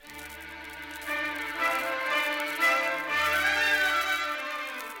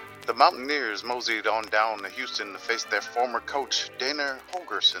Mountaineers moseyed on down to Houston to face their former coach, Dana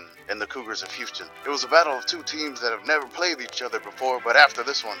Holgerson, and the Cougars of Houston. It was a battle of two teams that have never played each other before, but after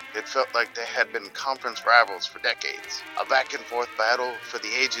this one, it felt like they had been conference rivals for decades. A back-and-forth battle for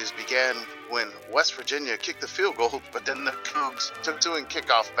the ages began when West Virginia kicked the field goal, but then the Cougs took to and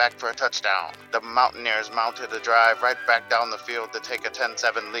kickoff back for a touchdown. The Mountaineers mounted a drive right back down the field to take a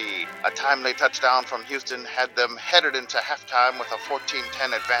 10-7 lead. A timely touchdown from Houston had them headed into halftime with a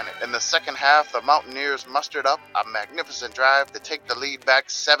 14-10 advantage. In the second half, the Mountaineers mustered up a magnificent drive to take the lead back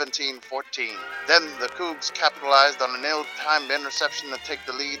 17-14. Then the Cougs capitalized on an ill-timed interception to take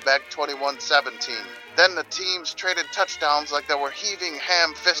the lead back 21-17. Then the teams traded touchdowns like they were heaving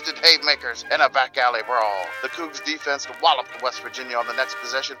ham-fisted haymakers in a back alley brawl. The Cougs defense walloped West Virginia on the next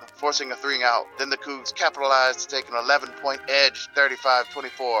possession, forcing a 3-and-out. Then the Cougs capitalized to take an 11-point edge,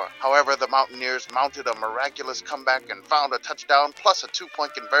 35-24. However, the Mountaineers mounted a miraculous comeback and found a touchdown plus a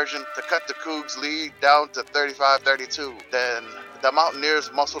 2-point conversion to cut the Cougs' lead down to 35-32. Then the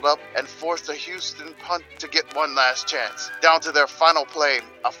Mountaineers muscled up and forced a Houston punt to get one last chance. Down to their final play,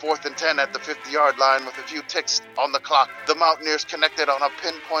 a 4th and 10 at the 50-yard line with a few ticks on the clock. The Mountaineers connected on a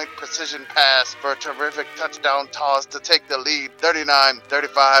pinpoint precision pass for a terrific touchdown toss to take the lead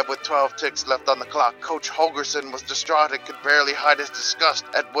 39-35 with 12 ticks left on the clock. Coach Holgerson was distraught and could barely hide his disgust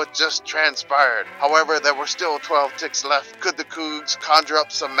at what just transpired. However, there were still 12 ticks left. Could the Cougs conjure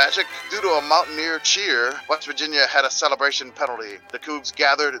up some magic? Due to a Mountaineer cheer, West Virginia had a celebration penalty. The Cougs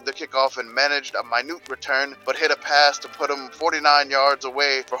gathered the kickoff and managed a minute return, but hit a pass to put them 49 yards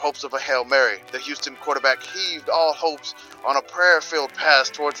away for hopes of a Hail Mary. The Houston quarterback heaved all hopes on a prayer-filled pass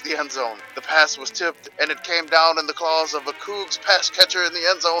towards the end zone. The pass was tipped, and it came down in the claws of a Cougs pass catcher in the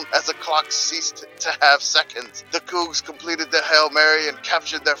end zone as the clock ceased to have seconds. The Cougs completed the Hail Mary and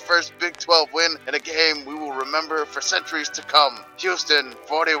captured their first Big 12 win in a game we will remember for centuries to come. Houston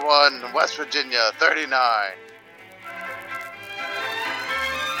 41, West Virginia 39.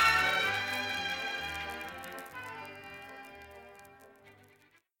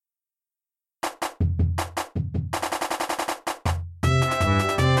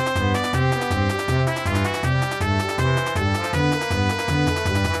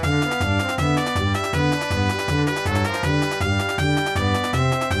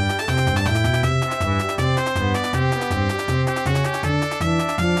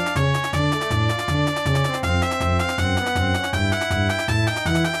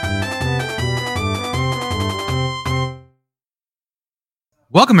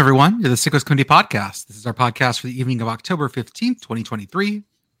 Welcome, everyone, to the Sickos Community Podcast. This is our podcast for the evening of October 15th, 2023.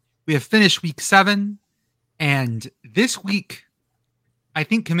 We have finished week 7, and this week, I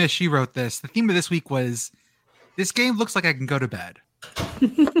think Commish, she wrote this. The theme of this week was, this game looks like I can go to bed.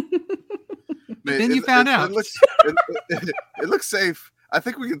 Then you found out. It looks safe. I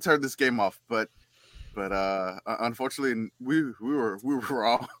think we can turn this game off, but unfortunately, we were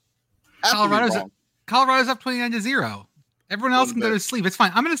wrong. Colorado's up 29-0. Everyone else can go to sleep. It's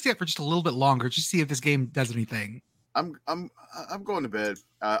fine. I'm going to stay up for just a little bit longer, just to see if this game does anything. I'm going to bed.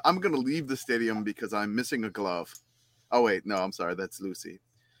 I'm going to leave the stadium because I'm missing a glove. Oh wait, no, I'm sorry. That's Lucy.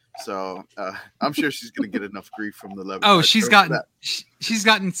 So I'm sure she's going to get enough grief from the level. Oh, she's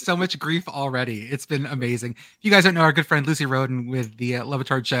gotten so much grief already. It's been amazing. If you guys don't know, our good friend Lucy Roden with the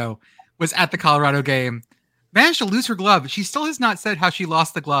Levitard Show was at the Colorado game. Managed to lose her glove. She still has not said how she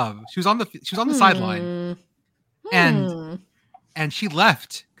lost the glove. She was on the sideline. And she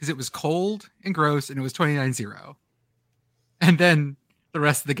left because it was cold and gross and it was 29-0. And then the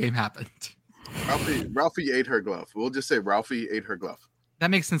rest of the game happened. Ralphie ate her glove. We'll just say Ralphie ate her glove.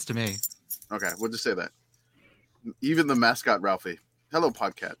 That makes sense to me. Okay, we'll just say that. Even the mascot Ralphie. Hello,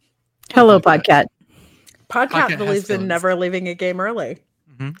 Podcat. Hello, Podcat. Podcat believes in never leaving a game early.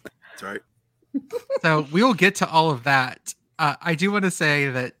 Mm-hmm. That's right. So we will get to all of that. I do want to say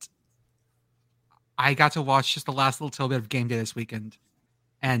that I got to watch just the last little bit of game day this weekend,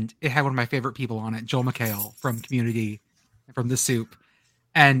 and it had one of my favorite people on it, Joel McHale from Community, from The Soup.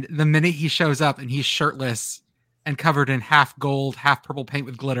 And the minute he shows up and he's shirtless and covered in half gold, half purple paint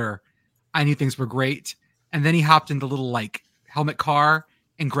with glitter, I knew things were great. And then he hopped in the little helmet car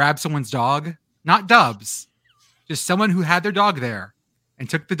and grabbed someone's dog, not Dubs, just someone who had their dog there, and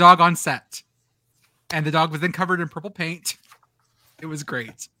took the dog on set. And the dog was then covered in purple paint. It was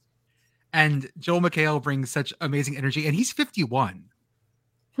great. And Joel McHale brings such amazing energy, and he's 51.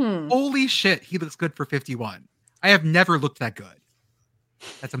 Holy shit, he looks good for 51. I have never looked that good.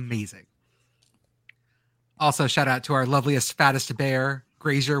 That's amazing. Also, shout out to our loveliest, fattest bear.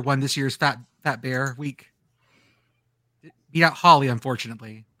 Grazier won this year's Fat Bear Week. Beat out Holly,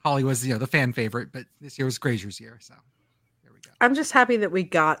 unfortunately. Holly was, the fan favorite, but this year was Grazier's year, so there we go. I'm just happy that we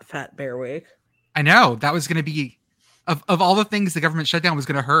got Fat Bear Week. I know that was going to be of all the things the government shutdown was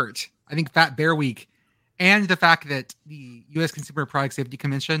going to hurt. I think Fat Bear Week and the fact that the U.S. Consumer Product Safety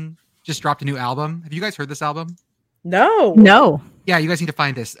Commission just dropped a new album. Have you guys heard this album? No. Yeah, you guys need to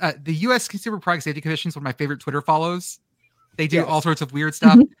find this. The U.S. Consumer Product Safety Commission is one of my favorite Twitter follows. They do all sorts of weird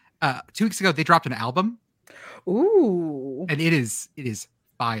stuff. 2 weeks ago, they dropped an album. Ooh. And it is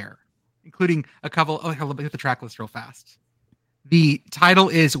fire, including a couple. Oh, let me hit the track list real fast. The title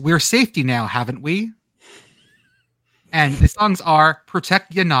is "We're Safety Now, Haven't We?" And the songs are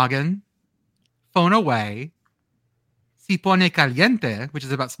 "Protect Your Noggin," "Phone Away," "Si Pone Caliente," which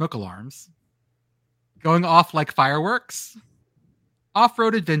is about smoke alarms, "Going Off Like Fireworks,"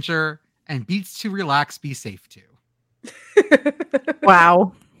 "Off-Road Adventure," and "Beats to Relax, Be Safe To."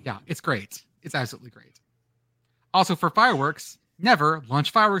 Wow. Yeah, it's great. It's absolutely great. Also, for fireworks, never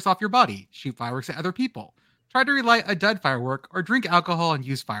launch fireworks off your body. Shoot fireworks at other people. Try to relight a dud firework or drink alcohol and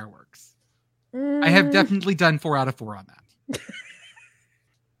use fireworks. I have definitely done 4 out of 4 on that.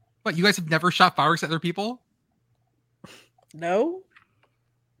 But you guys have never shot fireworks at other people? No.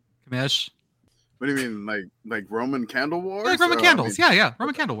 Commish? What do you mean, like Roman candle wars? Yeah, like Roman candles. Yeah.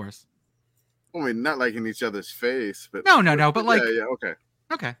 Roman candle wars. I mean, not like in each other's face, but No. But like,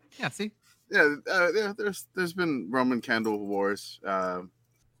 okay. Yeah. See. Yeah. There's been Roman candle wars,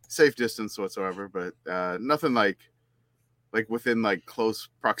 safe distance whatsoever, but nothing like within like close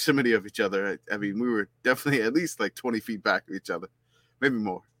proximity of each other. I mean, we were definitely at least like 20 feet back from each other, maybe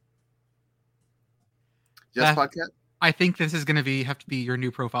more. Just podcast. I think this is going to have to be your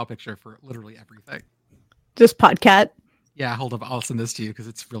new profile picture for literally everything. Just Podcat. Yeah, hold up. I'll send this to you because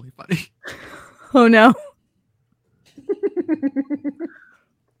it's really funny. Oh no.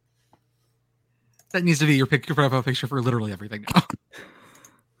 That needs to be your profile picture for literally everything now.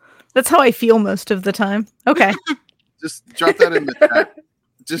 That's how I feel most of the time. Okay. Just drop that in the chat.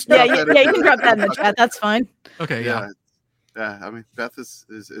 You can drop that in the chat. That's fine. Okay, yeah. I mean, Beth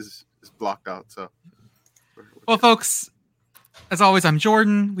is blocked out, so. Well, folks, as always, I'm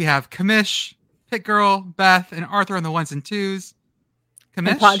Jordan. We have Commish, Pitt Girl, Beth, and Arthur on the 1s and 2s. Commish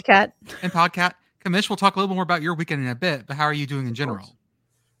And Podcat. Commish, we'll talk a little more about your weekend in a bit, but how are you doing in general?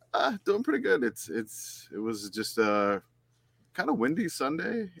 Doing pretty good. It was just a kind of windy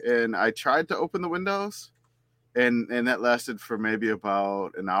Sunday, and I tried to open the windows, and that lasted for maybe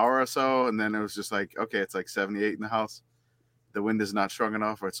about an hour or so, and then it was just like, okay, it's like 78 in the house. The wind is not strong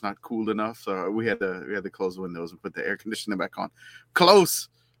enough, or it's not cooled enough, so we had to close the windows and put the air conditioning back on. Close,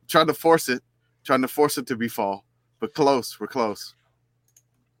 trying to force it to be fall, but close. We're close.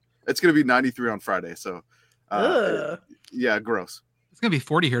 It's gonna be 93 on Friday, so yeah, gross. It's gonna be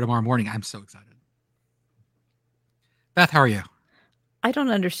 40 here tomorrow morning. I'm so excited. Beth, how are you? I don't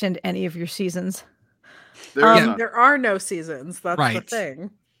understand any of your seasons. There are no seasons. That's right. The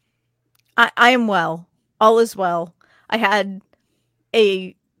thing. I am well. All is well. I had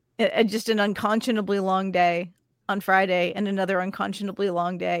just an unconscionably long day on Friday and another unconscionably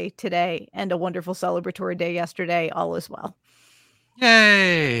long day today and a wonderful celebratory day yesterday. All is well.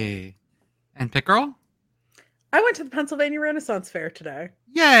 Yay. And Pitt Girl? I went to the Pennsylvania Renaissance Fair today.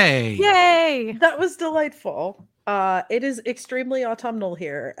 Yay. That was delightful. It is extremely autumnal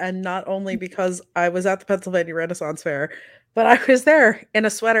here, and not only because I was at the Pennsylvania Renaissance Fair, but I was there in a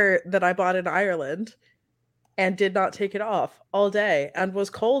sweater that I bought in Ireland and did not take it off all day and was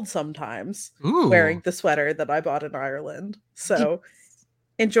cold sometimes. Ooh. Wearing the sweater that I bought in Ireland. So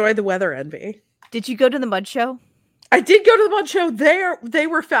enjoy the weather envy. Did you go to the mud show? I did go to the mud show. They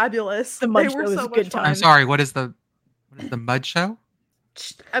were fabulous. The mud they show were was so a good much fun. time. I'm sorry, what is the mud show?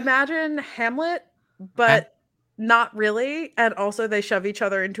 Imagine Hamlet, but not really. And also they shove each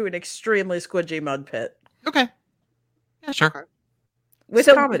other into an extremely squidgy mud pit. Okay. Yeah, sure. Okay. With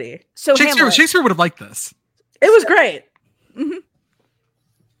comedy. So Shakespeare would have liked this. It was great. Mm-hmm.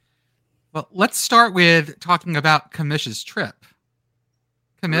 Well, let's start with talking about Commish's trip.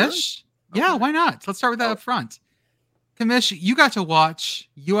 Commish? Really? Yeah, why not? Let's start with that up front. Commish, you got to watch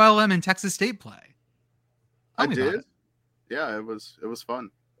ULM and Texas State play. I did. Yeah, it was fun.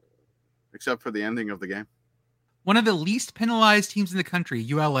 Except for the ending of the game. One of the least penalized teams in the country,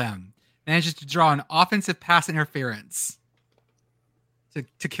 ULM, manages to draw an offensive pass interference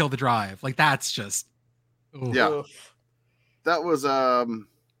to kill the drive. Like, that's just... Ooh. Yeah. That was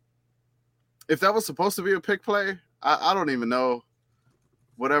if that was supposed to be a pick play, I don't even know.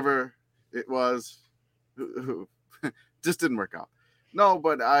 Whatever it was, just didn't work out. No,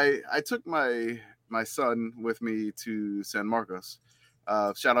 but I took my son with me to San Marcos.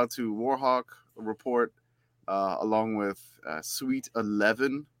 Shout out to Warhawk Report, along with Suite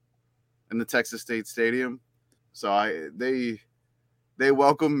 11 in the Texas State Stadium. So they they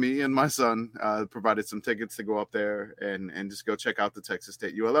welcomed me and my son, provided some tickets to go up there and just go check out the Texas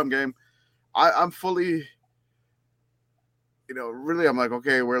State ULM game. I'm fully, really, I'm like,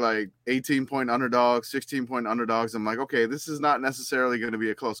 okay, we're like 18-point underdogs, 16-point underdogs. I'm like, okay, this is not necessarily going to be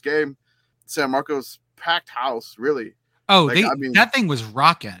a close game. San Marcos packed house, really. Oh, that thing was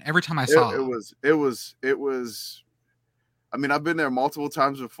rocking every time I saw it. It was. I mean, I've been there multiple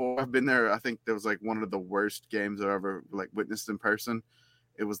times before. I've been there. I think there was like one of the worst games I've ever like witnessed in person.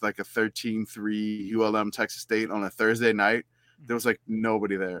 It was like a 13-3 ULM Texas State on a Thursday night. There was like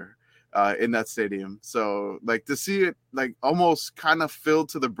nobody there in that stadium. So like to see it like almost kind of filled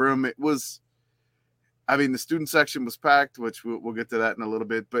to the brim. It was. I mean, the student section was packed, which we'll get to that in a little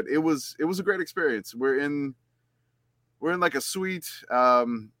bit. But it was a great experience. We're in like a suite.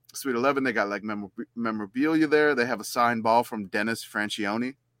 Suite 11, they got like memorabilia there. They have a signed ball from Dennis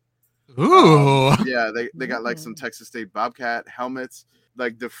Francione. Ooh. Yeah, they got like some Texas State Bobcat helmets.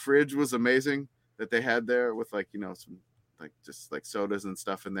 Like the fridge was amazing that they had there with like, some like just like sodas and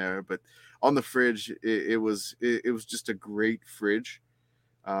stuff in there. But on the fridge, it was just a great fridge.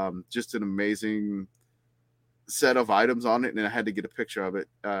 Just an amazing set of items on it, and I had to get a picture of it,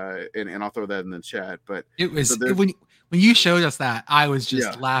 and I'll throw that in the chat. But it was when you showed us that, I was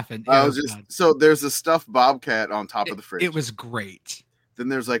just laughing. So there's a stuffed bobcat on top of the fridge. It was great. Then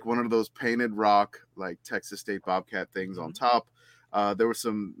there's like one of those painted rock like Texas State Bobcat things on top. There were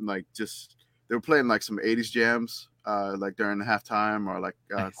some like they were playing like some 80s jams like during the halftime or like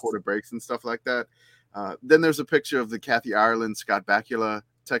nice. Quarter breaks and stuff like that. Then there's a picture of the Kathy Ireland, Scott Bakula,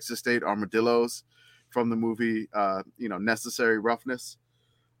 Texas State Armadillos from the movie, Necessary Roughness,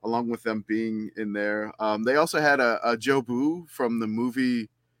 along with them being in there. They also had a Joe Boo from the movie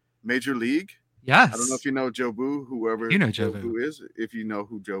Major League. Yes. I don't know if you know Joe Boo, whoever Joe Boo is, if you know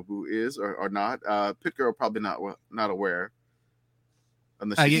who Joe Boo is or not. Pitt Girl probably not aware.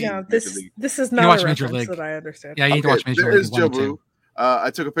 This is not a reference that I understand. Yeah, you need to watch Major League. There is Joe Boo. I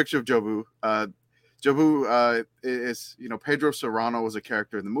took a picture of Joe Boo. Joe Boo is, Pedro Serrano was a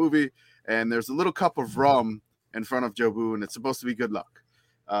character in the movie. And there's a little cup of rum in front of Joe Boo, and it's supposed to be good luck.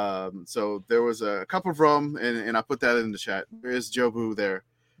 So there was a cup of rum, and I put that in the chat. There is Joe Boo there.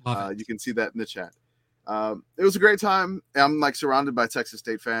 You can see that in the chat. It was a great time. I'm like surrounded by Texas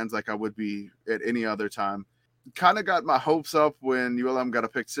State fans like I would be at any other time. Kind of got my hopes up when ULM got a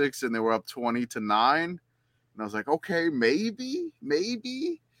pick six, and they were up 20-9. And I was like, okay, maybe.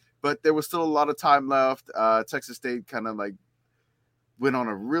 But there was still a lot of time left. Texas State kind of like went on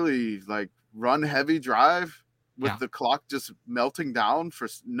a really like run heavy drive with the clock just melting down for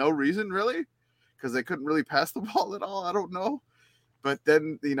no reason really, because they couldn't really pass the ball at all. I don't know. But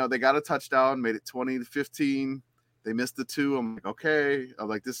then, they got a touchdown, made it 20-15. They missed the 2. I'm like, okay. I'm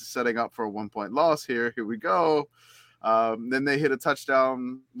like, this is setting up for a 1-point loss here. Here we go. Then they hit a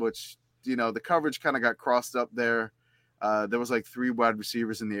touchdown, which, the coverage kind of got crossed up there. There was like 3 wide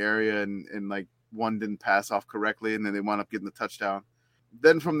receivers in the area and like one didn't pass off correctly. And then they wound up getting the touchdown.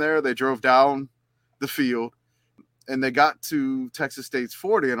 Then from there, they drove down the field and they got to Texas State's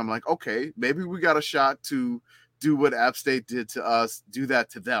 40. And I'm like, okay, maybe we got a shot to do what App State did to us, do that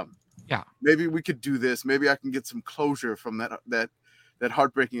to them. Yeah. Maybe we could do this. Maybe I can get some closure from that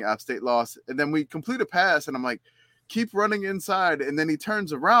heartbreaking App State loss. And then we complete a pass and I'm like, keep running inside. And then he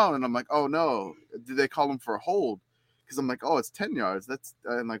turns around and I'm like, oh no, did they call him for a hold? Because I'm like, oh, it's 10 yards. That's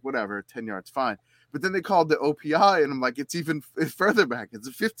I'm like, whatever, 10 yards, fine. But then they called the OPI, and I'm like, it's even further back. It's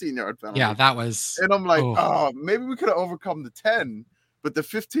a 15-yard penalty. Yeah, that was. And I'm like, maybe we could have overcome the 10, but the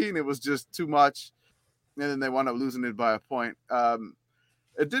 15, it was just too much. And then they wound up losing it by a point.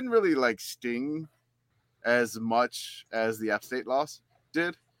 It didn't really like sting as much as the App State loss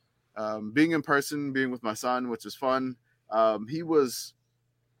did. Being in person, being with my son, which was fun. He was,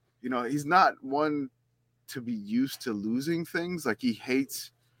 he's not one to be used to losing things. Like he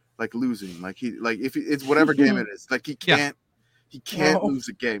hates like losing, if it's whatever game it is, like he can't lose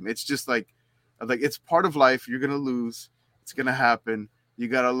a game. It's just like it's part of life. You're gonna lose. It's gonna happen. You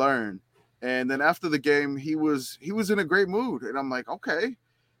gotta learn. And then after the game, he was in a great mood, and I'm like, okay. And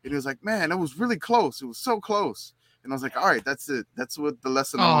he was like, man, it was really close. It was so close. And I was like, all right, that's it. That's what the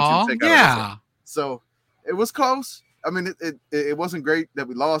lesson I want you to take out of this. So it was close. I mean, it wasn't great that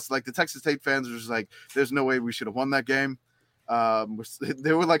we lost. Like the Texas State fans were just like, there's no way we should have won that game.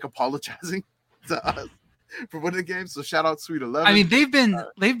 They were like apologizing to us for winning the game. So shout out Sweet 11. I mean,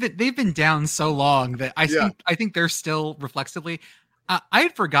 they've been down so long that I think they're still reflexively. I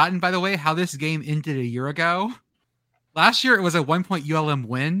had forgotten, by the way, how this game ended a year ago. Last year it was a 1-point ULM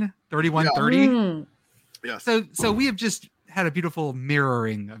win, 31-30. Yes. So we have just had a beautiful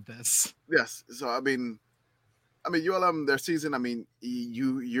mirroring of this. Yes. So I mean, I mean, ULM, their season. I mean,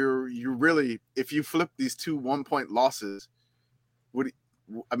 you really, if you flip these 2 1-point losses,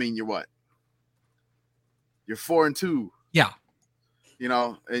 you're what? You're 4-2. Yeah.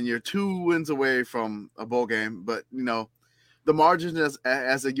 And you're 2 wins away from a bowl game. But the margins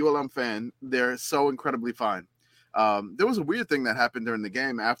as a ULM fan, they're so incredibly fine. There was a weird thing that happened during the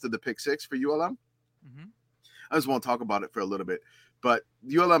game after the pick 6 for ULM. Mm-hmm. I just want to talk about it for a little bit. But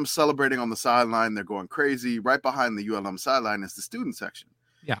ULM celebrating on the sideline, they're going crazy. Right behind the ULM sideline is the student section.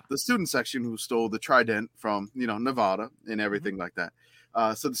 Yeah. The student section who stole the trident from, Nevada and everything like that.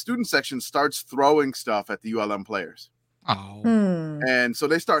 So the student section starts throwing stuff at the ULM players. Oh. And so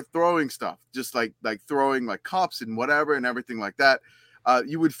they start throwing stuff, just like throwing like cups and whatever and everything like that.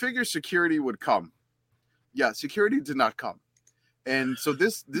 You would figure security would come. Yeah, security did not come. And so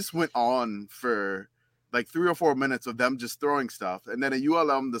this went on for like 3 or 4 minutes of them just throwing stuff. And then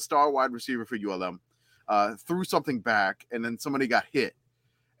the star wide receiver for ULM, threw something back, and then somebody got hit.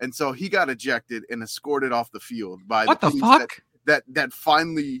 And so he got ejected and escorted off the field by what the fuck? That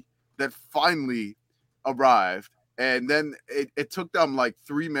finally arrived. And then it took them like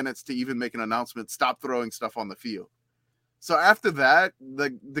 3 minutes to even make an announcement, stop throwing stuff on the field. So after that,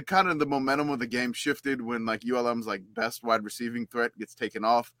 the kind of the momentum of the game shifted when like ULM's like best wide receiving threat gets taken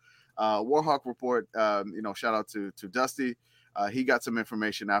off. Warhawk Report, shout out to Dusty. He got some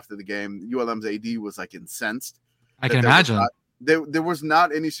information after the game. ULM's AD was like incensed. I can imagine. There was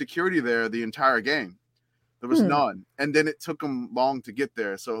not any security there the entire game. There was none. And then it took them long to get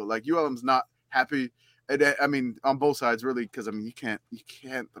there. So like ULM's not happy. And, I mean, on both sides, really, because I mean, you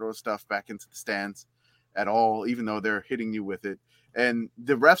can't throw stuff back into the stands at all, even though they're hitting you with it. And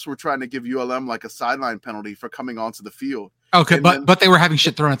the refs were trying to give ULM like a sideline penalty for coming onto the field. Okay, but they were having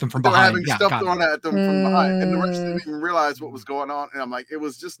shit thrown at them from behind. They were having stuff thrown at them from behind, and the refs didn't even realize what was going on. And I'm like, it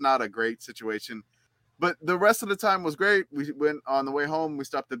was just not a great situation. But the rest of the time was great. We went on the way home. We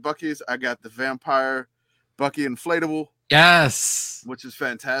stopped at Buc-ee's. I got the Vampire Buc-ee inflatable. Yes, which is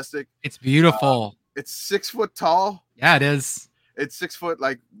fantastic. It's beautiful. It's 6 foot tall. Yeah, it is. It's 6 foot,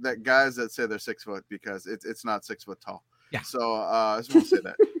 like that guys that say they're 6 foot, because it's not 6 foot tall. Yeah. So I just want to say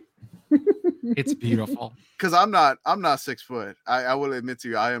that. It's beautiful. Because I'm not 6 foot. I will admit to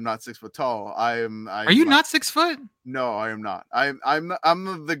you, I am not 6 foot tall. Are you not 6 foot? No, I am not. I'm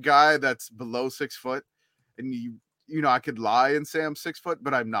the guy that's below 6 foot, and I could lie and say I'm 6 foot,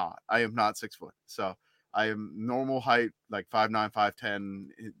 but I'm not. I am not 6 foot. So I am normal height, like 5'9", 5'10",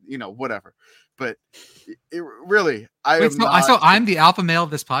 whatever. But it really, I'm the alpha male of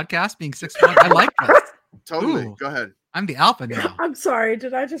this podcast, being 6'1". I like this. Totally. Ooh. Go ahead. I'm the alpha now. I'm sorry.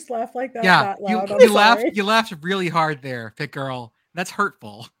 Did I just laugh like that? Yeah, Loud? you laughed really hard there, Pitt Girl. That's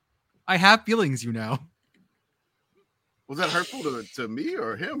hurtful. I have feelings, Was that hurtful to me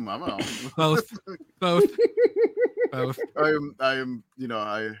or him? I don't know. Both. I am.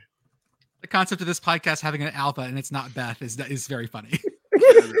 The concept of this podcast having an alpha and it's not Beth is very funny.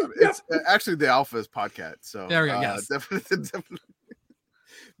 It's actually the Alpha's podcast. So there we go. Yes, definitely.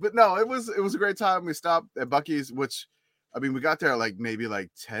 But no, it was a great time. We stopped at Buc-ee's, which, I mean, we got there maybe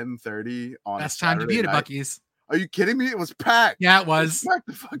 10:30 on best time to be at Buc-ee's. Are you kidding me? It was packed. Yeah, it was. Packed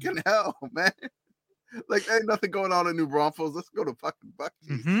to fucking hell, man. Like, ain't nothing going on in New Braunfels. Let's go to fucking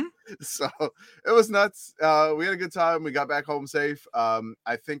Buc-ee's. Mm-hmm. So it was nuts. We had a good time. We got back home safe.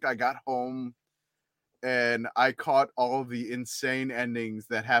 I think I got home and I caught all the insane endings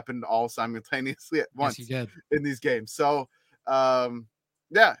that happened all simultaneously at once. Yes, you did. In these games. So, yeah,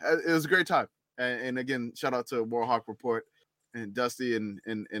 it was a great time. And again, shout out to Warhawk Report and Dusty and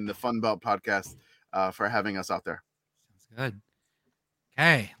the Fun Belt podcast for having us out there. Sounds good.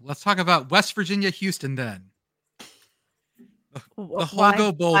 Okay, let's talk about West Virginia, Houston then. The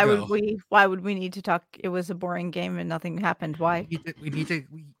Holgo Bolgo. Why would we need to talk? It was a boring game and nothing happened. Why?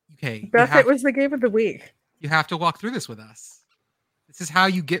 Okay. Beth, it was the game of the week. You have to walk through this with us. This is how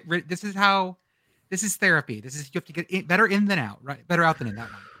you get rid. This is therapy. You have to get better in than out, right? Better out than in, that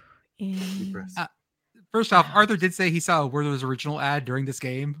one. First off, Arthur did say he saw a Werther's Original ad during this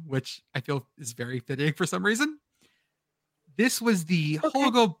game, which I feel is very fitting for some reason. This was the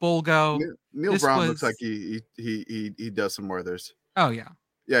Holgo Bolgo. Neil Brown looks like he does some Werther's. Oh yeah.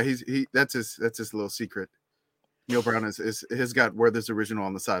 Yeah, that's his little secret. Neil Brown has got Werther's Original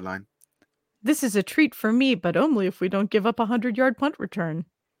on the sideline. This is a treat for me, but only if we don't give up a 100-yard punt return.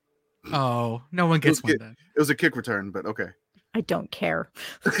 Oh, no one gets one then. It was a kick return, but okay. I don't care.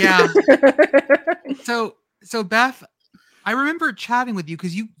 Yeah. So Beth, I remember chatting with you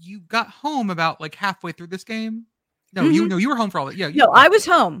because you got home about halfway through this game. No, Mm-hmm. you were home for all that. Yeah. No, I was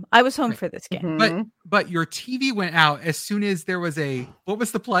home. I was home for this game. Mm-hmm. But your TV went out as soon as there was what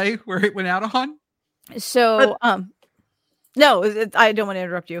was the play where it went out on? So, no, I don't want to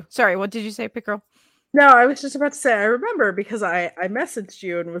interrupt you. Sorry, what did you say, Pick Girl? No, I was just about to say, I remember because I messaged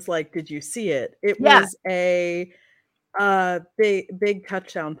you and was like, did you see it? It was a big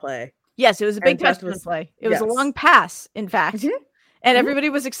touchdown play. Yes, it was a big And Beth touchdown was- play. It was a yes. long pass, in fact. Mhm. And Mhm. everybody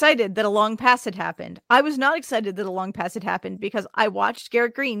was excited that a long pass had happened. I was not excited that a long pass had happened because I watched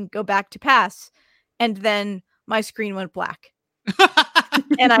Garrett Green go back to pass, and then my screen went black.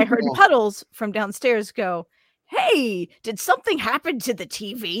 And I heard Oh. Puddles from downstairs go, "Hey, did something happen to the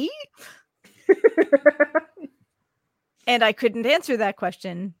TV?" And I couldn't answer that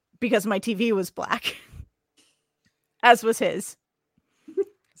question because my TV was black, as was his.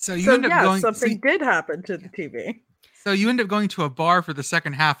 So you So end up yeah, going. something did happen to the TV. So you end up going to a bar for the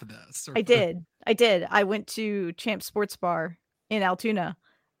second half of this. or I for the- did. I went to Champ Sports Bar in Altoona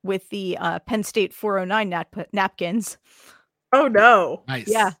with the Penn State 409 napkins. Oh no. Nice.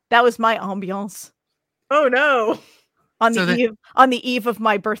 Yeah, that was my ambiance Oh no. on So the eve of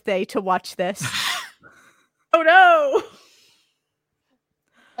my birthday to watch this. Oh no.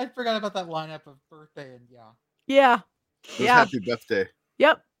 I forgot about that lineup of birthday and yeah. Yeah. It was Yeah. Happy birthday.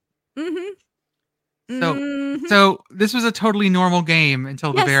 Yep. Mm-hmm. So this was a totally normal game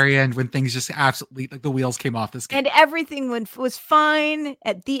until the Yes. very end when things just absolutely like the wheels came off this game. And everything was fine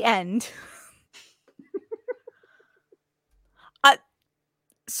at the end.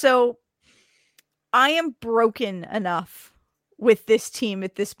 So I am broken enough with this team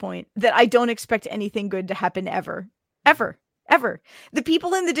at this point that I don't expect anything good to happen ever. The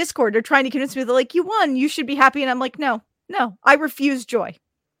people in the Discord are trying to convince me, they're like, you won, you should be happy. And I'm like, no, I refuse joy.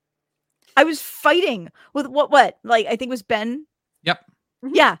 I was fighting with what? Like, I think it was Ben. Yep.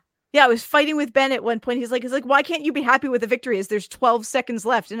 Yeah. I was fighting with Ben at one point. He's like, why can't you be happy with the victory as there's 12 seconds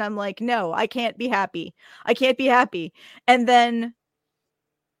left? And I'm like, no, I can't be happy. And then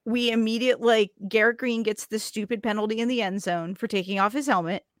we immediately, like, Garrett Green gets the stupid penalty in the end zone for taking off his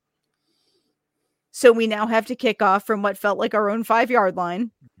helmet. So we now have to kick off from what felt like our own 5-yard line.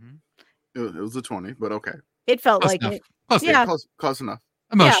 It was a 20, but okay. It felt Close like enough. it. Close Yeah. Close enough.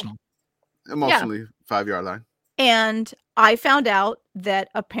 Emotional. Emotionally, 5-yard line. And I found out that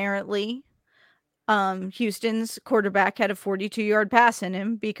apparently Houston's quarterback had a 42-yard pass in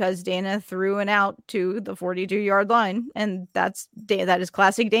him because Dana threw an out to the 42-yard line. And that is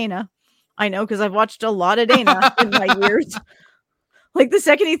classic Dana. I know because I've watched a lot of Dana in my years. Like the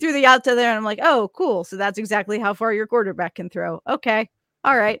second he threw the out to there, and I'm like, oh, cool. So that's exactly how far your quarterback can throw. Okay.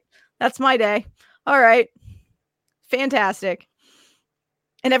 All right. That's my day. All right. Fantastic.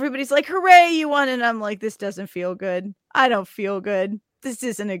 And everybody's like, hooray, you won. And I'm like, this doesn't feel good. I don't feel good. This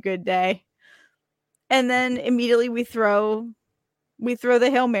isn't a good day. And then immediately we throw the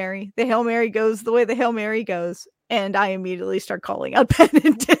Hail Mary. The Hail Mary goes the way the Hail Mary goes. And I immediately start calling out Ben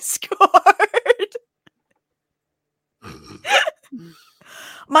in Discord.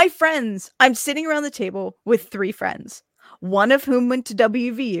 My friends, I'm sitting around the table with 3 friends, one of whom went to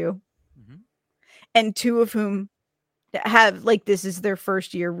WVU, and 2 of whom have, like, this is their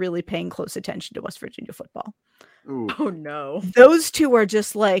first year really paying close attention to West Virginia football. Ooh. Oh no. Those 2 are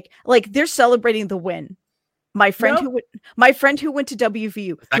just like they're celebrating the win. My friend who went to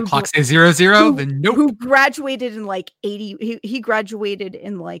WVU, That clock says 0-0, then nope. who graduated in like 80. He graduated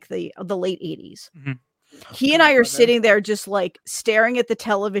in like the late 80s. Mhm. He and I are sitting there just like staring at the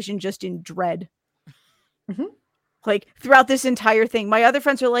television, just in dread. Like throughout this entire thing, my other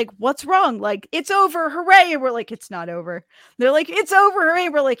friends are like, "What's wrong?" Like, "It's over, hooray!" And we're like, "It's not over." They're like, "It's over, hooray!"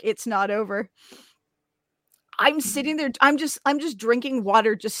 And we're like, "It's not over." I'm sitting there. I'm just drinking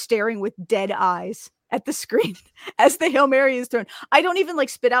water, just staring with dead eyes at the screen as the Hail Mary is thrown. I don't even like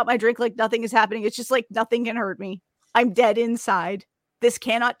spit out my drink like nothing is happening. It's just like nothing can hurt me. I'm dead inside. This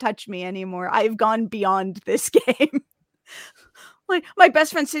cannot touch me anymore. I've gone beyond this game. Like my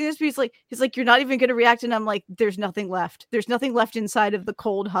best friend sitting next to me, he's like, "You're not even going to react." And I'm like, "There's nothing left. There's nothing left inside of the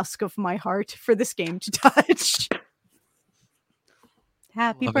cold husk of my heart for this game to touch."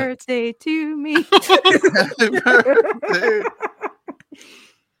 Happy Love it. birthday to me. Happy birthday.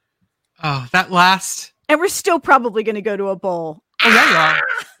 Oh, that last. And we're still probably going to go to a bowl. Oh yeah, you are.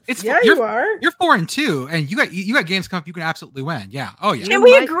 It's Yeah, you're, you are. You're 4-2, and you got games coming up you can absolutely win. Yeah. Oh yeah. Can You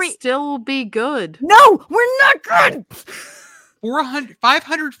we might agree? Still be good. No, we're not good.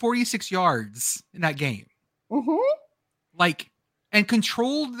 546 yards in that game. Like, and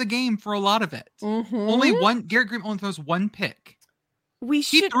controlled the game for a lot of it. Only one. Garrett Green only throws 1 pick. We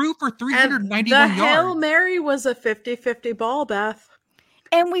He should. threw for And 391 the Hail yards. Mary was a 50-50 ball, Beth.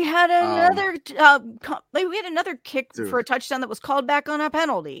 And we had another we had another kick Dude. for a touchdown that was called back on a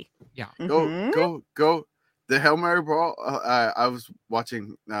penalty. Go The Hail Mary ball. I was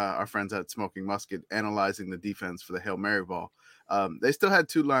watching our friends at Smoking Musket analyzing the defense for the Hail Mary ball. They still had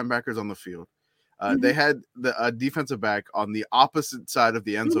 2 linebackers on the field. They had the defensive back on the opposite side of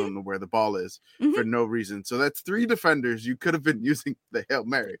the end zone where the ball is for no reason. So that's 3 defenders. You could have been using the Hail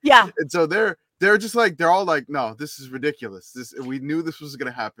Mary. Yeah. And so they're just like, they're all like, no, this is ridiculous. We knew this was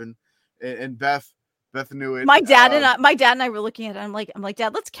going to happen. And Beth knew it. My dad and I were looking at it. I'm like,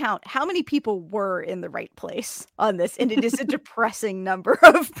 Dad, let's count how many people were in the right place on this. And it is a depressing number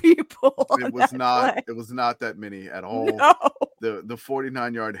of people. It was not that many at all. No. The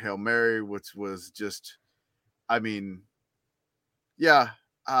 49-yard Hail Mary, which was just, I mean, yeah,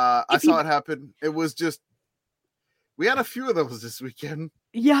 I saw it happen. It was just, we had a few of those this weekend.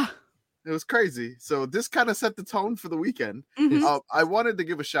 Yeah. It was crazy. So this kind of set the tone for the weekend. I wanted to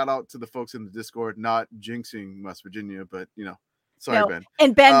give a shout out to the folks in the Discord, not jinxing West Virginia, but sorry, Ben.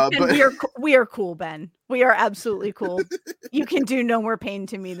 And Ben, we are cool, Ben. We are absolutely cool. You can do no more pain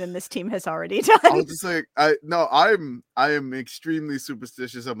to me than this team has already done. I was just like, I am extremely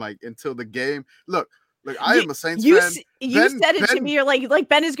superstitious. I'm like, until the game. Look, I am a Saints fan. You said it to me. You're like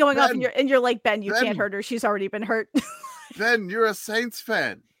Ben is going off, and you're like, Ben, you can't hurt her. She's already been hurt. Ben, you're a Saints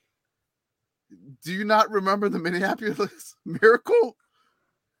fan. Do you not remember the Minneapolis Miracle?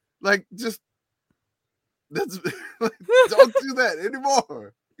 Don't do that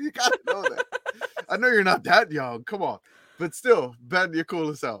anymore. You gotta know that. I know you're not that young. Come on. But still, Ben, you're cool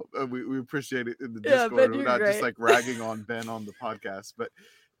as hell. We appreciate it in the Discord. Ben, We're not great. just like ragging on Ben on the podcast. But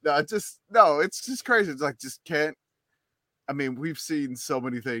it's just crazy. It's like, just can't. I mean, we've seen so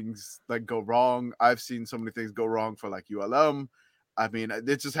many things like go wrong. I've seen so many things go wrong for like ULM. I mean,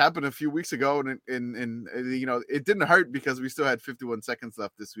 it just happened a few weeks ago, and it didn't hurt because we still had 51 seconds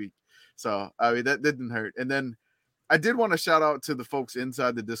left this week. So, I mean, that didn't hurt. And then I did want to shout out to the folks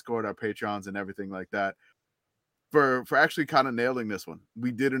inside the Discord, our Patrons and everything like that, for actually kind of nailing this one.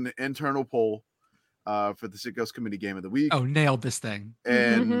 We did an internal poll for the Sick Ghost Committee Game of the Week. Oh, nailed this thing.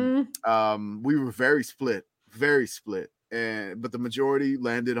 And we were very split. But the majority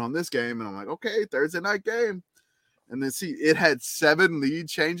landed on this game, and I'm like, okay, Thursday night game. And then it had 7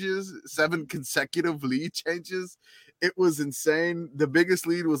 consecutive lead changes. It was insane. The biggest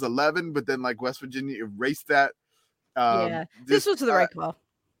lead was 11, but then like West Virginia erased that. This was the right call.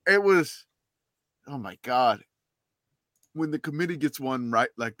 It was, oh my God. When the committee gets one right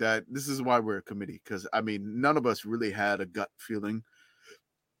like that, this is why we're a committee. Because I mean, none of us really had a gut feeling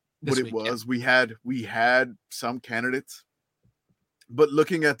what it was. Yeah. We had some candidates. But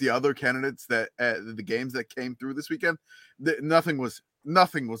looking at the other candidates that the games that came through this weekend, nothing was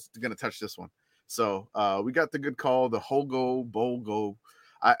going to touch this one. So we got the good call, the whole bowl go.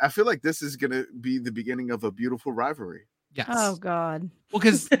 I feel like this is going to be the beginning of a beautiful rivalry. Yes. Oh God. Well,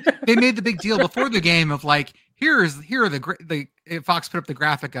 because they made the big deal before the game of like, here are the Fox put up the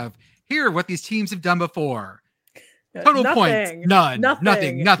graphic of here are what these teams have done before. Total points, none,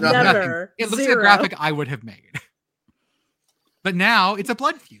 nothing. Never. It looks like a 0. graphic I would have made. But now it's a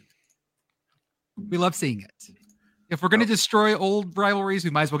blood feud. We love seeing it. If we're going to destroy old rivalries,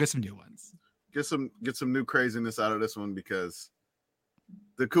 we might as well get some new ones. Get some new craziness out of this one, because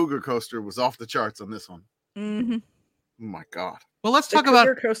the Cougar coaster was off the charts on this one. Mm-hmm. Oh my God. Well, let's talk the about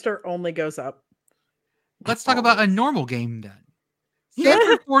Cougar coaster only goes up. Let's talk about a normal game then.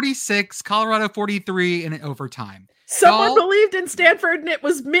 Stanford 46, Colorado 43 in overtime. Someone believed in Stanford, and it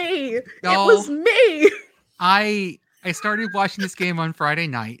was me. It was me. I started watching this game on Friday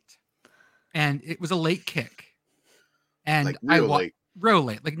night, and it was a late kick. And like real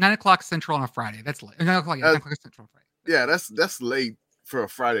late, like 9 o'clock Central on a Friday. That's late. 9 o'clock Central on Friday. Yeah, that's late for a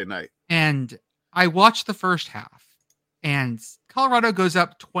Friday night. And I watched the first half, and Colorado goes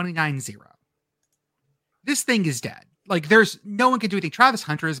up 29-0. This thing is dead. Like, there's no one can do anything. Travis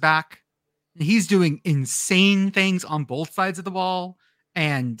Hunter is back, and he's doing insane things on both sides of the ball.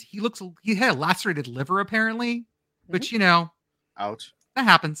 And he had a lacerated liver apparently. Which, ouch. That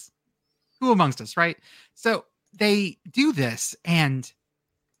happens. Who amongst us, right? So they do this, and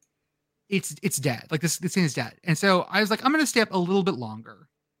it's dead. Like this thing is dead. And so I was like, I'm going to stay up a little bit longer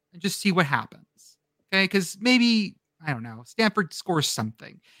and just see what happens. Okay, because maybe, I don't know, Stanford scores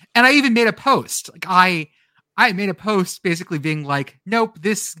something. And I even made a post. Like I made a post basically being like, nope,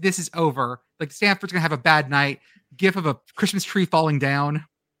 this is over. Like Stanford's going to have a bad night. GIF of a Christmas tree falling down.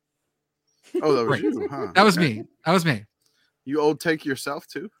 Oh, that was you, huh? That was me. You old take yourself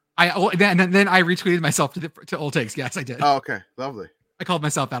too? Then I retweeted myself to old takes. Yes, I did. Oh, okay. Lovely. I called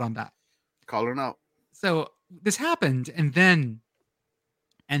myself out on that. Calling out. So this happened, and then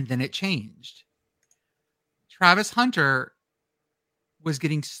it changed. Travis Hunter was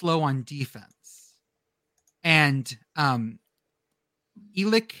getting slow on defense. and Elik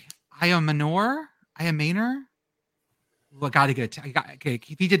Ayamanor. Well, I gotta get it. Okay,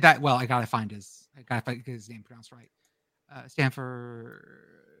 if he did that well, I gotta get his name pronounced right. Stanford.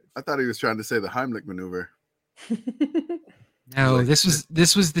 I thought he was trying to say the Heimlich maneuver. No, this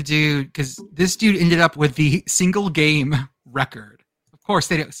was the dude, because this dude ended up with the single game record. Of course,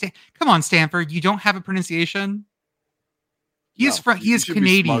 they don't. Come on, Stanford, you don't have a pronunciation. He is Canadian.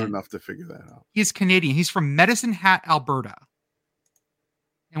 Be smart enough to figure that out. He's Canadian. He's from Medicine Hat, Alberta,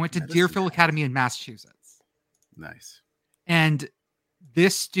 and went to Deerfield Academy in Massachusetts. Nice. And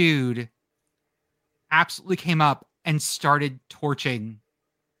this dude absolutely came up and started torching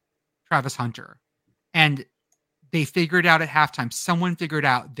Travis Hunter. And they figured out at halftime, someone figured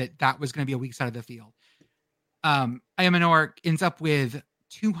out that was going to be a weak side of the field. Ayamanor ends up with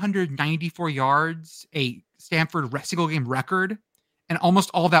 294 yards, a Stanford single game record, and almost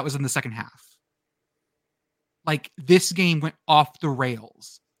all that was in the second half. Like, this game went off the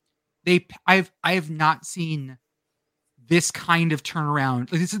rails. I have not seen this kind of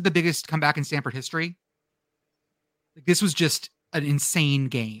turnaround. Like, this is the biggest comeback in Stanford history. Like, this was just an insane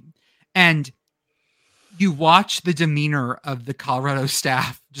game. And you watch the demeanor of the Colorado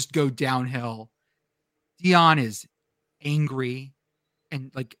staff just go downhill. Dion is angry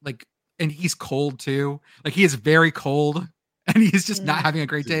and and he's cold too. Like, he is very cold and he's just not having a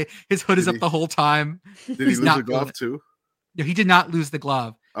great day. His hood is up the whole time. Did he lose the glove too? No, he did not lose the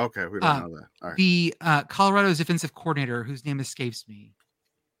glove. Okay, we don't know that. All right. The Colorado's defensive coordinator, whose name escapes me,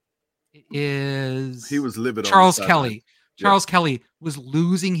 he was livid. Charles Kelly. Charles Kelly was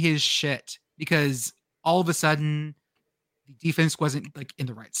losing his shit because all of a sudden the defense wasn't like in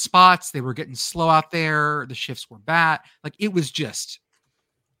the right spots. They were getting slow out there. The shifts were bad. Like, it was just,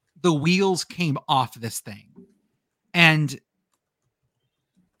 the wheels came off this thing. And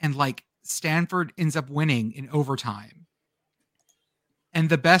like, Stanford ends up winning in overtime. And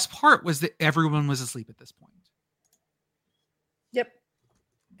the best part was that everyone was asleep at this point. Yep.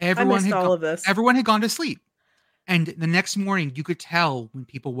 Everyone had gone to sleep. And the next morning, you could tell when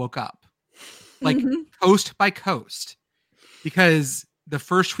people woke up, like coast by coast, because the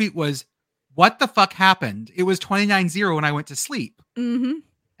first tweet was, "What the fuck happened? It was 29-0 when I went to sleep." Mm-hmm.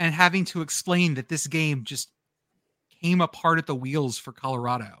 And having to explain that this game just came apart at the wheels for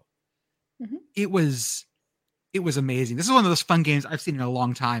Colorado. Mm-hmm. It was amazing. This is one of those fun games I've seen in a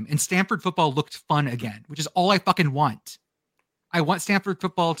long time. And Stanford football looked fun again, which is all I fucking want. I want Stanford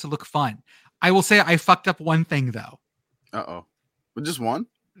football to look fun. I will say I fucked up one thing though. Uh-oh. But just one?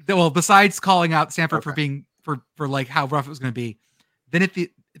 Well, besides calling out Stanford for being for like how rough it was going to be, then at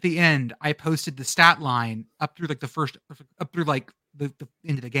the end, I posted the stat line up through like the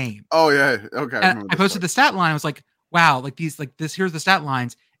end of the game. Oh yeah. Okay. I posted the stat line. I was like, wow, like this, here's the stat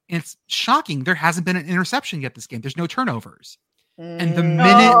lines. And it's shocking. There hasn't been an interception yet this game. There's no turnovers. And the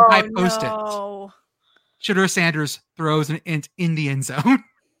minute I post it, Shedeur Sanders throws an int in the end zone.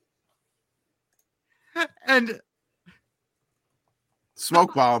 And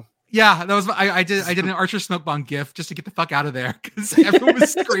smoke bomb. Yeah, that was I did an Archer smoke bomb gif just to get the fuck out of there because everyone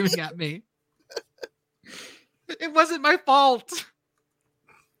was screaming at me. It wasn't my fault.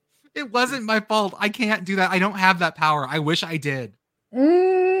 It wasn't my fault. I can't do that. I don't have that power. I wish I did.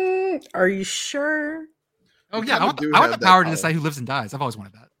 Are you sure? Oh yeah, I want the power to decide who lives and dies. I've always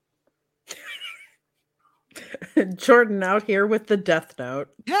wanted that. Jordan out here with the death note.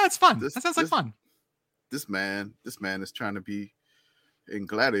 Yeah, it's fun. That sounds like fun. This man is trying to be in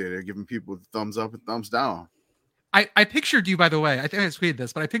Gladiator, giving people the thumbs up and thumbs down. I pictured you, by the way. I think I tweeted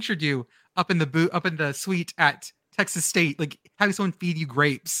this, but I pictured you up in the suite at Texas State, like having someone feed you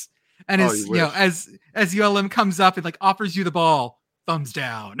grapes, and as ULM comes up and like offers you the ball, thumbs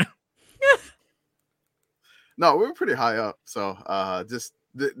down. No, we were pretty high up, so just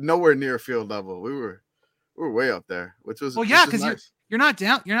nowhere near field level. We were way up there, which was because nice. You're not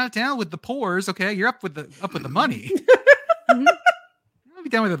down with the pores, okay? You're up with the money. Mm-hmm. You'll be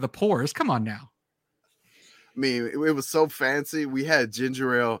down with the pores. Come on now. I mean, it was so fancy. We had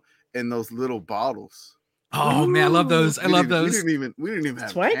ginger ale in those little bottles. Oh man, I love those. I love those. We didn't even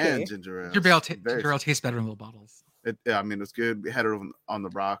have canned ginger ale. Ginger ale tastes better in little bottles. It was good. We had it on the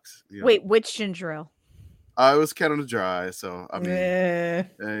rocks. Wait, which ginger ale? It was Canada Dry, so I mean,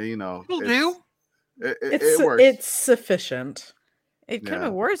 It'll do. It works. It's sufficient. It could have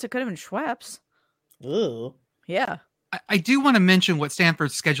been worse. It could have been Schweppes. Ooh. Yeah. I do want to mention what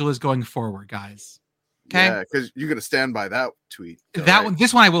Stanford's schedule is going forward, guys. Okay. Yeah, because you're gonna stand by that tweet.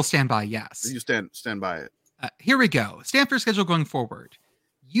 This one I will stand by. Yes. You stand by it. Here we go. Stanford's schedule going forward: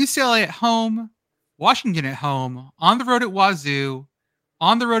 UCLA at home, Washington at home, on the road at Wazoo,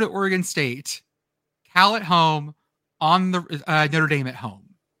 on the road at Oregon State, Cal at home, on the Notre Dame at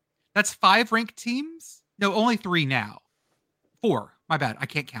home. That's 5 ranked teams. No, only 3 now. 4. My bad. I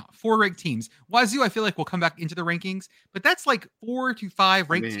can't count. 4 ranked teams. Wazoo, I feel like will come back into the rankings, but that's like 4 to 5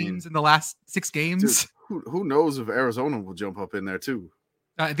 ranked teams in the last 6 games. Dude, who knows if Arizona will jump up in there too?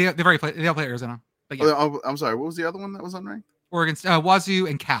 They all play Arizona. But yeah. I'm sorry. What was the other one that was unranked? Oregon, Wazoo,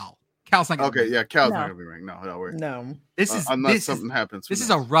 and Cal. Cal's not gonna be. Yeah, Cal's not gonna be ranked. No, No. This is unless something happens. This is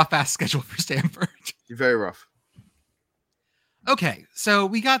a rough ass schedule for Stanford. Very rough. Okay, so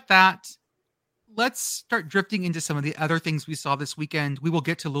we got that. Let's start drifting into some of the other things we saw this weekend. We will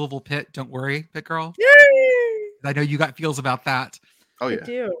get to Louisville Pitt. Don't worry, Pitt Girl. Yay! I know you got feels about that. Oh yeah. I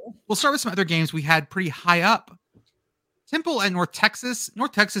do. We'll start with some other games we had pretty high up. Temple and North Texas.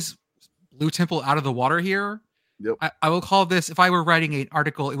 North Texas blew Temple out of the water here. Yep. I will call this, if I were writing an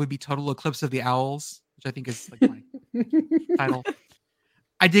article, it would be Total Eclipse of the Owls, which I think is like my title.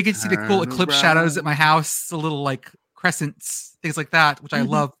 I did get to see the cool eclipse shadows at my house, the little like crescents, things like that, which I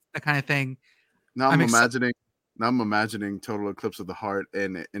love, that kind of thing. Now I'm imagining Total Eclipse of the Heart,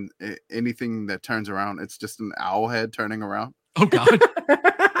 and anything that turns around, it's just an owl head turning around. Oh God.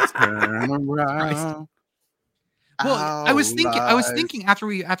 Turn around. Well, I was thinking after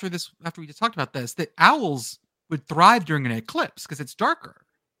we just talked about this, that owls would thrive during an eclipse because it's darker.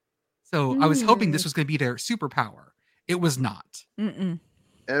 So I was hoping this was going to be their superpower. It was not. Mm-mm.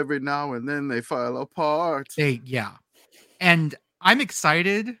 Every now and then they fall apart. And I'm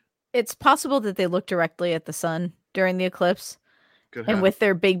excited. It's possible that they look directly at the sun during the eclipse. Good and happen. with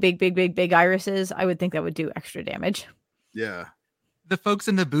their big irises, I would think that would do extra damage. Yeah. The folks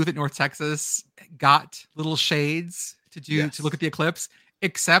in the booth at North Texas got little shades to look at the eclipse,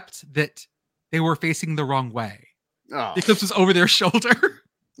 except that they were facing the wrong way. Oh. The eclipse was over their shoulder.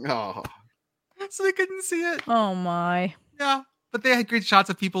 Oh. So they couldn't see it. Oh my. Yeah. But they had great shots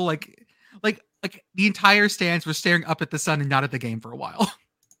of people like the entire stands were staring up at the sun and not at the game for a while. So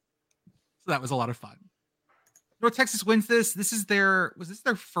that was a lot of fun. North Texas wins this. Was this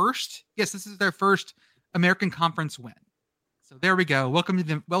their first? Yes, this is their first American Conference win. So there we go. Welcome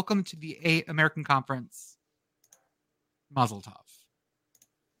to the American Conference. Mazel tov.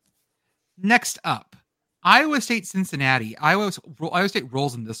 Next up, Iowa State Cincinnati. Iowa State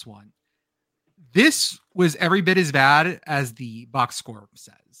rolls in this one. This was every bit as bad as the box score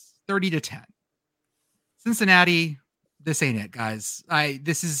says. 30-10. Cincinnati, this ain't it, guys.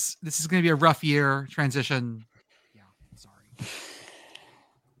 This is going to be a rough year transition. Yeah, sorry.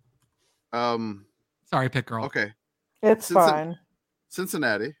 Sorry, Pitt Girl. Okay. It's fine.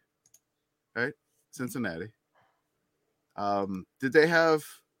 Cincinnati. Right? Cincinnati. Did they have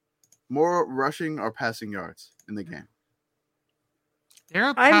more rushing or passing yards in the game?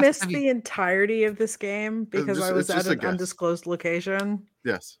 I missed the entirety of this game because I was at an undisclosed location.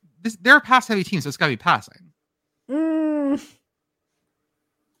 Yes. They're a pass-heavy team, so it's got to be passing.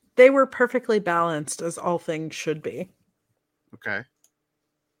 They were perfectly balanced, as all things should be. Okay.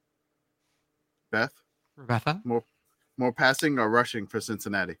 Beth? Rebecca? More passing or rushing for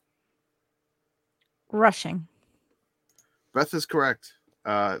Cincinnati? Rushing. Beth is correct.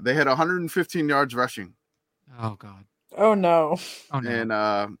 They had 115 yards rushing. Oh, God. Oh, no. Oh, no.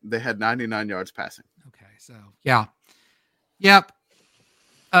 And they had 99 yards passing. Okay, so, yeah. Yep.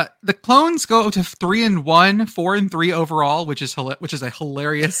 The Clones go to 3-1, 4-3 overall, which is a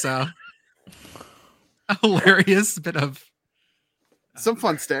hilarious, hilarious bit of some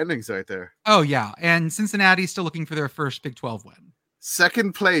fun standings right there. Oh yeah, and Cincinnati's still looking for their first Big 12 win.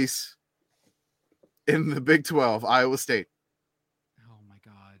 Second place in the Big 12, Iowa State.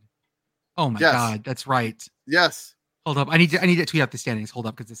 Oh my God, that's right. Yes. Hold up, I need to tweet out the standings. Hold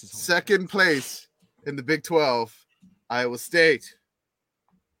up, because this is hilarious. Second place in the Big 12, Iowa State.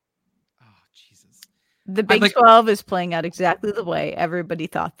 The Big 12 is playing out exactly the way everybody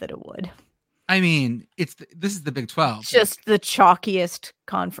thought that it would. I mean, this is the Big 12. Just the chalkiest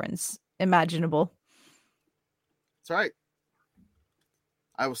conference imaginable. That's right.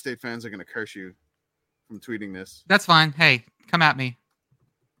 Iowa State fans are going to curse you from tweeting this. That's fine. Hey, come at me.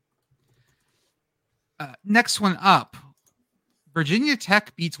 Next one up. Virginia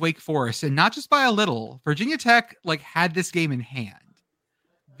Tech beats Wake Forest, and not just by a little. Virginia Tech had this game in hand.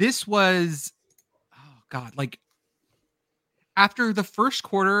 This was... God, after the first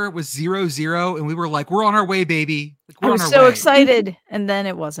quarter was 0-0 and we were like, we're on our way, baby. I was so excited. And then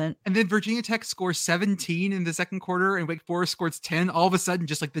it wasn't. And then Virginia Tech scores 17 in the second quarter and Wake Forest scores 10. All of a sudden,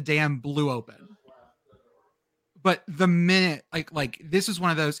 just the dam blew open. But the minute, this was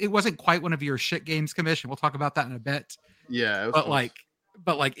one of those, it wasn't quite one of your shit games, Commish. We'll talk about that in a bit. Yeah.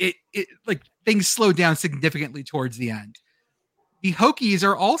 But things slowed down significantly towards the end. The Hokies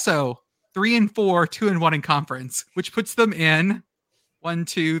are also 3-4, 2-1 in conference, which puts them in 1,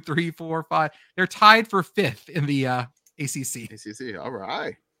 2, 3, 4, 5. They're tied for 5th in the ACC. ACC. All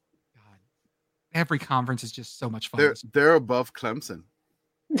right. God, every conference is just so much fun. They're above Clemson.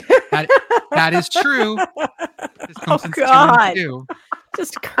 That is true. Oh God!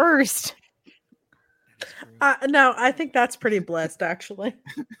 Just cursed. No, I think that's pretty blessed, actually.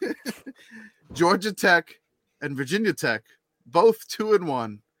 Georgia Tech and Virginia Tech, both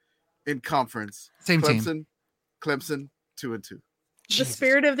 2-1 in conference. Same team. Clemson 2-2. The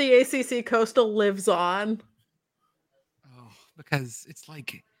spirit of the ACC Coastal lives on. Oh, because it's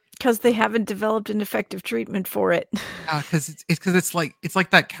like because they haven't developed an effective treatment for it. Because it's like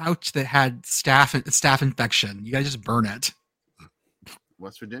that couch that had staph infection. You gotta just burn it.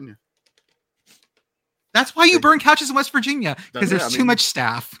 West Virginia. That's why you burn couches in West Virginia, because there's too much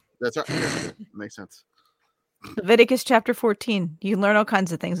staph. That's right. Yeah, makes sense. Leviticus chapter 14. You can learn all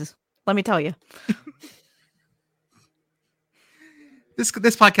kinds of things. Let me tell you. This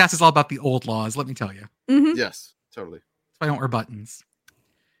podcast is all about the old laws. Let me tell you. Mm-hmm. Yes, totally. That's why I don't wear buttons.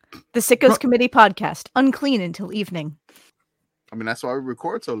 The Sickos Committee podcast, unclean until evening. I mean, that's why we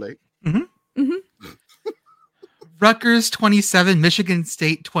record so late. Mm-hmm. Mm-hmm. Rutgers 27, Michigan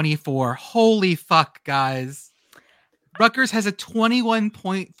State 24. Holy fuck, guys. Rutgers has a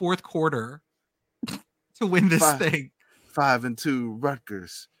 21-point fourth quarter to win this thing. 5-2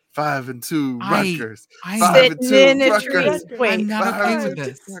 Rutgers. 5-2 Rutgers. 5-2 Rutgers. Wait, I'm not okay with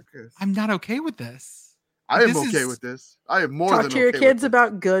this. I'm not okay with this. I am okay with this. I am more than okay with this. Talk to your kids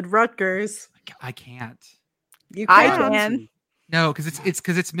about good Rutgers. I can't. You can. I can. No, because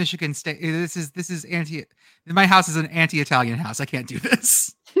it's Michigan State. This is anti. My house is an anti-Italian house. I can't do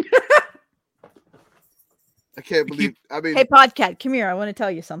this. I can't believe. I mean, hey, Podcat, come here. I want to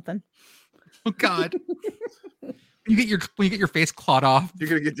tell you something. Oh God! when you get your face clawed off, you're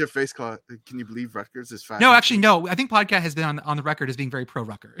gonna get your face clawed. Can you believe Rutgers is 5? No, actually, no. I think Podcat has been on the record as being very pro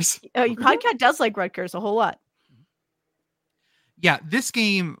Rutgers. Podcat does like Rutgers a whole lot. Yeah, this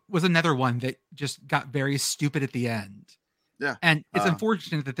game was another one that just got very stupid at the end. Yeah, and it's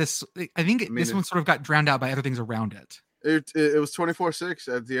unfortunate that this one sort of got drowned out by other things around it. It was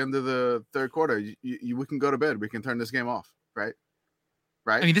 24-6 at the end of the third quarter. We can go to bed. We can turn this game off, right?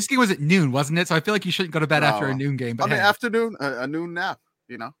 Right. I mean, this game was at noon, wasn't it? So I feel like you shouldn't go to bed after a noon game. But afternoon, a noon nap.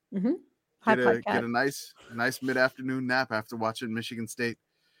 You know, mm-hmm. get a nice mid-afternoon nap after watching Michigan State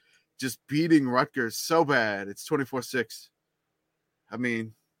just beating Rutgers so bad. It's 24-6. I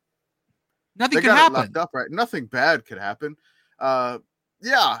mean, nothing could happen. Locked up, right? Nothing bad could happen.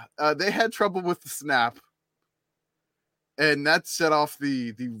 They had trouble with the snap, and that set off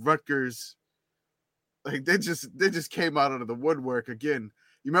the Rutgers. Like they just came out of the woodwork again.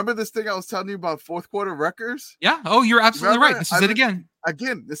 You remember this thing I was telling you about fourth quarter Rutgers? Yeah. Oh, you're absolutely right. This is it again.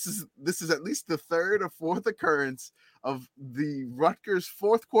 Again, this is at least the third or fourth occurrence of the Rutgers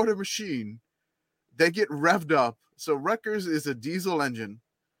fourth quarter machine. They get revved up. So Rutgers is a diesel engine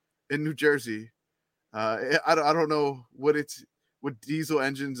in New Jersey. I don't know what diesel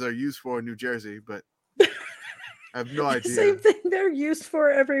engines are used for in New Jersey, but I have no idea. Same thing they're used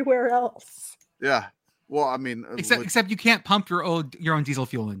for everywhere else. Yeah. Well, I mean, except you can't pump your own diesel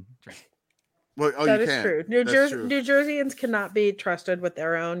fuel in. Well, that is true. New Jerseyans cannot be trusted with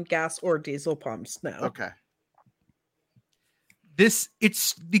their own gas or diesel pumps. No. Okay.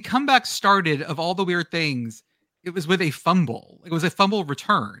 It's the comeback started of all the weird things. It was with a fumble. It was a fumble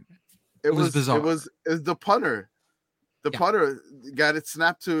return. It was bizarre. It was the punter. The punter got it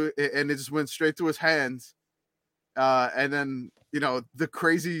snapped to, and it just went straight to his hands. And then, the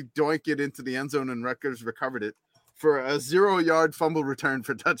crazy doink it into the end zone, and Rutgers recovered it for a 0-yard fumble return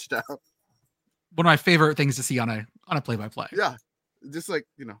for touchdown. One of my favorite things to see on a play-by-play. Yeah, just like,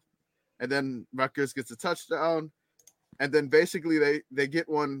 and then Rutgers gets a touchdown, and then basically they get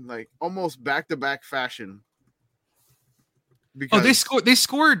one like almost back-to-back fashion. Because they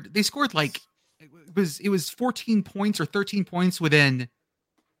scored like it was 14 points or 13 points within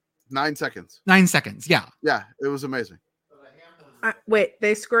 9 seconds. 9 seconds. Yeah. Yeah, it was amazing. Wait,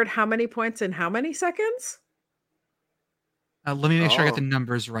 they scored how many points in how many seconds? Let me make sure I got the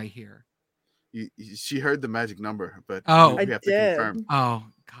numbers right here. She heard the magic number, but we have to confirm. Oh,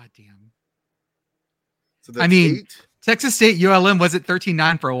 goddamn. So that's 8. Texas State ULM was at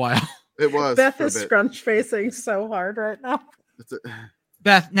 13-9 for a while. It was. Beth is scrunch facing so hard right now.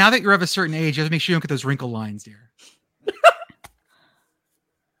 Beth, now that you're of a certain age, you have to make sure you don't get those wrinkle lines, dear.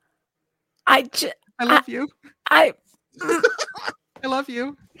 I love you. I love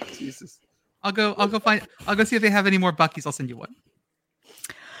you. Jesus. I'll go see if they have any more Buckies. I'll send you one.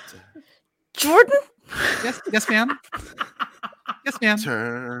 Jordan? Yes, ma'am. Yes, ma'am.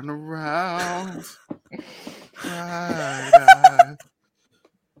 Turn around. Right eye.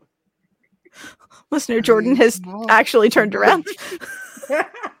 Listener Jordan has actually turned around.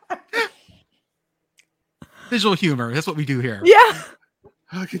 Visual humor. That's what we do here. Yeah.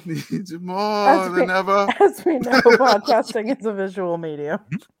 I can need you more than ever. As we know, podcasting is a visual medium.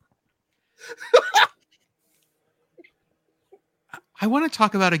 I want to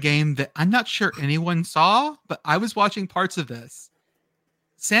talk about a game that I'm not sure anyone saw, but I was watching parts of this.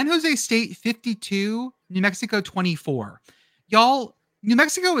 San Jose State 52, New Mexico 24. Y'all, New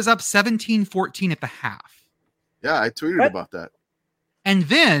Mexico is up 17-14 at the half. Yeah, I tweeted about that. And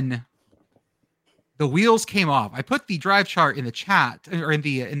then the wheels came off. I put the drive chart in the chat or in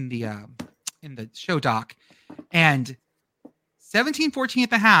the show doc, and 17-14 at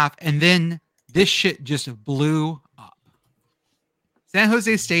the half, and then this shit just blew up. San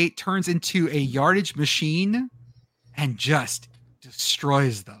Jose State turns into a yardage machine and just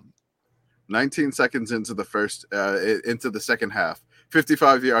destroys them. 19 seconds into the second half,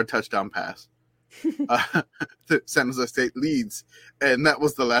 55-yard touchdown pass. San Jose State leads, and that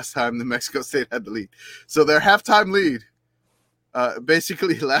was the last time New Mexico State had the lead. So their halftime lead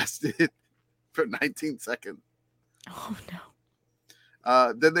basically lasted for 19 seconds. Oh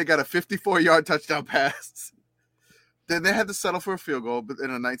no! Then they got a 54-yard touchdown pass. Then they had to settle for a field goal, but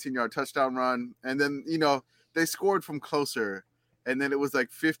in a 19-yard touchdown run, and then they scored from closer, and then it was like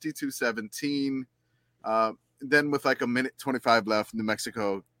 52-17. Then with like a minute 25 left, New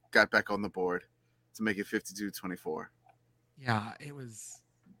Mexico got back on the board to make it 52-24. Yeah, it was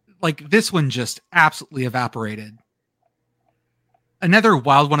like this one just absolutely evaporated. Another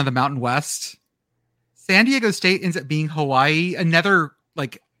wild one of the Mountain West. San Diego State ends up being Hawaii. Another,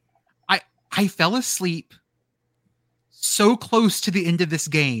 like, I fell asleep so close to the end of this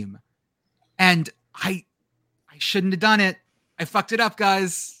game, and I shouldn't have done it. I fucked it up,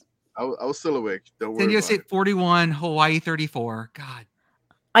 guys. I was still awake. Don't worry. San Diego State 41, Hawaii 34. God.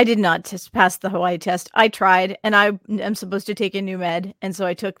 I did not pass the Hawaii test. I tried, and I am supposed to take a new med, and so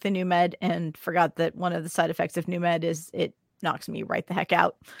I took the new med and forgot that one of the side effects of new med is it knocks me right the heck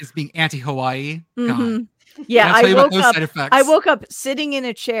out. Is being anti-Hawaii. Mm-hmm. God. Yeah, I woke up sitting in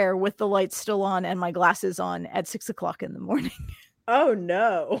a chair with the lights still on and my glasses on at 6 o'clock in the morning. Oh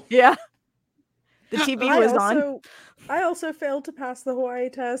no. Yeah. The TV was on. I also failed to pass the Hawaii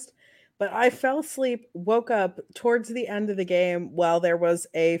test, but I fell asleep, woke up towards the end of the game while there was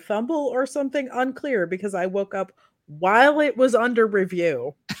a fumble or something, unclear, because I woke up while it was under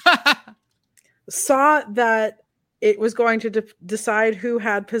review. Saw that it was going to decide who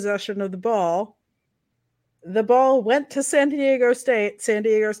had possession of the ball. The ball went to San Diego State. San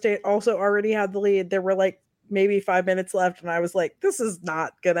Diego State also already had the lead. There were like maybe 5 minutes left, and I was like, this is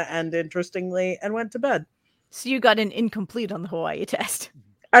not going to end interestingly, and went to bed. So you got an incomplete on the Hawaii test.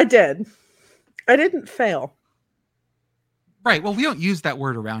 I did. I didn't fail. Right. Well, we don't use that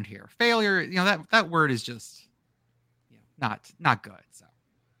word around here. Failure, that word is just not good. So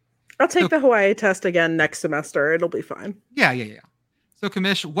I'll take the Hawaii test again next semester. It'll be fine. Yeah. So,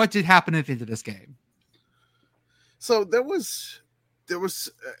 Commish, what did happen at the end of this game? So there was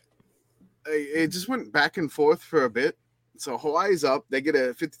it just went back and forth for a bit. So Hawaii's up. They get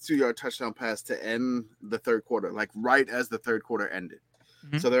a 52-yard touchdown pass to end the third quarter, like right as the third quarter ended.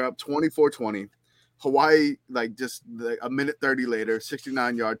 Mm-hmm. So they're up 24-20. Hawaii, just a minute 30 later,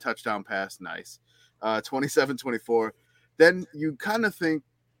 69-yard touchdown pass. Nice. 27-24. Then you kind of think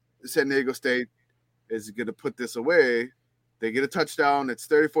San Diego State is going to put this away. They get a touchdown. It's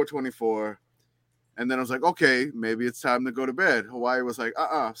 34-24. And then I was like, okay, maybe it's time to go to bed. Hawaii was like,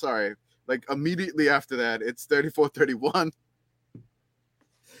 sorry. Like immediately after that, it's 34-31.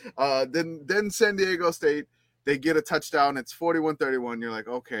 Then San Diego State, they get a touchdown. It's 41-31. You're like,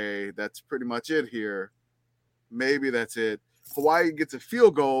 okay, that's pretty much it here. Maybe that's it. Hawaii gets a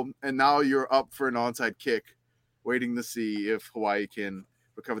field goal, and now you're up for an onside kick, waiting to see if Hawaii can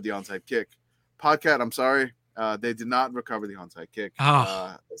recover the onside kick. Podcat, I'm sorry. They did not recover the onside kick.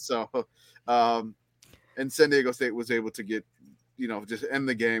 And San Diego State was able to get, just end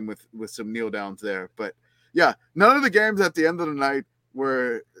the game with some kneel downs there. But yeah, none of the games at the end of the night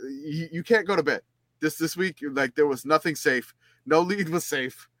were you can't go to bed. This week, there was nothing safe. No lead was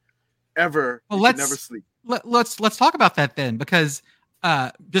safe ever. Well, you could never sleep. Let's talk about that then, because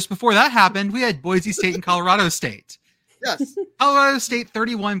just before that happened, we had Boise State and Colorado State. Yes. Colorado State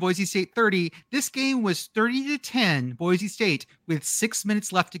 31, Boise State 30. This game was 30-10 Boise State with 6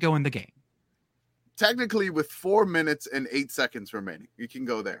 minutes left to go in the game. Technically, with 4 minutes and 8 seconds remaining, you can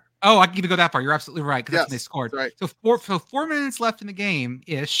go there. Oh, I can even go that far. You're absolutely right, because that's when they scored. Right. So 4 minutes left in the game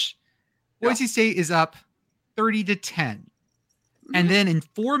ish. Boise State is up 30-10. And then in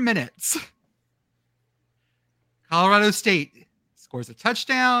 4 minutes, Colorado State scores a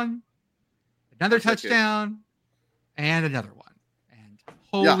touchdown, another touchdown, and another one. And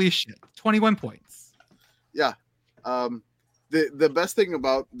holy shit, 21 points. Yeah. The best thing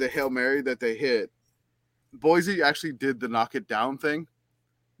about the Hail Mary that they hit, Boise actually did the knock it down thing.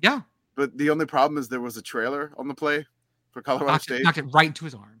 Yeah. But the only problem is there was a trailer on the play for Colorado State. Knocked it right into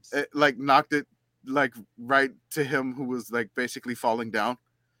his arms. It, knocked it right to him, who was basically falling down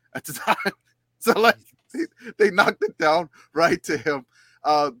at the time. So they knocked it down right to him.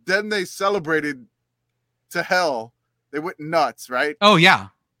 Then they celebrated to hell. They went nuts, right? Oh yeah,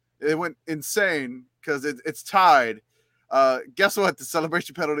 they went insane because it's tied. Guess what? The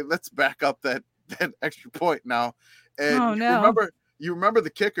celebration penalty. Let's back up that extra point now. And you remember the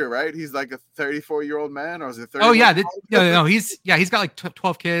kicker, right? He's like a 34-year-old man, or is it 30? Oh yeah, no. He's got like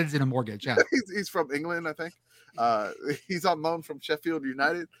 12 kids and a mortgage. Yeah, he's from England, I think. He's on loan from Sheffield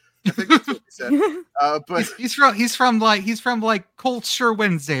United. I think that's what he said. But he's from Culture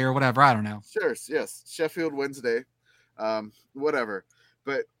Wednesday or whatever. I don't know. Sure, yes, Sheffield Wednesday, whatever.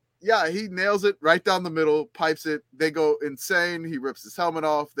 But yeah, he nails it right down the middle, pipes it. They go insane. He rips his helmet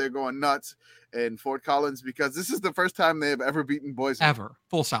off. They're going nuts in Fort Collins because this is the first time they have ever beaten Boise. Ever.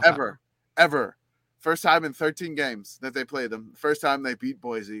 Full South. Ever. First time in 13 games that they played them. First time they beat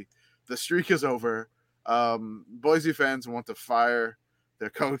Boise. The streak is over. Boise fans want to fire their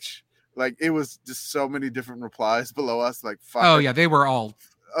coach. It was just so many different replies below us. Fuck. Oh yeah, they were all.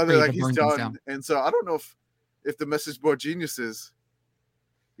 They're he's done. And so I don't know if the message board geniuses,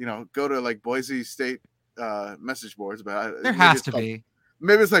 go to Boise State message boards, but there has to be.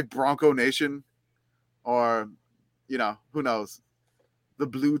 Maybe it's Bronco Nation, or who knows, the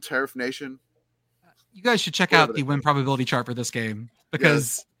Blue Turf Nation. You guys should check out the win probability chart for this game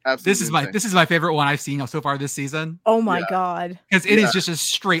because this is my favorite one I've seen so far this season. Oh my god! Because it is just a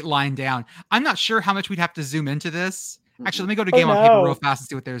straight line down. I'm not sure how much we'd have to zoom into this. Actually, let me go to Game on Paper real fast and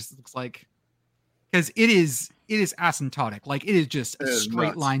see what theirs looks like. Because it is asymptotic. It is just a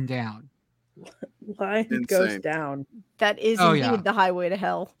straight line down. Line goes down. That is indeed the highway to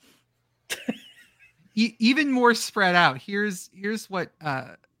hell. Even more spread out. Here's what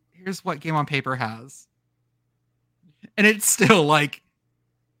Game on Paper has, and it's still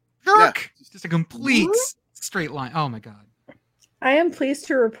just a complete straight line. Oh my god! I am pleased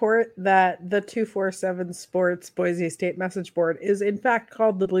to report that the 247 Sports Boise State message board is in fact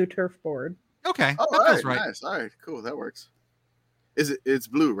called the Blue Turf Board. Okay, that feels right. Nice. All right, cool. That works. It's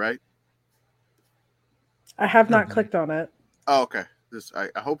blue, right? I have not clicked on it. Oh, okay. I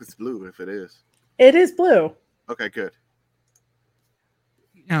hope it's blue if it is. It is blue. Okay, good.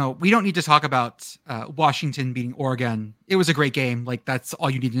 We don't need to talk about Washington beating Oregon. It was a great game. That's all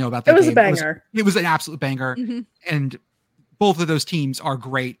you need to know about that game. It was a banger. It was an absolute banger. Mm-hmm. And both of those teams are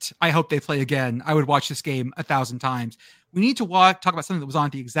great. I hope they play again. I would watch this game 1,000 times. We need to talk about something that was on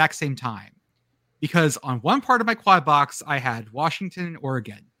at the exact same time. Because on one part of my quad box, I had Washington and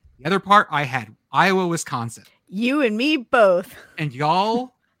Oregon. The other part, I had Iowa, Wisconsin. You and me both. And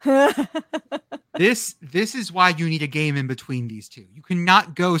y'all, this is why you need a game in between these two. You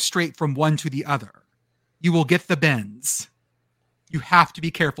cannot go straight from one to the other. You will get the bends. You have to be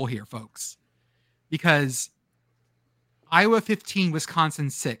careful here, folks. Because Iowa 15,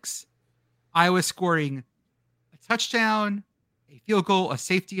 Wisconsin 6. Iowa scoring a touchdown, a field goal, a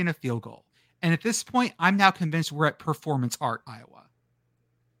safety, and a field goal. And at this point, I'm now convinced we're at performance art, Iowa.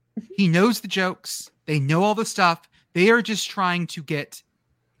 He knows the jokes. They know all the stuff. They are just trying to get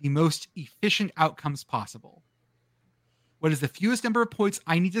the most efficient outcomes possible. What is the fewest number of points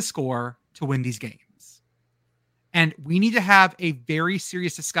I need to score to win these games? And we need to have a very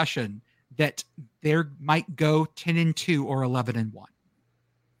serious discussion that there might go 10-2 or 11-1.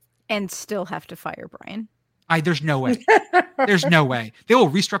 And still have to fire Brian. There's no way. There's no way. They will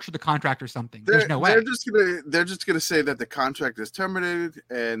restructure the contract or something. There's no way. They're just gonna say that the contract is terminated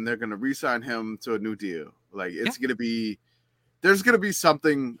and they're gonna re-sign him to a new deal. There's gonna be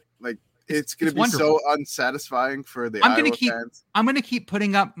something it's gonna be wonderful. So unsatisfying for the Iowa fans. I'm gonna keep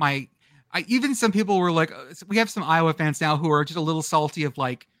putting up even some people were like, we have some Iowa fans now who are just a little salty of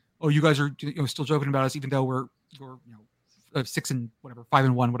oh, you guys are still joking about us even though we're 6 and whatever,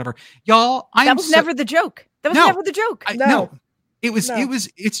 5-1, whatever. Y'all, that was never the joke. That was never the joke.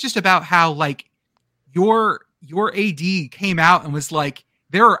 It's just about how your AD came out and was like,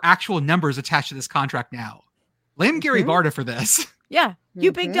 there are actual numbers attached to this contract now. Blame Gary Barta for this. Yeah.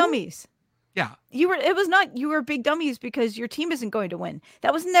 You big dummies. Yeah. You were big dummies because your team isn't going to win.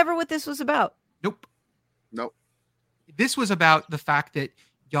 That was never what this was about. Nope. This was about the fact that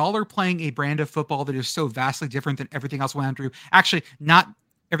y'all are playing a brand of football that is so vastly different than everything else around you. Actually, not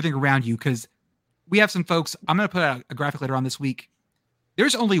everything around you, because we have some folks. I'm going to put out a graphic later on this week.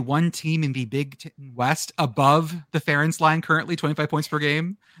 There's only one team in the Big Ten West above the Ferentz line currently, 25 points per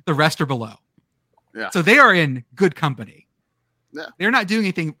game. The rest are below. Yeah. So they are in good company. Yeah. They're not doing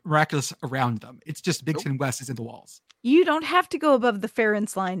anything miraculous around them. It's just Big Nope. Ten West is in the walls. You don't have to go above the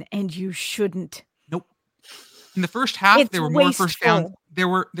Ferentz line, and you shouldn't. Nope. In the first half, It's there were more first downs.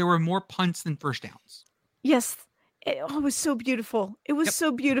 wasteful. There were more punts than first downs. Yes. It was so beautiful. It was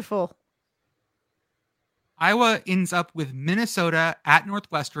so beautiful. Iowa ends up with Minnesota at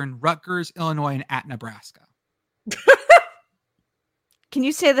Northwestern, Rutgers, Illinois, and at Nebraska. Can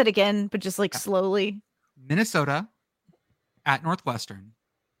you say that again, but just like slowly? Minnesota at Northwestern,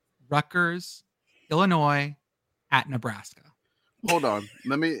 Rutgers, Illinois, at Nebraska. Hold on.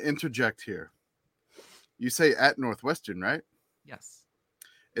 Let me interject here. You say at Northwestern, right? Yes.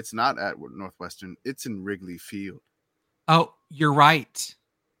 It's not at Northwestern. It's in Wrigley Field. Oh, you're right.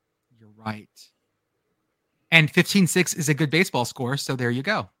 You're right. And 15-6 is a good baseball score, so there you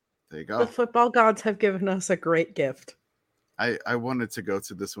go. There you The go. football gods have given us a great gift. I wanted to go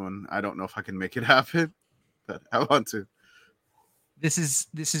to this one. I don't know if I can make it happen, but I want to. This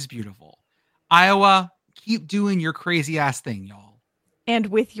is beautiful. Iowa, keep doing your crazy ass thing, y'all. And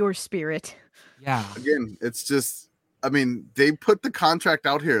with your spirit. Yeah. Again, it's just, I mean, they put the contract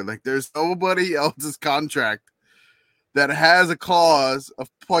out here. Like, there's nobody else's contract that has a clause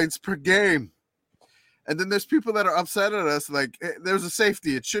of points per game. And then there's people that are upset at us, like, hey, there's a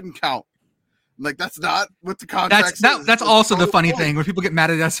safety. It shouldn't count. Like, that's not what the contract says. That's also the funny thing when people get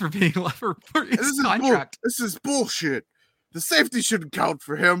mad at us for being for his contract. This is bullshit. The safety shouldn't count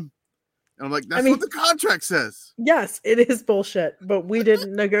for him. And I'm like, that's what the contract says. Yes, it is bullshit, but we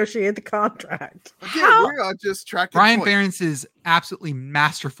didn't negotiate the contract. Again, we are just tracking Brian points. Ferentz is absolutely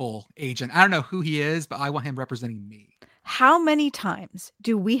masterful agent. I don't know who he is, but I want him representing me. How many times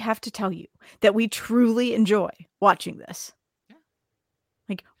do we have to tell you that we truly enjoy watching this? Yeah.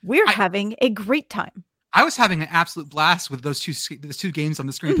 Like, we're having a great time. I was having an absolute blast with those two games on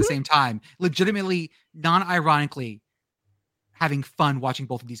the screen at the same time. Legitimately, non-ironically, having fun watching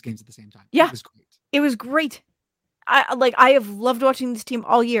both of these games at the same time. Yeah. It was great. It was great. I have loved watching this team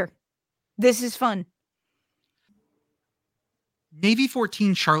all year. This is fun. Navy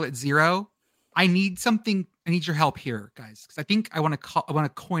 14, Charlotte 0. I need your help here, guys, because I think I want to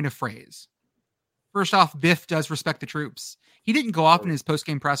coin a phrase. First off, Biff does respect the troops. He didn't go off in his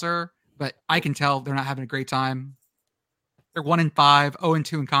post-game presser, but I can tell they're not having a great time. They're 1-5,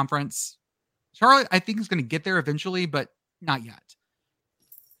 0-2 in conference. Charlotte, I think, is going to get there eventually, but not yet.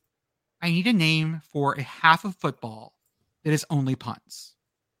 I need a name for a half of football that is only punts.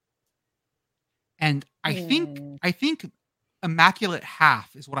 And I think immaculate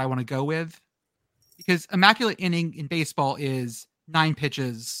half is what I want to go with, because immaculate inning in baseball is 9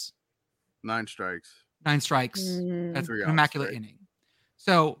 pitches, 9 strikes. 9 strikes. That's 3 an outs, immaculate right? inning.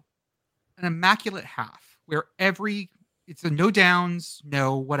 So an immaculate half where it's a no downs,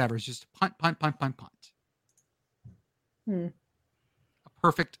 no whatever. It's just punt, punt, punt, punt, punt. A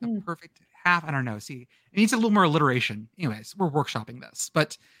perfect half. I don't know. See, it needs a little more alliteration. Anyways, we're workshopping this,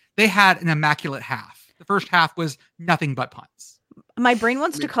 but they had an immaculate half. The first half was nothing but punts. My brain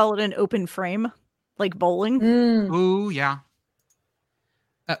wants to call it an open frame, like bowling. Ooh, yeah.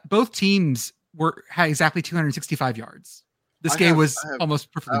 Both teams had exactly 265 yards. This game was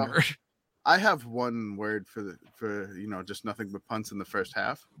almost perfectly mirrored. I have one word for just nothing but punts in the first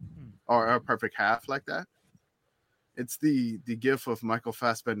half, or a perfect half like that. It's the gif of Michael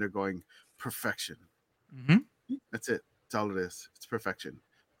Fassbender going perfection. Mm-hmm. That's it. That's all it is. It's perfection.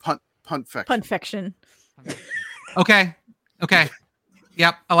 Puntfection. Puntfection. Okay.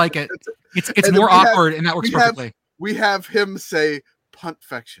 Yep, I like it. It's more awkward, and that works perfectly. We have him say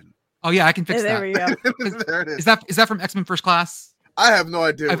puntfection. Oh yeah, I can fix that. There we go. There it is. Is that from X-Men First Class? I have no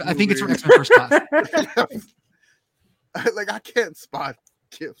idea. I think it's from X-Men First Class. I can't spot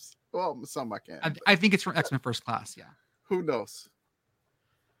gifs. Well, some I can. I think it's from X-Men First Class. Yeah. Who knows?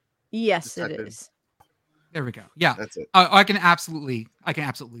 Yes, it type in. is. There we go. Yeah. That's it. I can absolutely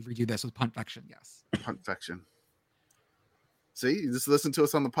redo this with puntfection. Yes. Puntfection. See, you just listen to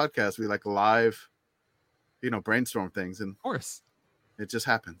us on the podcast. We like live, brainstorm things, and Of course. it just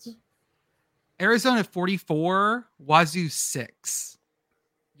happens. Arizona 44, Wazoo 6.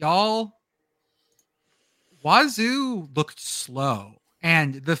 Y'all, Wazoo looked slow,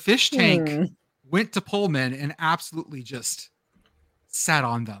 and the fish tank went to Pullman and absolutely just sat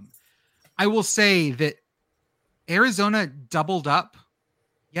on them. I will say that Arizona doubled up.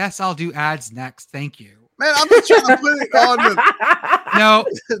 Yes, I'll do ads next. Thank you. Man, I'm just trying to put it on the.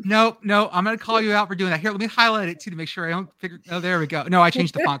 No. I'm gonna call you out for doing that. Here, let me highlight it too to make sure I don't figure. Oh, there we go. No, I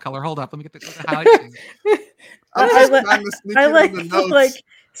changed the font color. Hold up. Let me get the highlight. I'm just trying to sneak it on the notes. like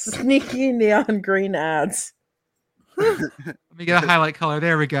sneaky neon green ads. Let me get a highlight color.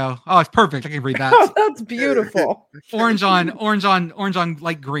 There we go. Oh, it's perfect. I can read that. Oh, that's beautiful. Orange on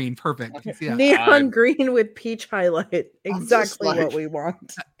light green. Perfect. You can see that. Neon green with peach highlight. Exactly what we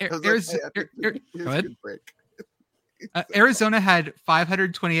want. Arizona had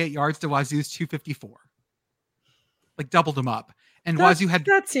 528 yards to Wazoo's 254. Like doubled them up. And Wazoo had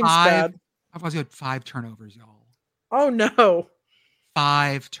that seems bad. Wazoo had 5 turnovers, y'all. Oh no.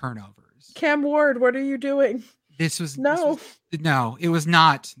 5 turnovers. Cam Ward, what are you doing? It was not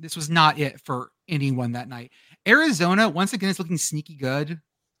it for anyone that night. Arizona, once again, is looking sneaky good.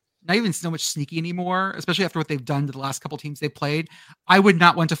 Not even so much sneaky anymore, especially after what they've done to the last couple teams they played. I would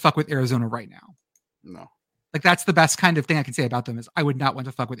not want to fuck with Arizona right now. No. Like, that's the best kind of thing I can say about them is I would not want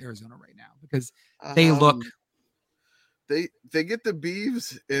to fuck with Arizona right now because they look. They get the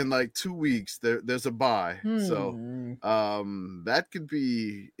Beavs in like 2 weeks. There's a bye. So that could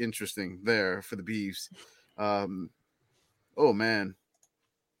be interesting there for the Beavs. Oh man.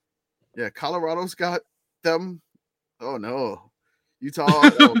 Yeah, Colorado's got them. Oh no.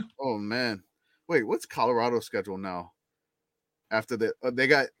 Utah. oh man. Wait, what's Colorado's schedule now? After they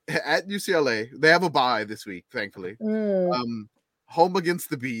got at UCLA, they have a bye this week, thankfully. Home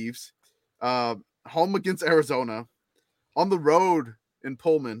against the Beavs, home against Arizona, on the road in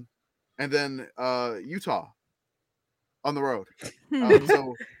Pullman, and then Utah on the road.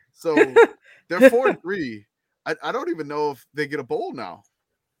 So they're 4-3. I don't even know if they get a bowl now.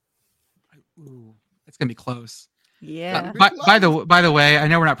 Ooh, it's gonna be close. Yeah. By the way, I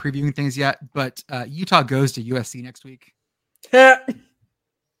know we're not previewing things yet, but Utah goes to USC next week. Should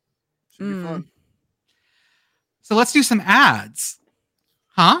be fun. So let's do some ads.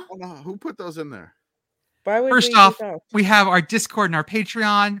 Huh? Oh, no. Who put those in there? First off, we have our Discord and our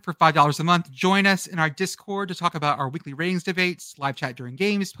Patreon for $5 a month. Join us in our Discord to talk about our weekly ratings debates, live chat during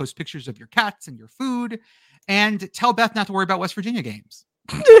games, post pictures of your cats and your food, and tell Beth not to worry about West Virginia games.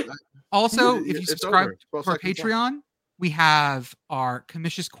 Also, if you subscribe to our Patreon, we have our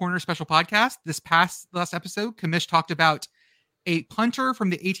Commish's Corner special podcast. Last episode, Commish talked about a punter from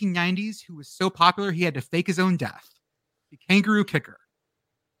the 1890s who was so popular he had to fake his own death. The kangaroo kicker.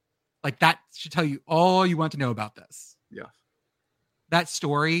 Like, that should tell you all you want to know about this. Yeah. That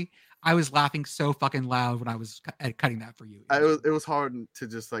story, I was laughing so fucking loud when I was cutting that for you. It was hard to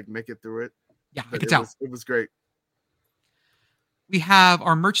just like make it through it. Yeah, I could tell. It was great. We have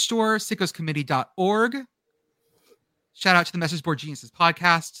our merch store, sickoscommittee.org. Shout out to the Message Board Geniuses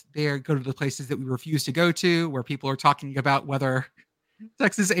podcast. They go to the places that we refuse to go to, where people are talking about whether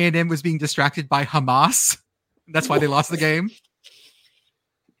Texas A&M was being distracted by Hamas. That's why they lost the game.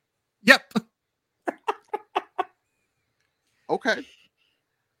 Yep. Okay.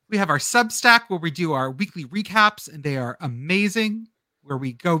 We have our Substack where we do our weekly recaps, and they are amazing, where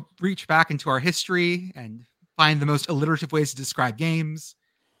we go reach back into our history and find the most alliterative ways to describe games.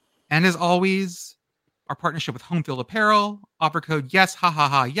 And as always, our partnership with Home Field Apparel. Offer code YES,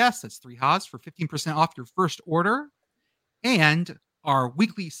 yes, that's 3 ha's for 15% off your first order. And our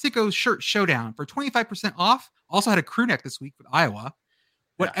weekly Sickos Shirt Showdown for 25% off. Also had a crew neck this week with Iowa.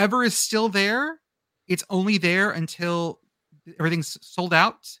 Whatever is still there, it's only there until everything's sold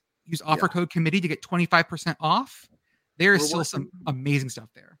out. Use offer code committee to get 25% off. There is still some amazing stuff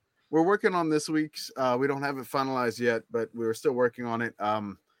there. We're working on this week's. We don't have it finalized yet, but we're still working on it.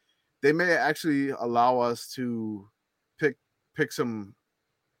 They may actually allow us to pick some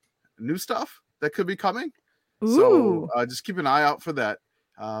new stuff that could be coming. Ooh. So just keep an eye out for that.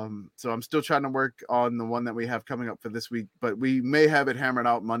 So I'm still trying to work on the one that we have coming up for this week, but we may have it hammered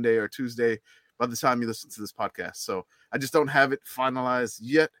out Monday or Tuesday by the time you listen to this podcast. So I just don't have it finalized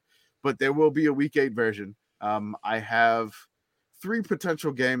yet, but there will be a week 8 version. I have 3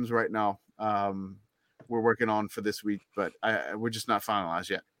 potential games right now we're working on for this week, but we're just not finalized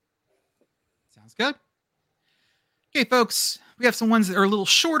yet. Sounds good. Okay, folks, we have some ones that are a little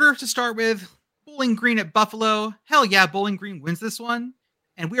shorter to start with. Bowling Green at Buffalo. Hell yeah, Bowling Green wins this one.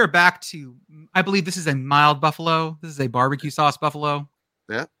 And we are back to, I believe this is a mild buffalo. This is a barbecue sauce buffalo.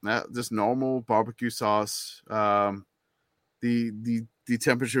 Yeah, just normal barbecue sauce. The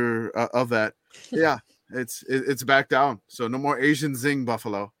temperature of that. Yeah, it's back down. So no more Asian zing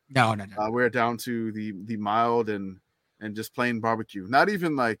buffalo. No. We're down to the mild and just plain barbecue. Not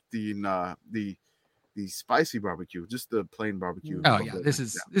even like the spicy barbecue, just the plain barbecue. Oh yeah, this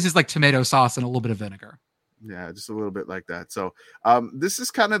is like tomato sauce and a little bit of vinegar. Yeah, just a little bit like that. So this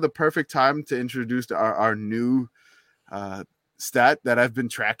is kind of the perfect time to introduce our new stat that I've been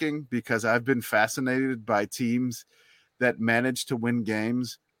tracking, because I've been fascinated by teams that manage to win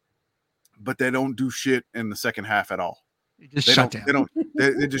games, but they don't do shit in the second half at all. Just They shut don't. down.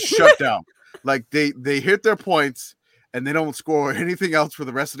 They just shut down. Like they hit their points and they don't score anything else for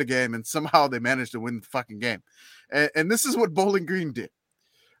the rest of the game, and somehow they manage to win the fucking game. And this is what Bowling Green did.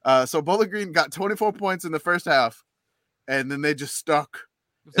 So Bowling Green got 24 points in the first half, and then they just stuck,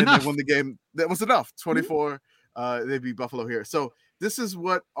 and enough. they won the game. That was enough. 24. They beat Buffalo here. So this is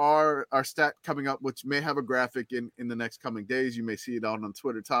what our stat coming up, which may have a graphic in the next coming days. You may see it on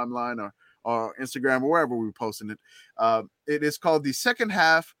Twitter timeline or Instagram or wherever we're posting it. It is called the second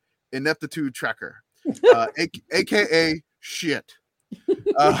half ineptitude tracker, aka shit.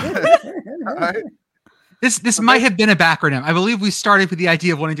 All right. This might have been a backronym. I believe we started with the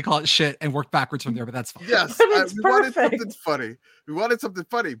idea of wanting to call it shit and worked backwards from there, but that's fine. Yes, It's we wanted perfect. something funny. We wanted something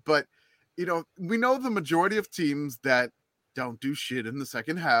funny, but we know the majority of teams that don't do shit in the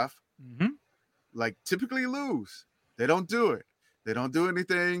second half, like typically lose. They don't do it. They don't do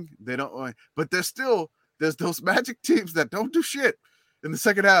anything. They don't. But there's those magic teams that don't do shit in the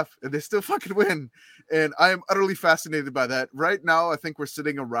second half, and they still fucking win. And I am utterly fascinated by that. Right now, I think we're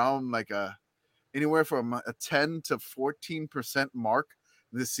sitting around like anywhere from a 10 to 14% mark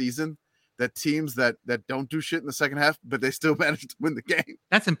this season. That teams that don't do shit in the second half, but they still manage to win the game.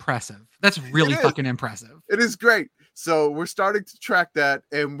 That's impressive. That's really fucking impressive. It is great. So we're starting to track that,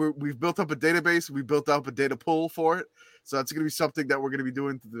 and we've built up a database. We built up a data pool for it. So that's going to be something that we're going to be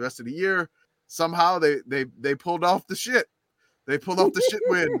doing through the rest of the year. Somehow they pulled off the shit. They pulled off the shit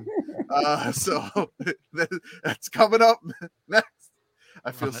win. So that's coming up next.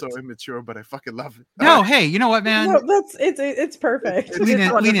 I feel so immature, but I fucking love it. No, hey, you know what, man? No, it's perfect.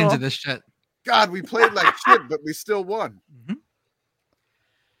 Lean into this shit. God, we played like shit, but we still won.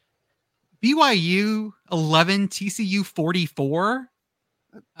 BYU 11, TCU 44.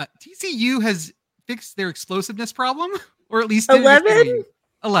 TCU has fixed their explosiveness problem, or at least 11?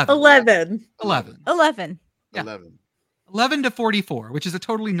 11. 11. 11. 11. Yeah. 11. 11 to 44, which is a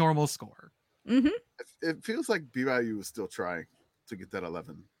totally normal score. It feels like BYU was still trying to get that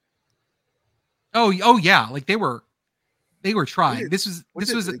 11. Oh yeah, like they were trying. This was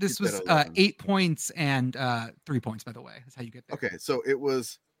 8 points and 3 points, by the way. That's how you get there. Okay, so it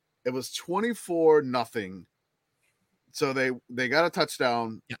was 24-0. So they got a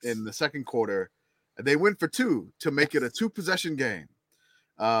touchdown in the second quarter. They went for 2 to make it a 2-possession game.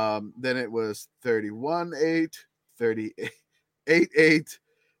 Then it was 31-8, 38-8.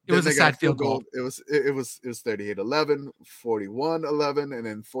 It was a sad field goal. It was 38-11, 41-11, and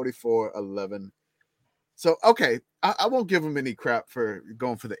then 44-11. So okay, I won't give them any crap for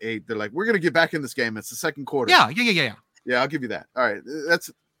going for the 8. They're like, we're gonna get back in this game. It's the second quarter. Yeah. Yeah, I'll give you that. All right,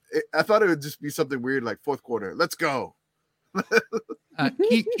 I thought it would just be something weird like fourth quarter. Let's go.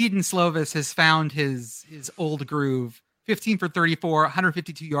 Keaton Slovis has found his old groove. 15 for 34,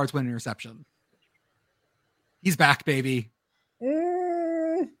 152 yards, 1 interception. He's back, baby.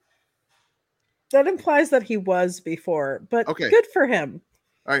 That implies that he was before, but okay. Good for him.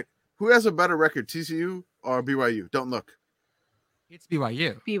 All right, who has a better record, TCU or BYU? Don't look. It's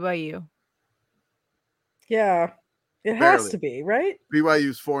BYU. BYU. Yeah, it has to be, right?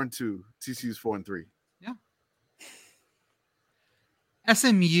 BYU's 4-2, TCU's 4-3. Yeah.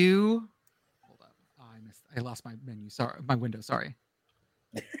 SMU. Hold up. I lost my menu. Sorry, my window. Sorry.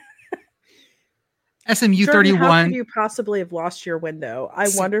 SMU Jordan, 31. How could you possibly have lost your window? I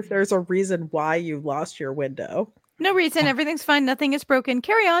wonder if there's a reason why you lost your window. No reason. Everything's fine. Nothing is broken.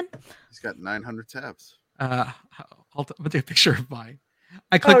 Carry on. He's got 900 tabs. I'll take a picture of mine.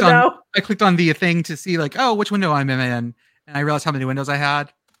 I clicked on the thing to see which window I'm in, and I realized how many windows I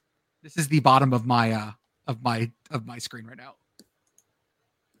had. This is the bottom of my screen right now.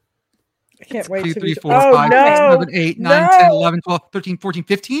 I can't wait 2, to 3, be 4, 5, 6, 7, 8, 9, 10, 11, 12, 13, 14,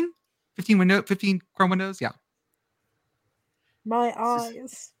 15. 15 Chrome windows. Yeah. My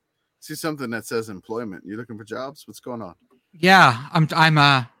eyes. See something that says employment. You looking for jobs? What's going on? Yeah, I'm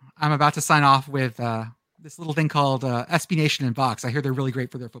about to sign off with this little thing called SB Nation in Box. I hear they're really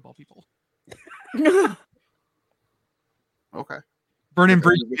great for their football people. Okay. Burning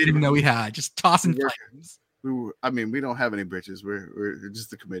bridge we didn't even know we had. Just tossing flames. We don't have any bridges. We're just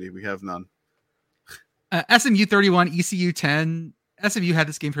the committee. We have none. SMU 31, ECU 10. SMU had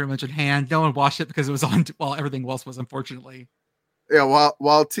this game pretty much in hand. No one watched it because it was on while everything else was, unfortunately. Yeah, while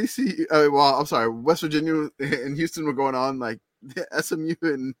West Virginia and Houston were going on, like SMU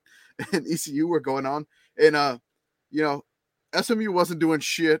and ECU were going on, and SMU wasn't doing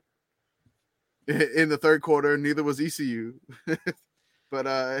shit. in the third quarter. Neither was ECU.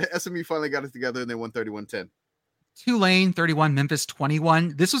 But SMU finally got it together and they won 31-10. Tulane 31, Memphis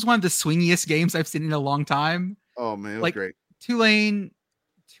 21. This was one of the swingiest games I've seen in a long time. Oh man, it was Like great. Tulane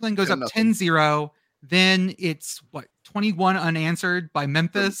goes up 10-0. Then it's 21 unanswered by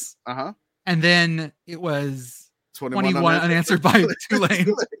Memphis. Uh-huh. And then it was 21 unanswered by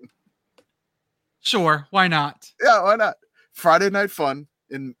Tulane. Sure, why not? Yeah, why not? Friday night fun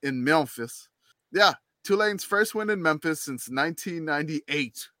in Memphis. Yeah, Tulane's first win in Memphis since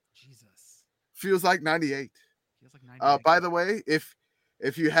 1998. Jesus. Feels like 98. Feels like 98. By the way, if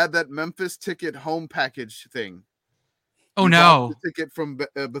you had that Memphis ticket home package thing. Oh no. The ticket from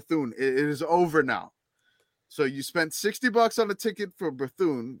Bethune. It is over now. So you spent $60 on a ticket for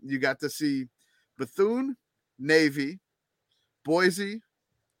Bethune. You got to see Bethune, Navy, Boise,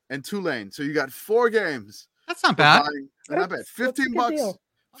 and Tulane. So you got 4 games. That's not bad. Not bad. $15.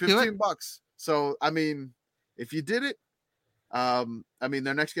 $15. So I mean, if you did it, I mean,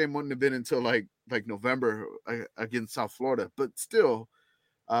 their next game wouldn't have been until like November against South Florida, but still,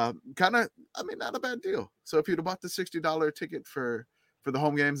 kind of, I mean, not a bad deal. So if you'd have bought the $60 ticket for the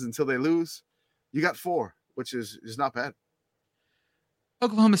home games until they lose, you got 4, which is not bad.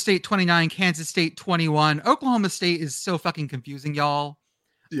 Oklahoma State 29, Kansas State 21. Oklahoma State is so fucking confusing, y'all.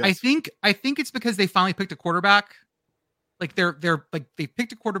 Yes. I think it's because they finally picked a quarterback. Like they're like they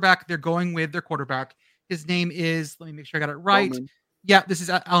picked a quarterback. They're going with their quarterback. His name is, let me make sure I got it right. Bowman. Yeah, this is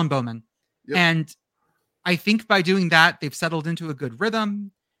Alan Bowman. Yep. And I think by doing that, they've settled into a good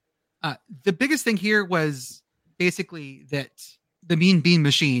rhythm. The biggest thing here was basically that the Mean Bean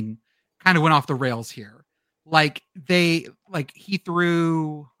Machine kind of went off the rails here. He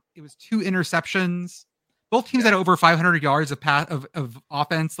threw, it was 2 interceptions. Both teams had over 500 yards of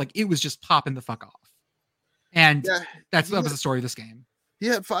offense. Like it was just popping the fuck off. And that was the story of this game. He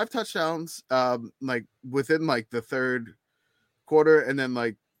had 5 touchdowns, within the third quarter, and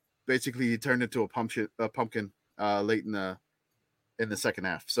then basically he turned into a pumpkin late in the second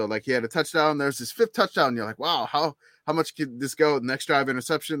half. So he had a touchdown. There's his 5th touchdown. You're like, wow, how much could this go? Next drive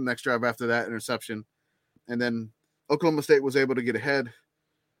interception. Next drive after that interception, and then Oklahoma State was able to get ahead,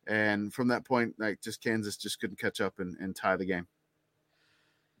 and from that point, Kansas just couldn't catch up and tie the game.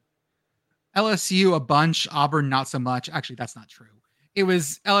 LSU a bunch, Auburn not so much. Actually, that's not true. It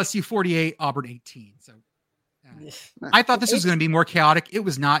was LSU 48, Auburn 18. So I thought this was going to be more chaotic. It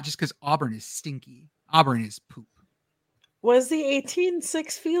was not, just because Auburn is stinky. Auburn is poop. Was the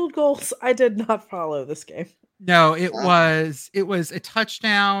 18-6 field goals? I did not follow this game. No, it was a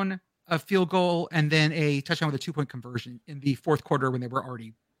touchdown, a field goal, and then a touchdown with a 2-point conversion in the fourth quarter when they were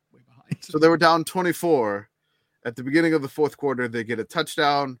already way behind. So they were down 24. At the beginning of the fourth quarter, they get a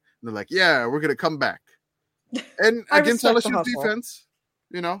touchdown. And they're like, yeah, we're going to come back. And against LSU's defense,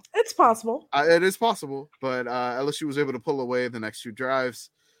 it's possible. It is possible. But LSU was able to pull away the next 2 drives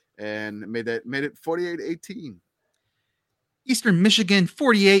and made it 48-18. Eastern Michigan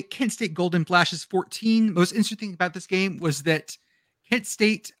 48, Kent State Golden Flashes 14. Most interesting thing about this game was that Kent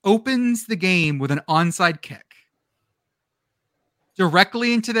State opens the game with an onside kick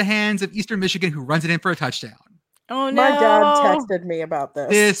directly into the hands of Eastern Michigan, who runs it in for a touchdown. Oh no! My dad texted me about this.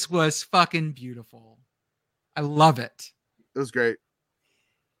 This was fucking beautiful. I love it. It was great.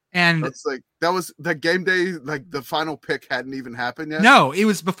 And it's that was the game day. The final pick hadn't even happened yet. No, it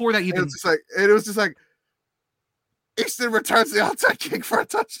was before that even. It was just Easton returns the onside kick for a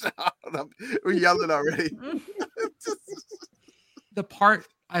touchdown. We're yelling already. The part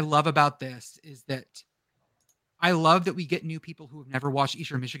I love about this is that I love that we get new people who have never watched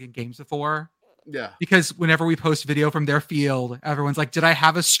Eastern Michigan games before. Yeah. Because whenever we post video from their field, everyone's like, did I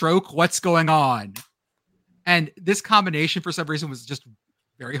have a stroke? What's going on? And this combination, for some reason, was just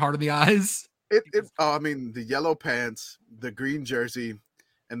very hard on the eyes. I mean, the yellow pants, the green jersey,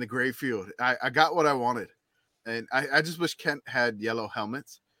 and the gray field. I got what I wanted. And I just wish Kent had yellow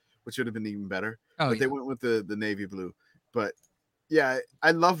helmets, which would have been even better. But they went with the navy blue. But yeah,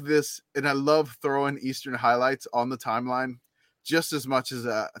 I love this. And I love throwing Eastern highlights on the timeline just as much as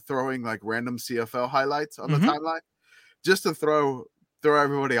throwing random CFL highlights on the timeline, just to throw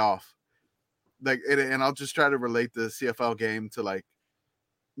everybody off. And I'll just try to relate the CFL game to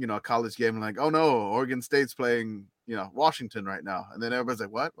a college game, and oh no, Oregon State's playing, Washington right now. And then everybody's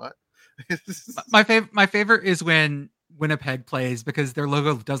like, what? My favorite is when Winnipeg plays, because their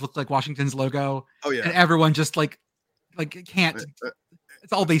logo does look like Washington's logo. Oh yeah. And everyone just can't,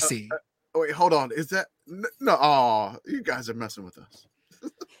 it's all they see. Wait, hold on. Is that no? Oh, you guys are messing with us.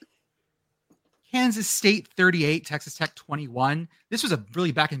 Kansas State 38, Texas Tech 21. This was a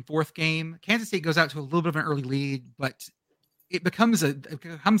really back and forth game. Kansas State goes out to a little bit of an early lead, but it becomes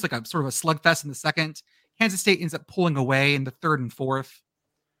like a sort of a slugfest in the second. Kansas State ends up pulling away in the third and fourth.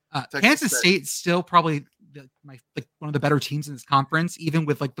 Kansas State's still probably one of the better teams in this conference, even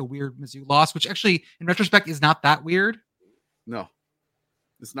with like the weird Mizzou loss, which actually in retrospect is not that weird. No,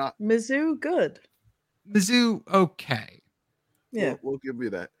 it's not. Mizzou, good. Mizzou, okay. Yeah, we'll give you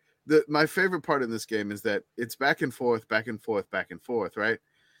that. My favorite part in this game is that it's back and forth, right?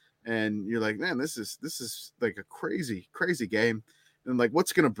 And you're like, man, this is like a crazy game. And like,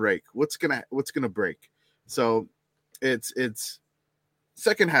 what's gonna break? What's gonna break? So it's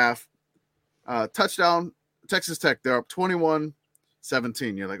second half, touchdown, Texas Tech. They're up 21-17.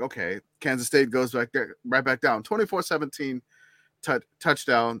 You're like, okay, Kansas State goes right back down, 24-17,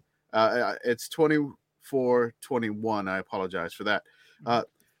 touchdown. It's 24-21. I apologize for that.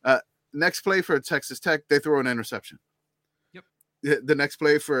 Next play for Texas Tech, they throw an interception. Yep. The next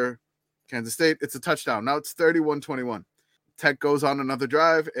play for Kansas State, it's a touchdown. Now it's 31-21. Tech goes on another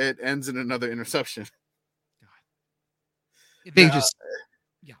drive. It ends in another interception.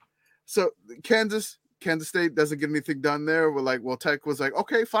 So Kansas State doesn't get anything done there. We're like, well, Tech was like,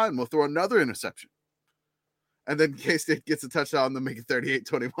 okay, fine, we'll throw another interception. And then K-State gets a touchdown to make it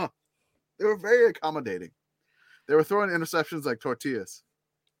 38-21. They were very accommodating. They were throwing interceptions like tortillas.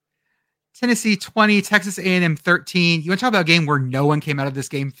 Tennessee 20, Texas A&M 13. You want to talk about a game where no one came out of this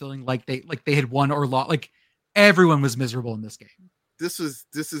game feeling like they had won or lost? Like everyone was miserable in this game. This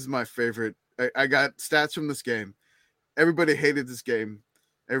is my favorite. I got stats from this game. Everybody hated this game.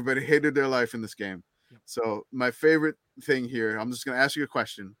 Everybody hated their life in this game. Yep. So my favorite thing here, I'm just going to ask you a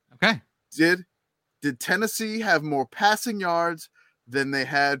question. Okay. Did Tennessee have more passing yards than they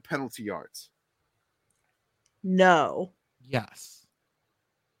had penalty yards? No. Yes.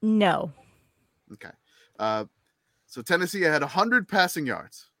 No. Okay. So Tennessee had 100 passing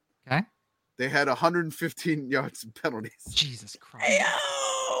yards. Okay. They had 115 yards in penalties. Jesus Christ.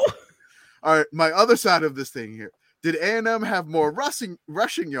 Ayo! All right, my other side of this thing here. Did A&M have more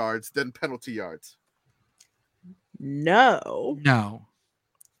rushing yards than penalty yards? No. No.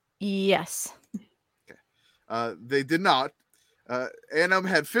 Yes. Okay. They did not. A&M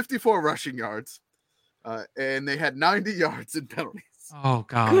had 54 rushing yards, and they had 90 yards in penalties. Oh,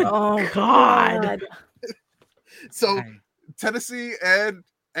 God. Good Oh, God. So Okay. Tennessee and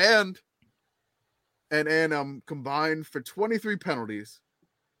A&M combined for 23 penalties.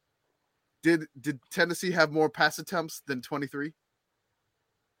 Did Tennessee have more pass attempts than 23?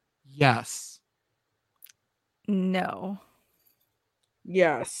 Yes. No.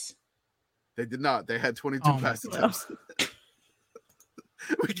 Yes. They did not. They had 22 Oh my pass God. attempts.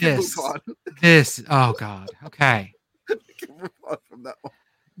 We can move on. Oh, God. Okay. We can move on from that one.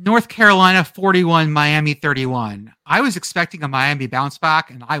 North Carolina 41, Miami 31. I was expecting a Miami bounce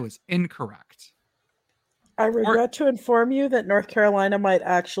back, and I was incorrect. I regret to inform you that North Carolina might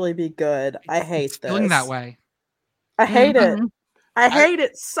actually be good. I hate It's this. feeling that way. I hate it. Mhm. I hate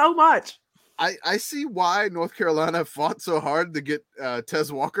it so much. I see why North Carolina fought so hard to get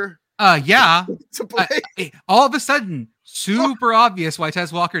Tez Walker Yeah. to play. All of a sudden, super obvious why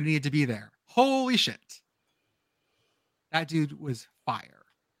Tez Walker needed to be there. Holy shit. That dude was fire.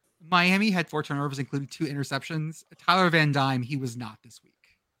 Miami had 4 turnovers, including 2 interceptions. Tyler Van Dyne, he was not this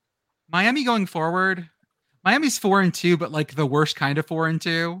week. Miami going forward, Miami's 4-2, but like the worst kind of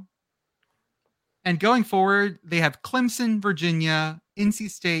 4-2. And going forward, they have Clemson, Virginia, NC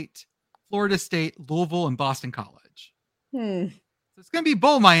State, Florida State, Louisville, and Boston College. So it's going to be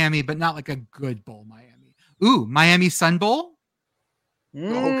Bowl Miami, but not like a good Bowl Miami. Ooh, Miami Sun Bowl?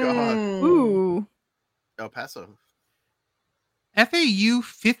 Oh, God. Ooh. El Paso. FAU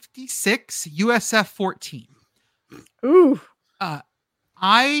 56, USF 14. Ooh.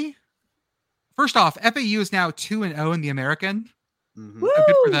 First off, FAU is now 2-0 in the American. Mhm. Woo! So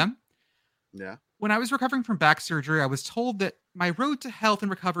good for them. Yeah. When I was recovering from back surgery, I was told that my road to health and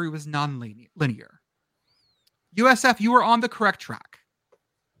recovery was non-linear. USF, you are on the correct track.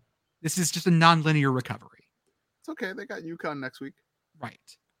 This is just a non-linear recovery. It's okay. They got UConn next week.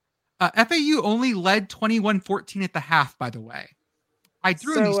 Right. FAU only led 21-14 at the half, by the way. I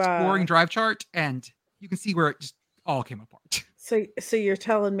threw in the scoring drive chart, and you can see where it just all came apart. So you're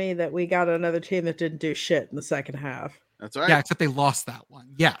telling me that we got another team that didn't do shit in the second half? That's right. Yeah, except they lost that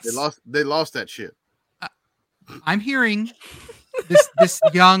one. Yes. They lost that shit. I'm hearing this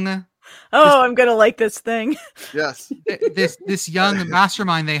young Oh, I'm gonna like this thing. Yes. this young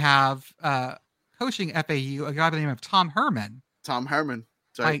mastermind they have coaching FAU, a guy by the name of Tom Herman. Tom Herman.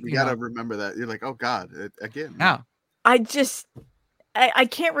 Sorry, you gotta remember that. You're like, oh God, again. Yeah. I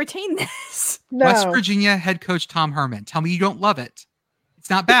can't retain this. No. West Virginia head coach Tom Herman. Tell me you don't love it. It's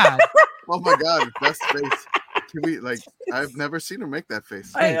not bad. Oh my God, best face. Can we like? I've never seen her make that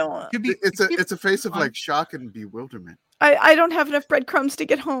face. I Hey, don't. could be, It's a face of fun. like shock and bewilderment. I don't have enough breadcrumbs to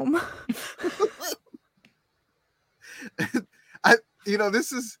get home.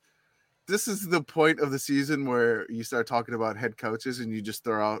 This is the point of the season where you start talking about head coaches and you just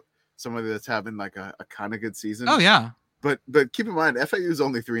throw out somebody that's having like a kind of good season. Oh yeah. But keep in mind, FAU is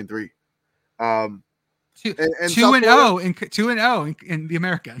only 3-3. And 2-0 in the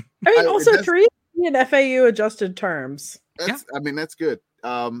American. I mean, also that's- 3 in FAU adjusted terms. That's good.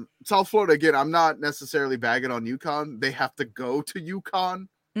 South Florida, again, I'm not necessarily bagging on UConn. They have to go to UConn.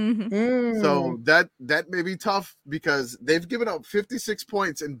 Mm-hmm. So that may be tough because they've given up 56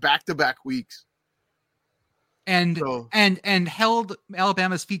 points in back-to-back weeks. And held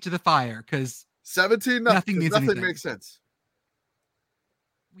Alabama's feet to the fire because 17 nothing means anything. makes sense.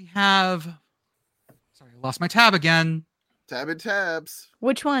 We have sorry, I lost my tab again. Tab and tabs.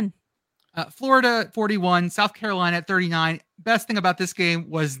 Which one? Florida 41, South Carolina at 39. Best thing about this game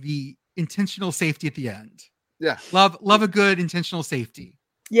was the intentional safety at the end. Yeah. Love a good intentional safety.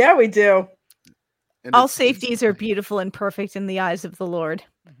 Yeah, we do. And All it's safeties are beautiful and perfect in the eyes of the Lord.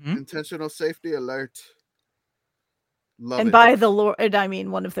 Mhm. intentional safety alert. Love And it. by the Lord, I mean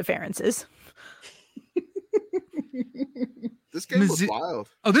one of the Ferences. This game was Mizzou- wild.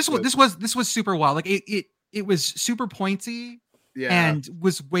 Oh, this was super wild. Like it was super pointy Yeah. and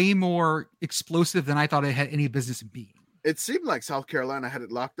was way more explosive than I thought it had any business being. It seemed like South Carolina had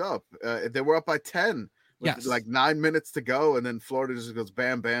it locked up. They were up by 10 with Yes. like 9 minutes to go, and then Florida just goes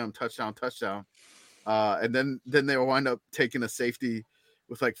bam, bam, touchdown. And then they wind up taking a safety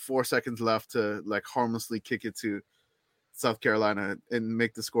with like 4 seconds left to like harmlessly kick it to South Carolina and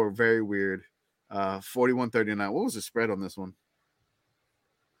make the score very weird. 41-39. What was the spread on this one?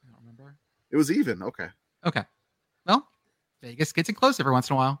 I don't remember. It was even. Okay. Okay. Well, Vegas gets it close every once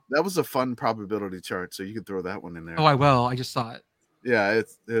in a while. That was a fun probability chart, so you could throw that one in there. Oh, I will. I just saw it. Yeah, it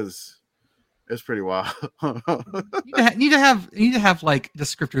was pretty wild. Need to have like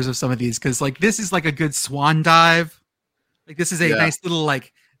descriptors of some of these because like this is like a good swan dive. Like this is a Yeah. nice little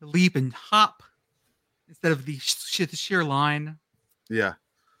like leap and hop instead of the sheer line. Yeah.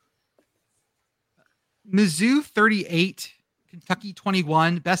 Mizzou 38, Kentucky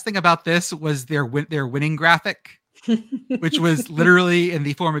 21. Best thing about this was their winning graphic, which was literally in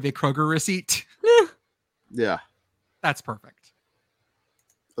the form of a Kroger receipt. Yeah. That's perfect.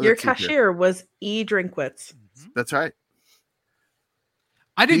 Your Let's see here. cashier was E. Drinkwitz. That's right.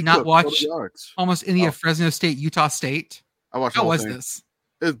 I did He not took watch 40 yards. almost any Oh. of Fresno State, Utah State. I watched the How whole was thing. this?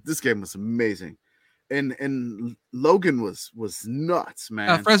 This game was amazing. And Logan was nuts,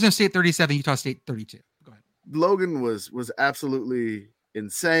 man. Fresno State 37, Utah State 32. Go ahead. Logan was absolutely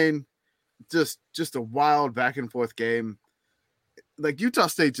insane. Just a wild back and forth game. Like Utah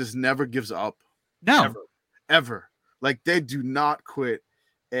State just never gives up. No. Ever. Like they do not quit.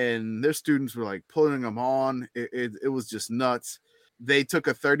 And their students were like pulling them on. It was just nuts. They took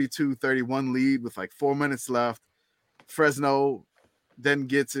a 32-31 lead with like 4 minutes left. Fresno then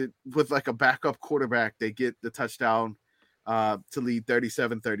gets it with like a backup quarterback. They get the touchdown to lead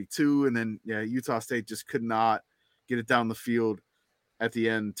 37-32. And then Utah State just could not get it down the field at the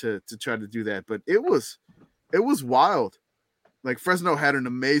end to try to do that. But it was wild. Like Fresno had an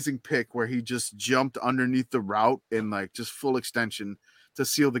amazing pick where he just jumped underneath the route and like just full extension to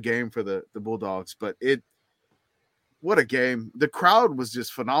seal the game for the Bulldogs. But what a game. The crowd was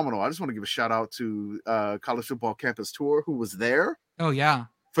just phenomenal. I just want to give a shout out to College Football Campus Tour who was there Oh, yeah.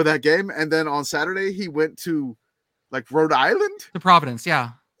 for that game. And then on Saturday, he went to like Rhode Island. The Providence,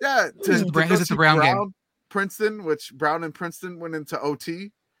 yeah. Yeah. It was To the go see Brown game. Princeton, which Brown and Princeton went into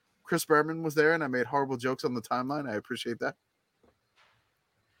OT. Chris Berman was there and I made horrible jokes on the timeline. I appreciate that.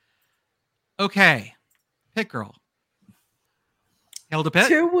 Okay. Pitt Girl. Hail to Pitt.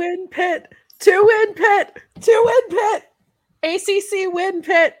 To win Pitt. To win Pitt. To win Pitt. ACC win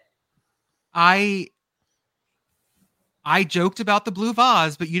Pitt. I joked about the blue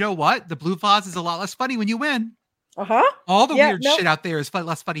vase, but you know what? The blue vase is a lot less funny when you win. Uh-huh. All the Yeah, weird no. shit out there is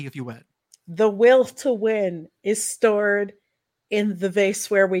less funny if you win. The will to win is stored in the vase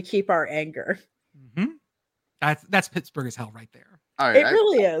where we keep our anger. Mm-hmm. That's Pittsburgh as hell right there. All It right.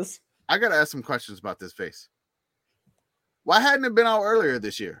 really is. I got to ask some questions about this face. Why hadn't it been out earlier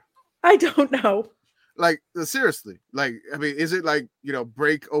this year? I don't know. Like seriously, like I mean, is it like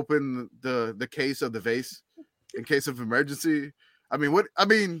break open the case of the vase in case of emergency? I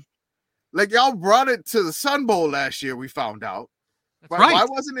mean, like y'all brought it to the Sun Bowl last year. We found out. That's right. Why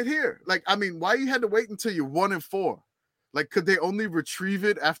wasn't it here? Like, I mean, why you had to wait until you're 1-4? Like, could they only retrieve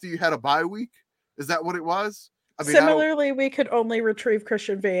it after you had a bye week? Is that what it was? I mean, Similarly, we could only retrieve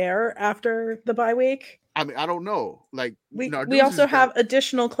Christian Vier after the bye week. I mean, I don't know. Like, We Narduzzi's also have got-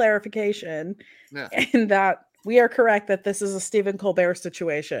 additional clarification yeah. in that we are correct that this is a Stephen Colbert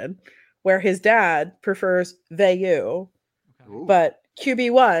situation where his dad prefers they you, Okay. Ooh. but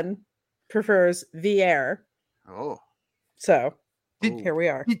QB1 prefers the air. Oh. So Did- here we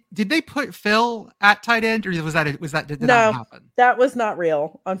are. Did they put Phil at tight end, or did No. that happen? That was not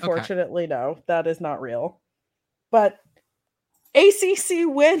real. Unfortunately, no, that is not real. But ACC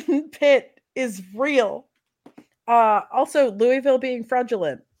win Pitt is real. Also, Louisville being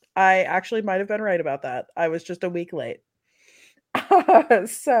fraudulent. I actually might have been right about that. I was just a week late.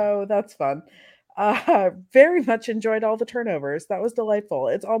 So that's fun. Very much enjoyed all the turnovers. That was delightful.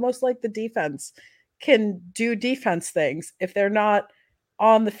 It's almost like the defense can do defense things if they're not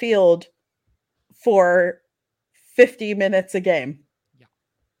on the field for 50 minutes a game.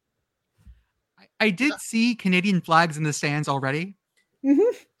 I did see Canadian flags in the stands already.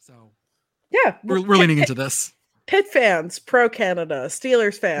 Mm-hmm. So yeah, we're leaning into this. Pitt fans, pro Canada.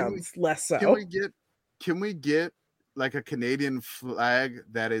 Steelers fans, less so. Can we get like a Canadian flag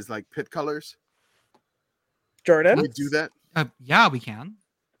that is like Pitt colors? Jordan, can we do that? Yeah, we can.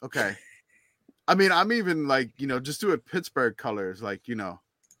 Okay. I mean, I'm even like, just do it Pittsburgh colors, like,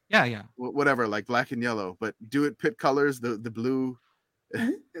 Yeah. Whatever, like black and yellow, but do it Pitt colors, the blue.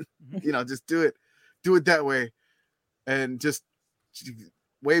 Just do it that way, and just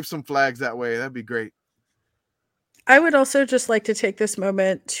wave some flags that way. That'd be great. I would also just like to take this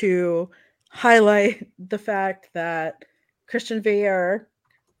moment to highlight the fact that Christian Vier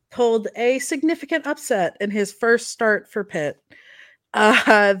pulled a significant upset in his first start for Pitt.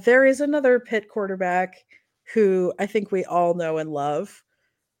 There is another Pitt quarterback who I think we all know and love,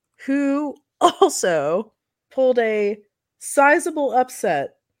 who also pulled a sizable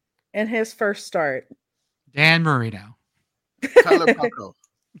upset in his first start. Dan Marino. Tyler Palko.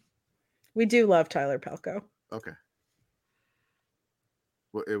 We do love Tyler Palko. Okay.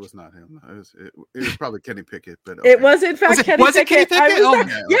 Well, it was not him. It was probably Kenny Pickett, but okay. It was in fact Kenny Pickett. Kenny Pickett? I was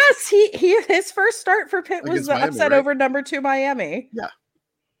there. Yes, his first start for Pitt was the Miami, upset right? over number 2 Miami. Yeah.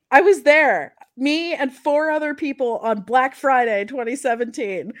 I was there. Me and 4 other people on Black Friday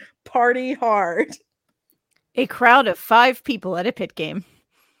 2017. Party hard. A crowd of 5 people at a Pitt game.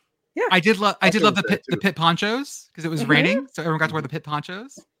 Yeah. I did love that the Pitt ponchos because it was raining, so everyone got to wear the Pitt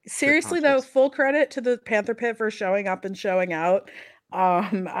ponchos. Seriously though, full credit to the Panther Pit for showing up and showing out.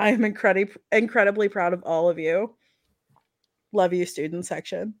 I'm incredibly proud of all of you. Love you, student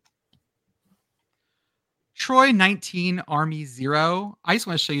section. Troy 19, Army 0. I just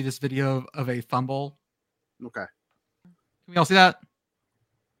want to show you this video of a fumble. Okay. Can we all see that?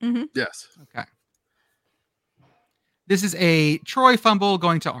 Mm-hmm. Yes. Okay. This is a Troy fumble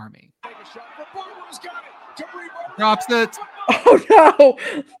going to Army. Drops it. Oh no!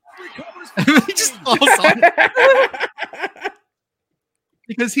 He just falls on it.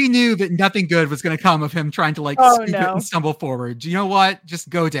 Because he knew that nothing good was going to come of him trying to scoop it and stumble forward. Do you know what? Just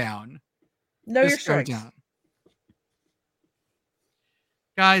go down. Know your strengths.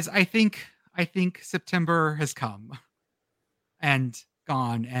 Guys, I think September has come and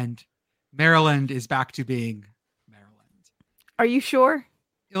gone, and Maryland is back to being Maryland. Are you sure?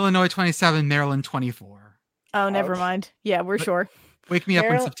 Illinois 27, Maryland 24. Oh, never mind. Yeah, we're sure. Wake me up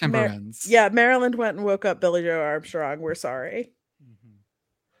when September ends. Yeah, Maryland went and woke up Billy Joe Armstrong. We're sorry.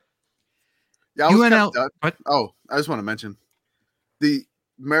 Yeah, I was UNL. what? Oh, I just want to mention the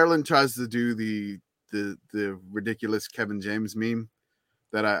Maryland tries to do the ridiculous Kevin James meme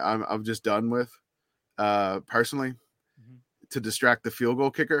that I'm just done with personally to distract the field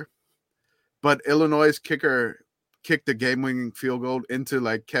goal kicker, but Illinois' kicker kicked the game-winning field goal into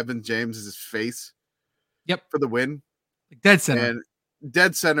like Kevin James's face. Yep, for the win, dead center, and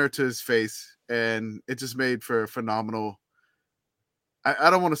dead center to his face, and it just made for a phenomenal.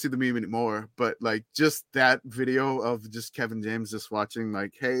 I don't want to see the meme anymore, but like just that video of just Kevin James just watching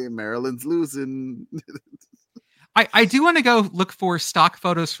like, hey, Maryland's losing. I do want to go look for stock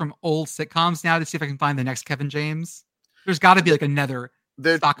photos from old sitcoms now to see if I can find the next Kevin James. There's got to be like another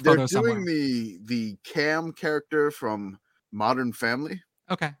stock photo somewhere. They're doing the Cam character from Modern Family.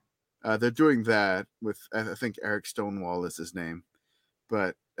 Okay. They're doing that with, I think Eric Stonewall is his name,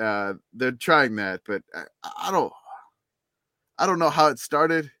 but they're trying that. But I don't know how it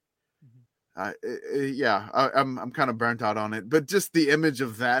started. I'm kind of burnt out on it. But just the image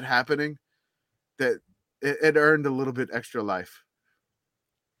of that happening, that it earned a little bit extra life.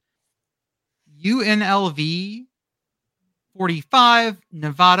 UNLV 45,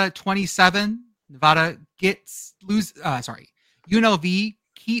 Nevada 27. Nevada UNLV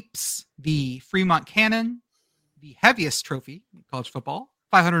keeps the Fremont Cannon, the heaviest trophy in college football,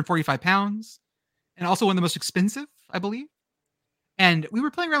 545 pounds. and also one of the most expensive, I believe. And we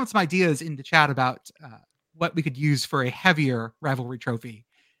were playing around with some ideas in the chat about what we could use for a heavier rivalry trophy.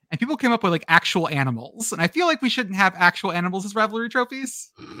 And people came up with like actual animals. And I feel like we shouldn't have actual animals as rivalry trophies.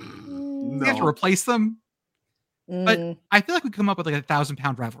 We have to No. replace them. But I feel like we come up with like a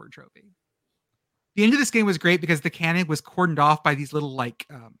 1,000-pound rivalry trophy. The end of this game was great because the cannon was cordoned off by these little like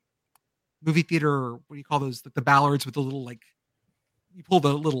movie theater, what do you call those? Like the ballards with the little like, you pull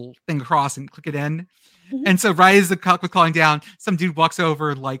the little thing across and click it in. And so right as the cock was calling down, some dude walks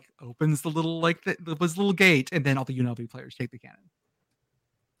over and like opens the little like the little gate, and then all the UNLV players take the cannon.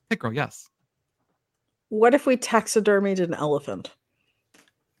 Pitt Girl, yes. What if we taxidermied an elephant?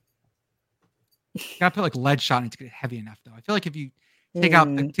 You gotta put like lead shot in it to get it heavy enough, though. I feel like if you take out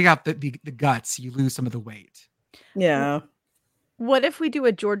the guts, you lose some of the weight. Yeah. What if we do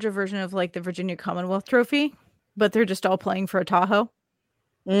a Georgia version of like the Virginia Commonwealth Trophy, but they're just all playing for a Tahoe?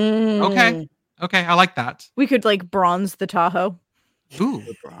 Okay, I like that. We could like bronze the Tahoe. Ooh,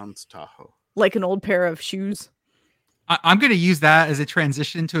 The bronze Tahoe. Like an old pair of shoes. I'm going to use that as a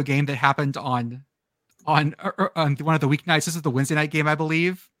transition to a game that happened on one of the weeknights. This is the Wednesday night game, I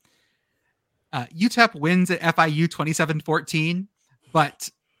believe. UTEP wins at FIU 27-14, but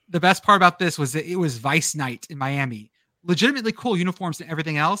the best part about this was that it was Vice Night in Miami. Legitimately cool uniforms and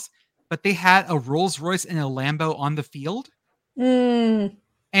everything else, but they had a Rolls Royce and a Lambo on the field. And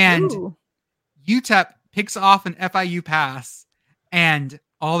Ooh. UTEP picks off an FIU pass, and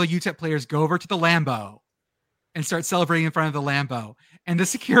all the UTEP players go over to the Lambo and start celebrating in front of the Lambo. And the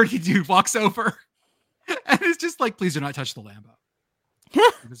security dude walks over and is just like, please do not touch the Lambo.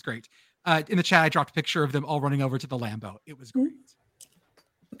 It was great. In the chat, I dropped a picture of them all running over to the Lambo. It was great.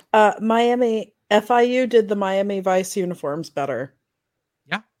 Miami FIU did the Miami Vice uniforms better.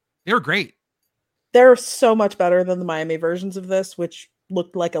 Yeah, they were great. They're so much better than the Miami versions of this, which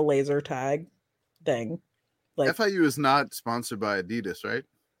looked like a laser tag thing. Like FIU is not sponsored by Adidas, right?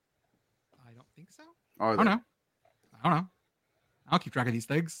 I don't think so. Are I they? don't know. I don't keep track of these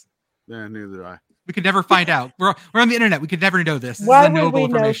things. Yeah, neither do I. We could never find out. We're on the internet. We could never know this. This why is would unknowable we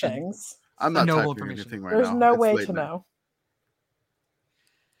know information. things? I'm not Unknowable typing information. anything right There's now. no It's way late to night. know.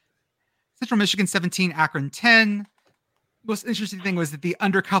 Central Michigan 17, Akron 10. Most interesting thing was that the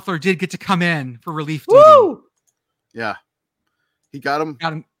undercuffler did get to come in for relief duty. Woo! Yeah. He got him.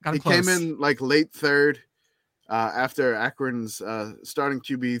 Got him He close. came in like late third after Akron's starting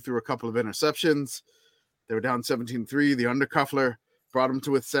QB threw a couple of interceptions. They were down 17-3. The undercuffler brought them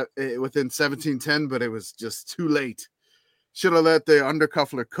to within 17-10, but it was just too late. Should have let the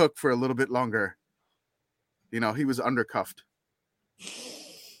undercuffler cook for a little bit longer. You know, he was undercuffed.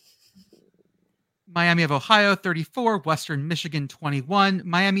 Miami of Ohio 34, Western Michigan 21.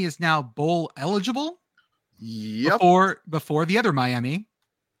 Miami is now bowl eligible. Yep, Before the other Miami.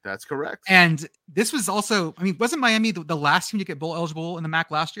 that's correct. And this was also, I mean, wasn't Miami the last team to get bowl eligible in the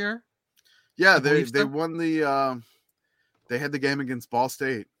MAC last year? Yeah, I they believe so. won the they had the game against Ball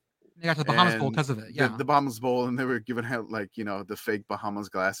State. They got to the Bahamas Bowl And because of it. Yeah. the Bahamas Bowl, and they were giving out like, you know, the fake Bahamas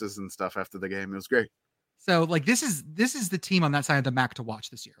glasses and stuff after the game. It was great. So like this is the team on that side of the MAC to watch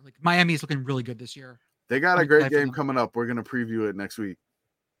this year. Like Miami is looking really good this year. They got I'm a great excited for game them. coming up. We're gonna preview it next week.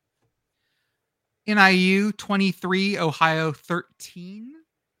 NIU 23, Ohio 13.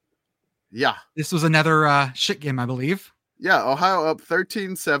 Yeah. This was another shit game, I believe. Yeah, Ohio up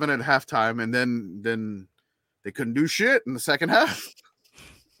 13-7 at halftime, and then they couldn't do shit in the second half.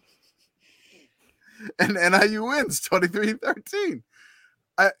 And NIU wins 23-13.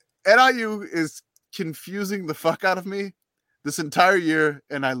 NIU is confusing the fuck out of me this entire year,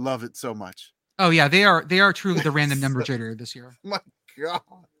 and I love it so much. Oh yeah, they are truly the random number generator this year. My God.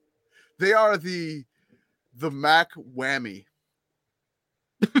 They are the MAC whammy.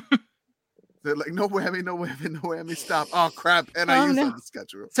 They're like, no whammy, no whammy, no whammy, stop. Oh, crap. NIU's no. on the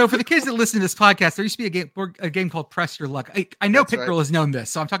schedule. So for the kids that listen to this podcast, there used to be a game called Press Your Luck. I know That's Pitt right. Girl has known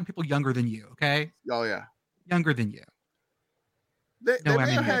this, so I'm talking people younger than you, okay? Oh, yeah. Younger than you. They No may whammy,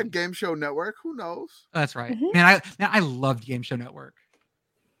 have no had whammy. Game Show Network. Who knows? That's right. Mhm. Man, I loved Game Show Network.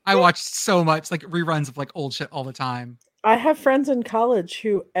 I watched so much like reruns of like old shit all the time. I have friends in college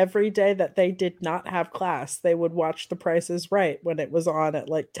who every day that they did not have class, they would watch The Price is Right when it was on at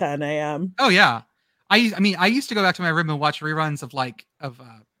like 10 a.m. Oh yeah. I used to go back to my room and watch reruns of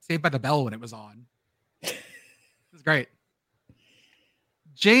Saved by the Bell when it was on. It was great.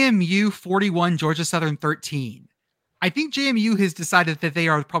 JMU 41, Georgia Southern 13. I think JMU has decided that they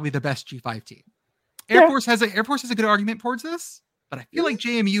are probably the best G5 team. Air Yeah. Force has a good argument towards this, but I feel like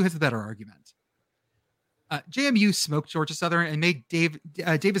JMU has a better argument. JMU smoked Georgia Southern and made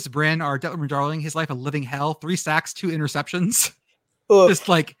Davis Brin, our Darling, his life a living hell. 3 sacks, 2 interceptions. Ugh. Just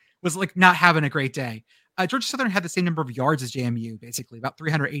like was like not having a great day. Georgia Southern had the same number of yards as JMU, basically about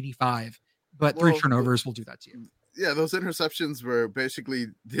 385, but 3 turnovers will do that to you. Yeah, those interceptions were basically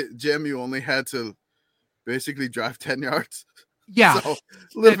JMU only had to basically drive 10 yards. Yeah, so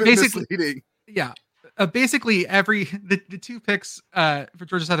a little bit misleading. Yeah, basically the 2 picks for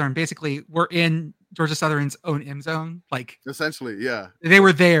Georgia Southern basically were in Georgia Southern's own end zone, like essentially. Yeah, they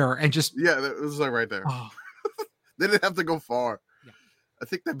were there and just it was like right there. Oh. They didn't have to go far. Yeah. I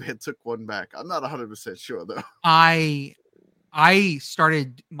think that man took one back. I'm not 100% sure though. I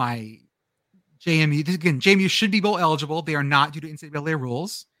started my JMU. Again, JMU should be bowl eligible. They are not due to NCAA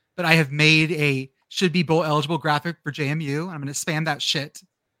rules, but I have made a should be bowl eligible graphic for JMU. I'm going to spam that shit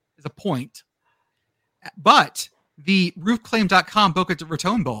as a point. But the roofclaim.com Boca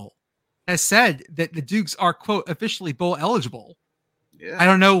Raton Bowl has said that the Dukes are, quote, officially bowl eligible. Yeah. I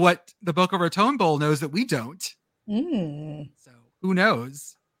don't know what the Boca Raton Bowl knows that we don't. So who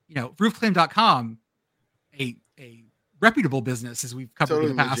knows? Roofclaim.com, a reputable business, as we've covered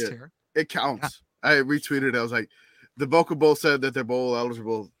in the past legit. Here. It counts. Yeah. I retweeted. I was like, the Boca Bowl said that they're bowl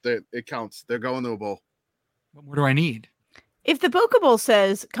eligible. It counts. They're going to a bowl. What more do I need? If the Boca Bowl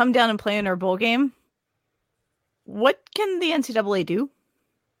says, come down and play in our bowl game, what can the NCAA do?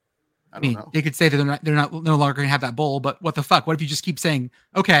 I mean, they could say that they're not no longer going to have that bowl, but what the fuck? What if you just keep saying,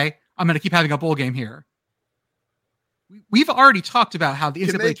 okay, I'm going to keep having a bowl game here? We've already talked about how the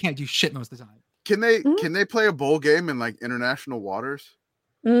NCAA can't do shit most of the time. Can they play a bowl game in like international waters?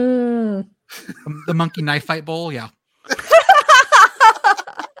 The Monkey Knife Fight Bowl, yeah.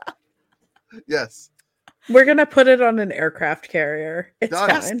 Yes. We're gonna put it on an aircraft carrier. It's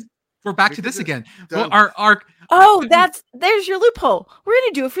fine. We're back to this again. Well, there's your loophole. We're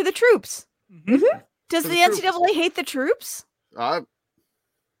gonna do it for the troops. Mm-hmm. Does the NCAA hate the troops?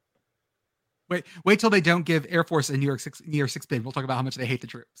 Wait till they don't give Air Force a New York 6 bid. We'll talk about how much they hate the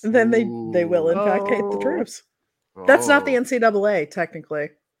troops. Then they will in fact hate the troops. That's not the NCAA technically.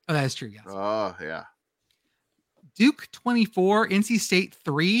 Oh, that is true. Yes. Oh yeah. Duke 24, NC State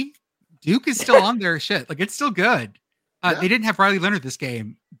 3. Duke is still on their shit. Like it's still good. They didn't have Riley Leonard this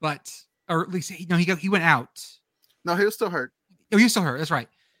game, or at least he went out. No, he was still hurt. Oh, he was still hurt. That's right.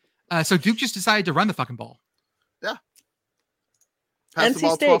 So Duke just decided to run the fucking ball. Yeah.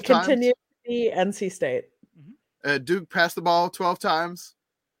 NC State continued to be NC State. Mm-hmm. Duke passed the ball 12 times.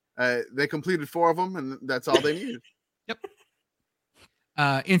 They completed 4 of them, and that's all they needed. Yep.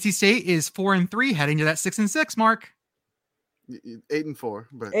 NC State is 4-3, heading to that 6-6 mark. 8-4,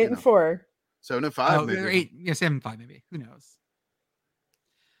 but 8-4, 7-5, maybe. 7-5, maybe. Who knows?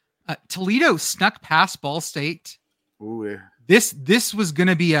 Toledo snuck past Ball State. Ooh, yeah. This was going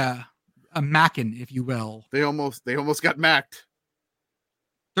to be a mackin', if you will. They almost got macked.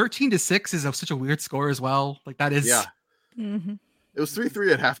 13-6 is such a weird score as well. Like that is. Yeah. Mm-hmm. It was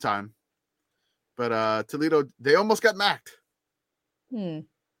 3-3 at halftime, but Toledo they almost got macked. Some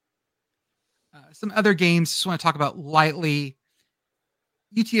other games just want to talk about lightly.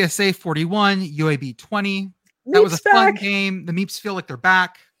 UTSA 41, UAB 20. That was a fun game. The Meeps feel like they're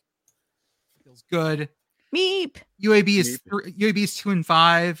back. Feels good. Meep. UAB is 2-5.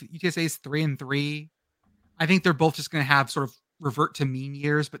 UTSA is 3-3. I think they're both just going to have sort of revert to mean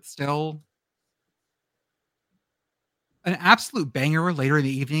years, but still. An absolute banger later in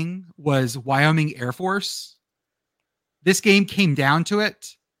the evening was Wyoming Air Force. This game came down to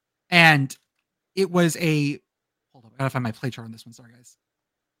it, and it was hold on, I gotta find my play chart on this one. Sorry, guys.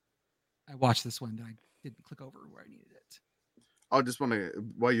 I watched this one, and I didn't click over where I needed it. I just want to,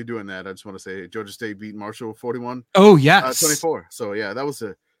 while you're doing that, I just want to say Georgia State beat Marshall 41. Oh yes, 24. So yeah, that was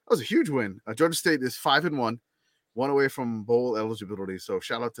a huge win. Georgia State is 5-1, one away from bowl eligibility. So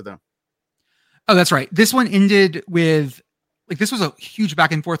shout out to them. Oh, that's right. This one ended with this was a huge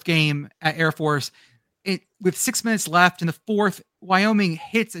back and forth game at Air Force. With 6 minutes left in the fourth, Wyoming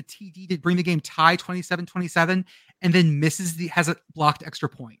hits a TD to bring the game tie 27-27, and then has a blocked extra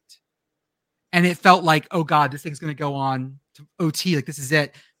point. And it felt like, oh God, this thing's going to go on to OT. Like this is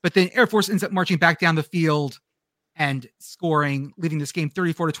it. But then Air Force ends up marching back down the field and scoring, leaving this game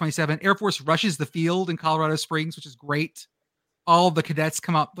 34-27. Air Force rushes the field in Colorado Springs, which is great. All the cadets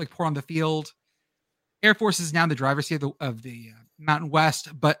come up, pour on the field. Air Force is now in the driver's seat of the Mountain West,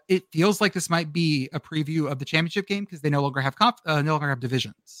 but it feels like this might be a preview of the championship game because they no longer have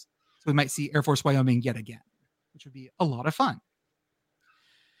divisions. So we might see Air Force Wyoming yet again, which would be a lot of fun.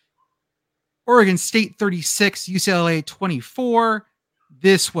 Oregon State 36, UCLA 24.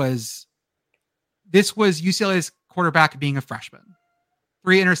 This was UCLA's quarterback being a freshman.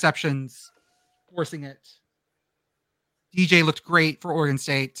 3 interceptions, forcing it. DJ looked great for Oregon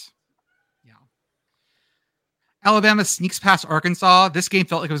State. Yeah. Alabama sneaks past Arkansas. This game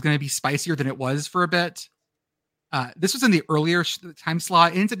felt like it was going to be spicier than it was for a bit. This was in the earlier time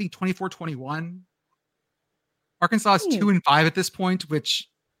slot. It ends up being 24-21. Arkansas is 2-5 at this point, which,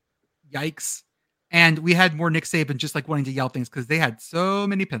 yikes. And we had more Nick Saban just like wanting to yell things because they had so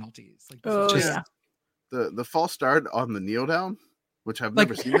many penalties. Like, the false start on the kneel down, which I've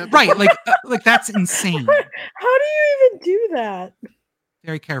never seen that before. Right, like that's insane. How do you even do that?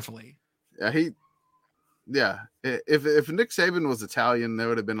 Very carefully. Yeah, if Nick Saban was Italian, there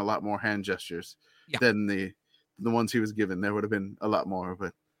would have been a lot more hand gestures than the ones he was given. There would have been a lot more,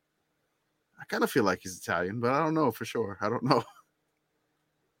 but I kind of feel like he's Italian, but I don't know for sure. I don't know.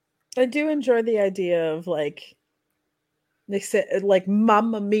 I do enjoy the idea of like like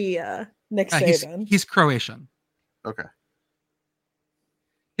Mamma Mia, Nick Saban. He's Croatian. Okay.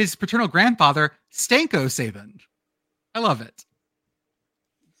 His paternal grandfather, Stanko Saban. I love it.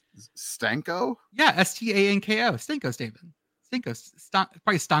 Stanko? Yeah, Stanko. Stanko Saban.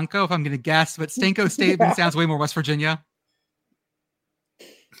 Probably Stanko if I'm going to guess, but Stanko Saban sounds way more West Virginia.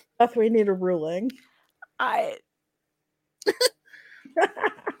 Beth, we need a ruling.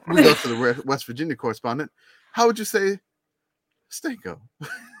 We go to the West Virginia correspondent. How would you say Stanko?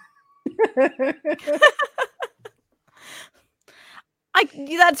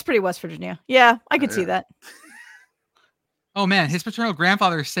 That's pretty West Virginia. Yeah, I could see that. Oh man, his paternal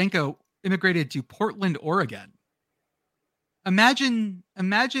grandfather Stanko immigrated to Portland, Oregon. Imagine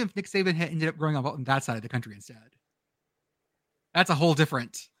if Nick Saban had ended up growing up on that side of the country instead. That's a whole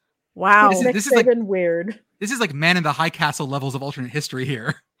different. Wow, this is like weird. This is like Man in the High Castle levels of alternate history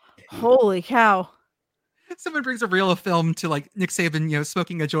here. Holy cow! Someone brings a reel of film to like Nick Saban,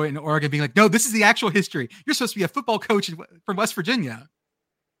 smoking a joint in Oregon, being like, "No, this is the actual history. You're supposed to be a football coach from West Virginia."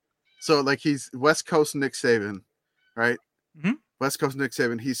 So like he's West Coast Nick Saban, right? Mm-hmm. West Coast Nick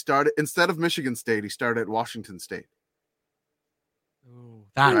Saban. He started instead of Michigan State, he started at Washington State. Oh,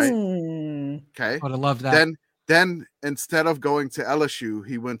 that's right. Okay. I would have loved that. Then instead of going to LSU,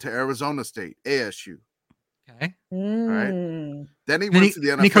 he went to Arizona State, ASU. Okay. All right. Then he went to the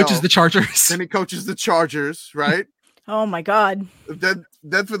NFL. And he coaches the Chargers. Then he coaches the Chargers, right? Oh my God.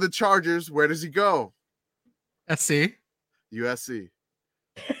 Then for the Chargers, where does he go? SC. USC.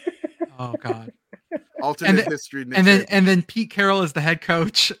 Oh God. Alternate history. And then Pete Carroll is the head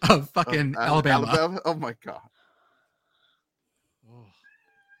coach of fucking Alabama. Oh my God. Oh,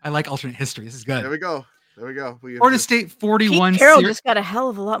 I like alternate history. This is good. There we go. Florida State 41. Pete Carroll just got a hell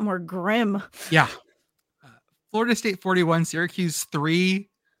of a lot more grim. Yeah. Florida State 41, Syracuse 3.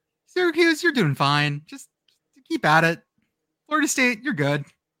 Syracuse, you're doing fine. Just keep at it. Florida State, you're good.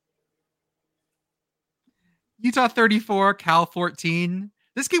 Utah 34, Cal 14.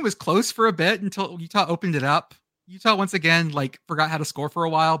 This game was close for a bit until Utah opened it up. Utah once again forgot how to score for a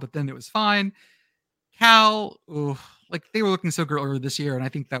while, but then it was fine. Cal, they were looking so good earlier this year, and I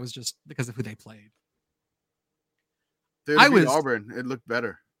think that was just because of who they played. I was Auburn. It looked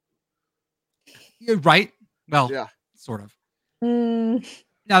better. You're right. Well, yeah, sort of. Now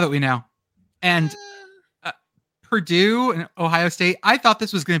that we know. And Purdue and Ohio State, I thought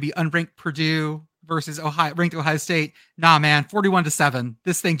this was going to be unranked Purdue versus ranked Ohio State. Nah, man, 41-7.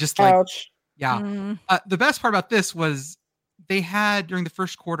 This thing just ouch. Yeah. The best part about this was they had during the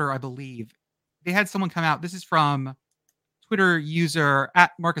first quarter, I believe, they had someone come out. This is from Twitter user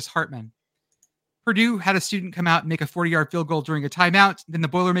 @Marcus Hartman. Purdue had a student come out and make a 40-yard field goal during a timeout. Then the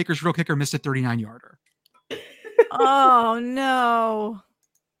Boilermakers real kicker missed a 39-yarder. Oh, no.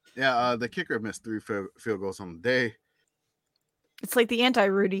 Yeah, the kicker missed 3 field goals on the day. It's like the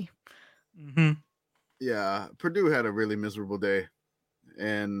anti-Rudy. Mm-hmm. Yeah, Purdue had a really miserable day.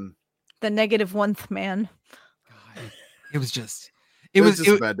 And the -1th man. God, it was just a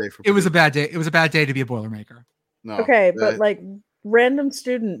bad day for Purdue. It was a bad day. It was a bad day to be a Boilermaker. No. Okay, but random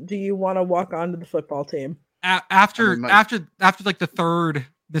student, do you want to walk onto the football team? After the third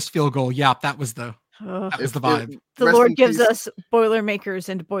missed field goal, that was the vibe. The Lord gives us Boilermakers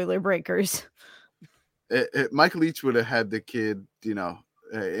and Boiler Breakers. Mike Leach would have had the kid, in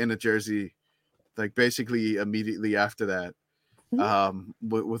a jersey, basically immediately after that.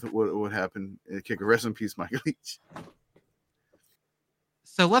 What happened? Kicker, rest in peace, Mike Leach.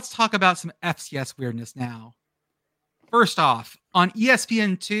 So let's talk about some FCS weirdness now. First off, on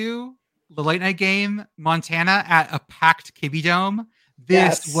ESPN2, the late night game, Montana at a packed Kibbe Dome.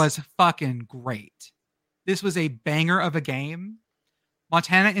 This was fucking great. This was a banger of a game.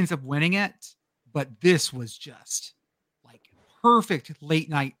 Montana ends up winning it, but this was just perfect late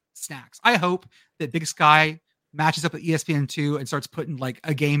night snacks. I hope that Big Sky matches up with ESPN2 and starts putting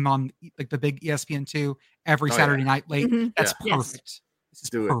a game on the big ESPN2 every Saturday night late. Mm-hmm. That's perfect. This is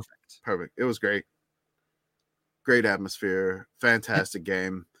perfect. Perfect. It was great. great atmosphere, fantastic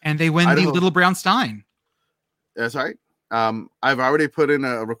game. And they win the Little Brown Stein. That's right. I've already put in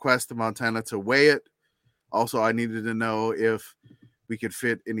a request to Montana to weigh it. Also, I needed to know if we could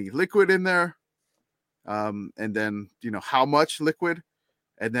fit any liquid in there. And then, how much liquid,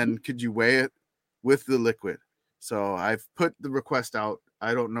 and then could you weigh it with the liquid? So I've put the request out.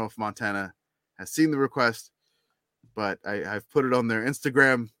 I don't know if Montana has seen the request, but I've put it on their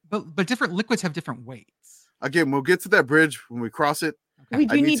Instagram. But different liquids have different weights. Again, we'll get to that bridge when we cross it. Okay. We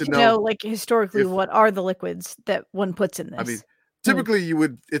do need to know, like, historically, what are the liquids that one puts in this? I mean, typically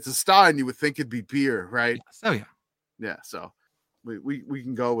it's a Stein, you would think it'd be beer, right? Yes. Oh, yeah. Yeah, so we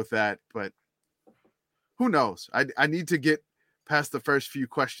can go with that, but who knows? I need to get past the first few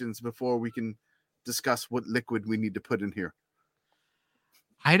questions before we can discuss what liquid we need to put in here.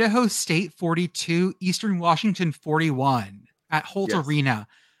 Idaho State 42, Eastern Washington 41 at Holt Arena.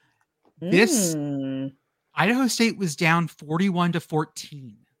 This Idaho State was down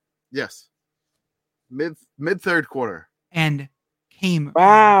 41-14. Yes. Mid third quarter. And came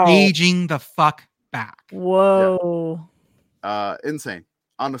raging the fuck back. Whoa. Yeah. Insane.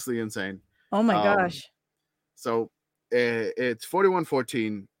 Honestly insane. Oh my gosh. So it's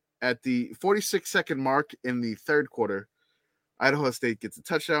 41-14. At the 46-second mark in the third quarter, Idaho State gets a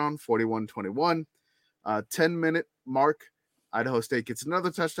touchdown, 41-21. 10-minute mark, Idaho State gets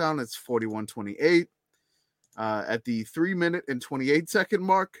another touchdown. It's 41-28. At the 3-minute and 28-second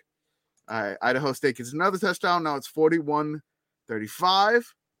mark, Idaho State gets another touchdown. Now it's 41-35.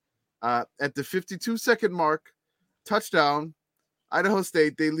 At the 52-second mark, touchdown, Idaho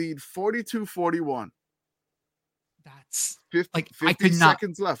State, they lead 42-41. That's 50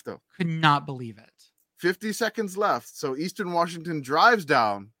 seconds left, though. Could not believe it. 50 seconds left. So Eastern Washington drives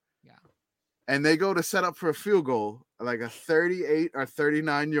down. Yeah. And they go to set up for a field goal, like a 38 or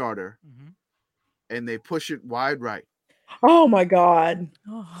 39 yarder. Mm-hmm. And they push it wide right. Oh my God.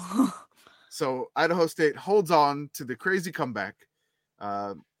 So Idaho State holds on to the crazy comeback.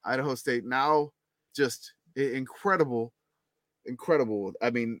 Idaho State now just incredible. I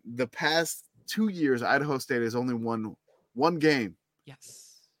mean, the past 2 years, Idaho State has only won one game. Yes.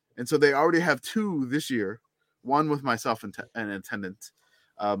 And so they already have two this year, one with myself in attendance.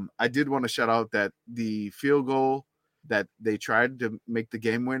 I did want to shout out that the field goal that they tried to make the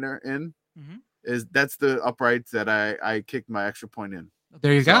game winner in that's the upright that I kicked my extra point in.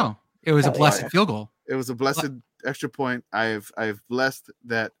 There you go. It was a blessed field goal. It was a blessed extra point. I've blessed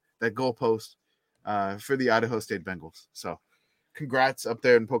that goalpost for the Idaho State Bengals. So congrats up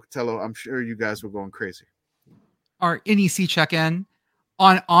there in Pocatello. I'm sure you guys were going crazy. Our NEC check-in.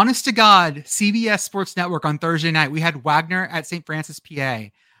 On honest to God, CBS Sports Network on Thursday night, we had Wagner at St. Francis, PA.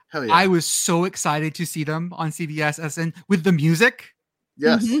 Hell yeah. I was so excited to see them on CBS SN with the music.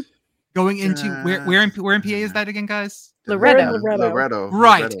 Yes. Going into where in PA is that again, guys? Loretto. Right.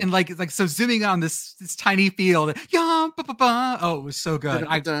 Loretto. And like so zooming on this tiny field. Oh, it was so good.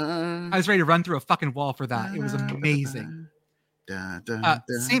 I was ready to run through a fucking wall for that. It was amazing.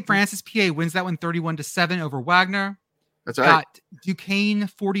 St. Francis, PA wins that one 31-7 over Wagner. That's right. Got Duquesne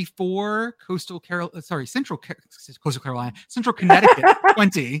 44, Central Connecticut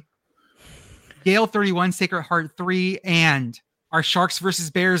 20, Yale 31, Sacred Heart 3, and our Sharks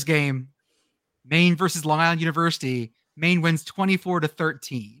versus Bears game, Maine versus Long Island University. Maine wins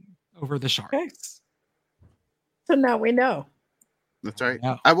 24-13 over the Sharks. Okay. So now we know. That's right.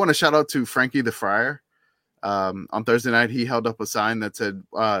 I want to shout out to Frankie the Friar. On Thursday night, he held up a sign that said,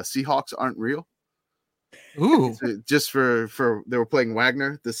 Seahawks aren't real. Ooh. Just for they were playing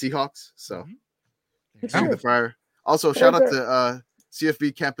Wagner, the Seahawks. So the Friar. Also, shout out to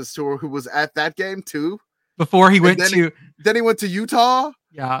CFB Campus Tour, who was at that game too. Before he went then he went to Utah.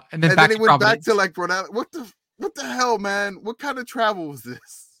 Yeah, and then he went back to like Rhode Island. What the hell, man? What kind of travel was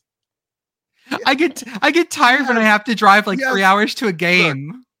this? I get tired when I have to drive 3 hours to a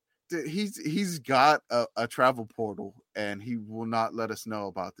game. Look, he's got a travel portal, and he will not let us know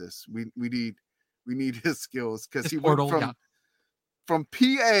about this. We need his skills because he went from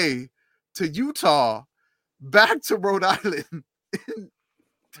PA to Utah back to Rhode Island in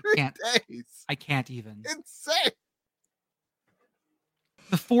 3 days. I can't even. Insane.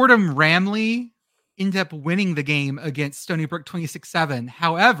 The Fordham Ramley ended up winning the game against Stony Brook 26-7.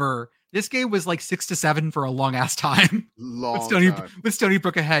 However, this game was 6-7 for a long ass time. With Stony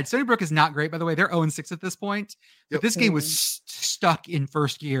Brook ahead. Stony Brook is not great, by the way. They're 0-6 at this point. But this game was stuck in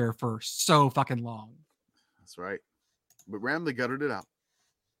first gear for so fucking long. That's right. But Ramley gutted it out.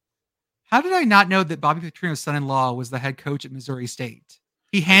 How did I not know that Bobby Petrino's son-in-law was the head coach at Missouri State?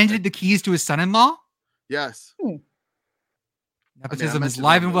 He handed the keys to his son-in-law? Yes. Nepotism is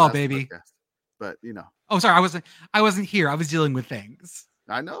live and well, baby. Podcast. but you know. Oh, sorry, I wasn't here. I was dealing with things.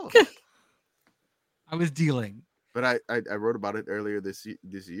 I know. I was dealing. But I wrote about it earlier this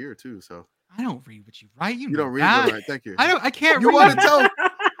year too. So I don't read what you write. You don't read that. what I write. Thank you. I can't You read. want to tell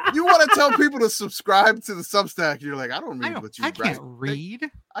you want to tell people to subscribe to the Substack. You're like, I don't read what you write. I can't read.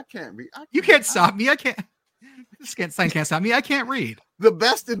 I can't read. You can't stop me. I can't. This sign can't stop me. I can't read. The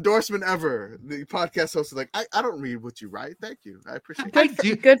best endorsement ever. The podcast host is like, I don't read what you write. Thank you. I appreciate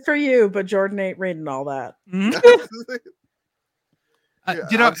it. Good for you, but Jordan ain't reading all that. Mm-hmm.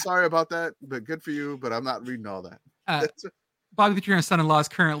 I'm sorry about that, but good for you. But I'm not reading all that. Bobby Petrino's son-in-law is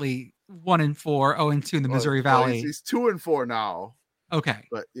currently 1-4, 0-2 in the Missouri Valley. He's 2-4 now. Okay,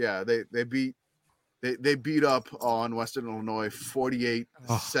 but yeah, they beat up on Western Illinois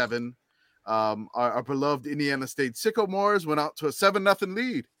 48-7. Our beloved Indiana State Sycamores went out to a 7-0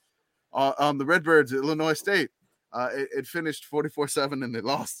 lead on the Redbirds at Illinois State. It finished 44-7 and they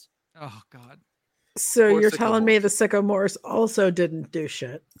lost. Oh God. So you're telling me the Sycamores also didn't do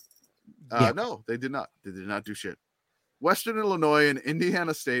shit? No, they did not. They did not do shit. Western Illinois and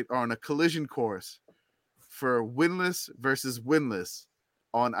Indiana State are on a collision course for winless versus winless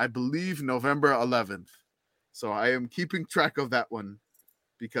on, I believe, November 11th. So I am keeping track of that one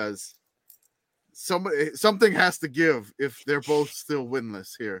because something has to give if they're both still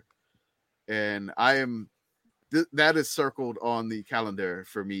winless here. And I am that is circled on the calendar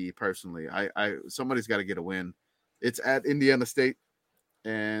for me personally. I somebody's got to get a win. It's at Indiana State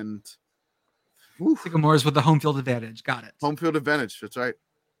and Sycamores with the home field advantage. Got it. Home field advantage. That's right.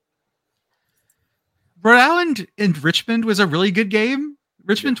 Rhode Island and Richmond was a really good game.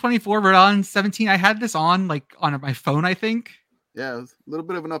 Richmond 24, Rhode Island 17. I had this on my phone, I think. Yeah, it was a little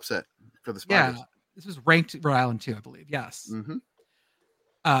bit of an upset for the Spiders. Yeah, this was ranked Rhode Island too, I believe. Yes. Mm-hmm.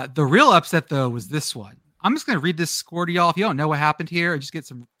 The real upset though was this one. I'm just going to read this score to y'all. If you don't know what happened here, or just get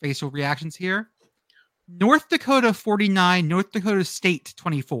some facial reactions here. North Dakota 49, North Dakota State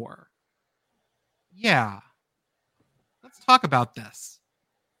 24. Yeah. Let's talk about this.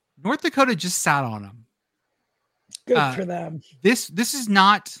 North Dakota just sat on them. Good for them. This is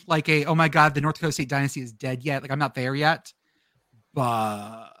not like oh my God, the North Dakota State dynasty is dead yet. Like I'm not there yet.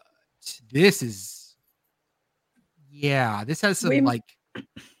 But this is, this has some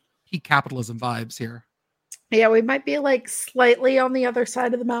peak capitalism vibes here. Yeah, we might be like slightly on the other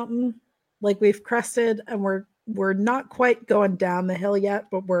side of the mountain. Like we've crested and we're not quite going down the hill yet,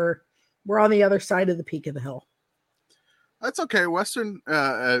 but we're on the other side of the peak of the hill. That's okay. Western,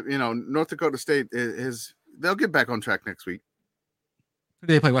 North Dakota State they'll get back on track next week. Did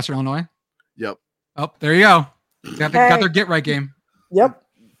they play Western Illinois? Yep. Oh, there you go. Got their get right game. Yep.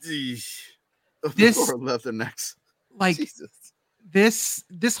 This leathernecks. Like Jesus.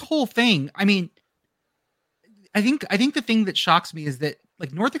 This whole thing. I mean, I think the thing that shocks me is that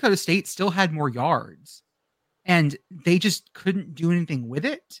like North Dakota State still had more yards, and they just couldn't do anything with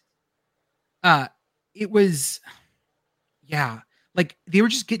it. It was, like they were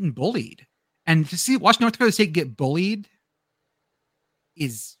just getting bullied, and to watch North Dakota State get bullied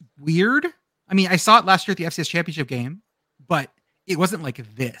is weird. I mean, I saw it last year at the FCS championship game, but it wasn't like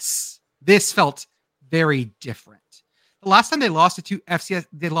this. This felt very different. The last time they lost two FCS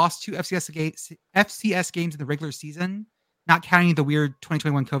games in the regular season, not counting the weird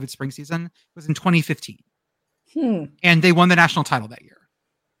 2021 COVID spring season, was in 2015. And they won the national title that year.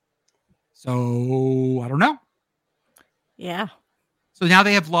 So I don't know. Yeah. So now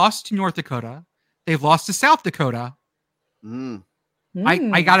they have lost to North Dakota. They've lost to South Dakota.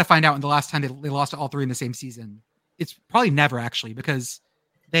 I got to find out when the last time they lost to all three in the same season. It's probably never actually, because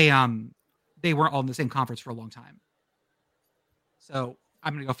they weren't all in the same conference for a long time. So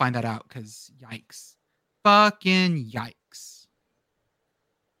I'm going to go find that out because yikes. Fucking yikes.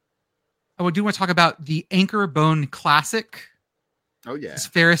 I do want to talk about the Anchor Bone Classic. Oh, yeah. It's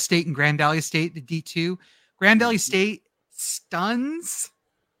Ferris State and Grand Valley State, the D2. Grand Valley State stuns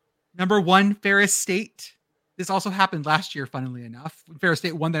number 1 Ferris State. This also happened last year, funnily enough, when Ferris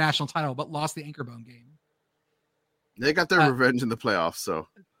State won the national title but lost the Anchor Bone game. They got their revenge in the playoffs, so.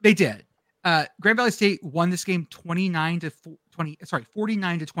 They did. Grand Valley State won this game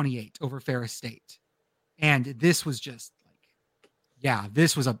 49-28 over Ferris State. And this was just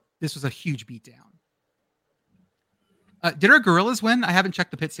this was a huge beatdown. Did our Gorillas win? I haven't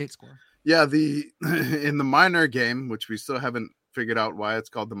checked the Pitt State score. Yeah, in the minor game, which we still haven't figured out why it's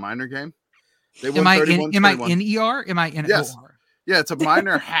called the minor game. They won 31-21. Am I in ER? Am I in OR? Yeah, it's a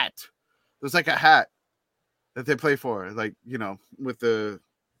minor hat. There's like a hat that they play for, like, with the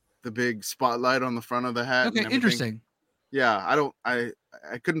big spotlight on the front of the hat. Okay, interesting. Yeah, I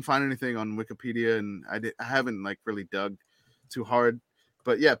couldn't find anything on Wikipedia, and I haven't like really dug too hard.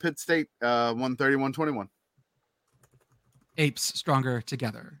 But yeah, Pitt State 130-121. Apes stronger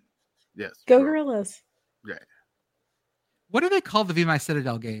together. Yes. Go bro. Gorillas. Yeah. What do they call the VMI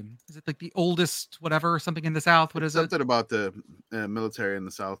Citadel game? Is it like the oldest whatever or something in the South? What is Something it? about the military in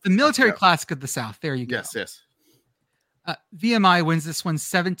the South. The military classic of the South. There you go. Yes. VMI wins this one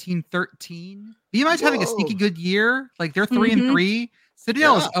 17-13. VMI's having a sneaky good year. Like they're 3-3.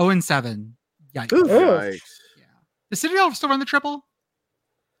 Citadel is 0-7. Yikes. Yikes. Yeah. Does Citadel still run the triple?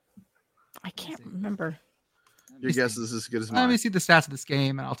 I can't remember. Your guess is as good as mine. Let me see the stats of this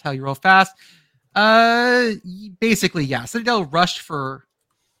game, and I'll tell you real fast. Basically, yeah. Citadel rushed for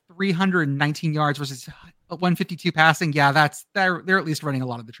 319 yards versus 152 passing. Yeah, they're at least running a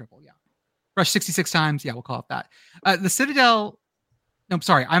lot of the triple. Yeah. Rushed 66 times. Yeah, we'll call it that. The Citadel. No, I'm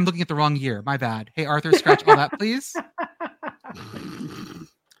sorry. I'm looking at the wrong year. My bad. Hey, Arthur, scratch all that, please.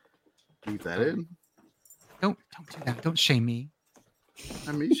 Leave that in. Don't do that. Don't shame me.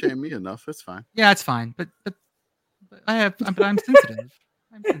 I mean, you shame me enough. It's fine. Yeah, it's fine. But I'm sensitive.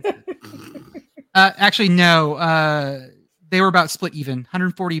 I'm sensitive. Actually, no. They were about split even.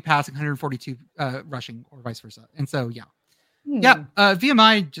 140 passing, 142 rushing, or vice versa. And so, yeah. Yeah,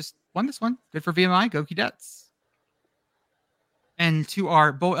 VMI just won this one. Good for VMI. Go Cadets. And to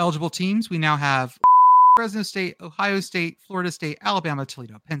our bowl eligible teams, we now have Fresno State, Ohio State, Florida State, Alabama,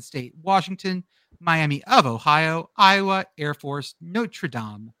 Toledo, Penn State, Washington, Miami of Ohio, Iowa, Air Force, Notre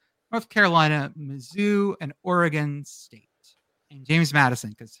Dame, North Carolina, Mizzou, and Oregon State. And James Madison,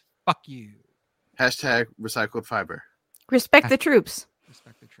 because fuck you. Hashtag recycled fiber. Respect the troops.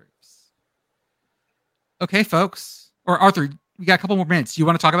 Respect the troops. Okay, folks. Or Arthur, we got a couple more minutes. You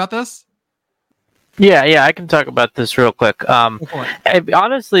want to talk about this? Yeah, I can talk about this real quick.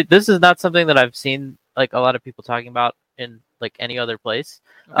 Honestly, this is not something that I've seen like a lot of people talking about in like any other place.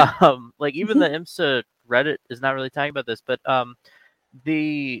 Okay. Like even the IMSA Reddit is not really talking about this, but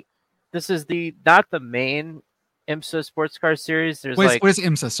this is not the main IMSA sports car series. There's what is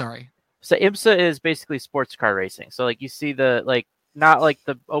IMSA? Sorry. So IMSA is basically sports car racing. So like you see the like not like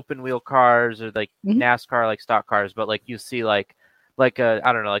the open wheel cars or like NASCAR like stock cars, but like you see like a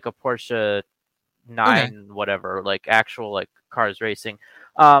I don't know like a Porsche 9 whatever like actual like cars racing.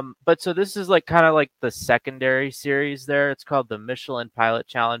 But so this is like kind of like the secondary series there. It's called the Michelin Pilot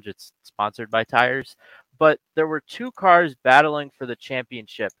Challenge. It's sponsored by Tires. But there were two cars battling for the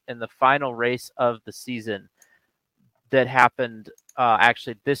championship in the final race of the season that happened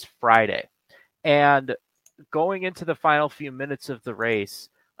actually this Friday. And going into the final few minutes of the race,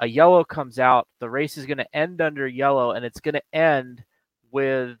 a yellow comes out. The race is going to end under yellow, and it's going to end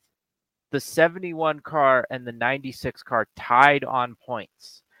with the 71 car and the 96 car tied on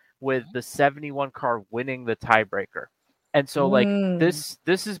points, with the 71 car winning the tiebreaker. And so like this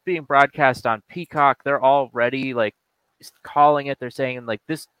is being broadcast on Peacock. They're already like calling it. They're saying like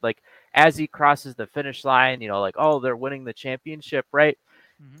this, like as he crosses the finish line, you know, like, oh, they're winning the championship, right?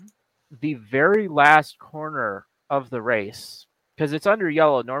 Mm-hmm. The very last corner of the race, because it's under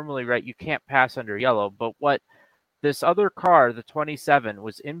yellow normally, right? You can't pass under yellow, but what this other car, the 27,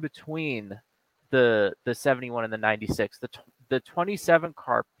 was in between the 71 and the 96. The 27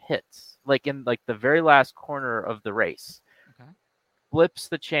 car pits, like in like the very last corner of the race, flips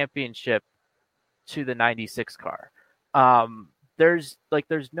the championship to the 96 car. There's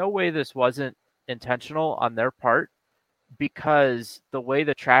no way this wasn't intentional on their part, because the way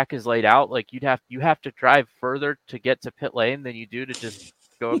the track is laid out, like you have to drive further to get to pit lane than you do to just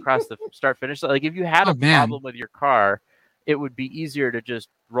go across the start finish. Like if you had a problem with your car, it would be easier to just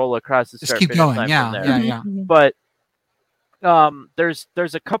roll across the start finish line from there. Yeah. But there's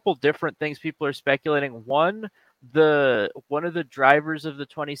a couple different things people are speculating. One of the drivers of the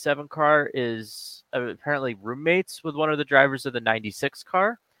 27 car is apparently roommates with one of the drivers of the 96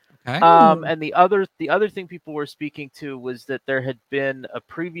 car. Okay. And the other thing people were speaking to was that there had been a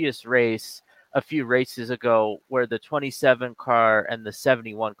previous race a few races ago where the 27 car and the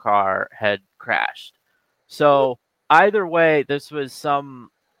 71 car had crashed. So either way, this was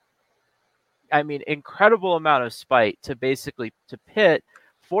incredible amount of spite to basically to pit,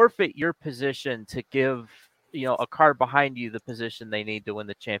 forfeit your position to give, you know, a car behind you the position they need to win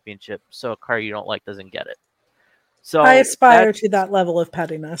the championship, so a car you don't like doesn't get it. So I aspire to that level of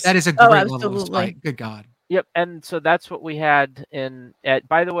pettiness. That is a great level of spite. Good God. Yep, and so that's what we had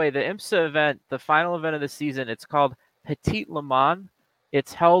by the way, the IMSA event, the final event of the season, it's called Petit Le Mans.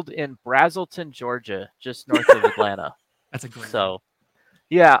 It's held in Brazelton, Georgia, just north of Atlanta. That's a great So,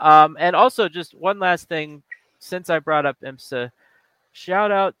 yeah, and also just one last thing, since I brought up IMSA,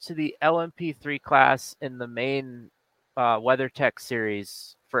 shout out to the LMP3 class in the main WeatherTech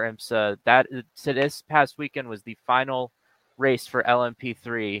series for IMSA. So this past weekend was the final race for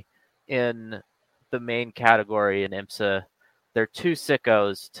LMP3 in the main category in IMSA. They're too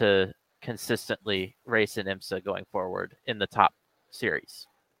sickos to consistently race in IMSA going forward in the top series.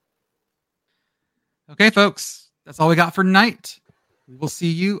 Okay, folks, that's all we got for tonight. We will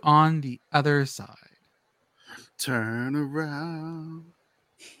see you on the other side. Turn around.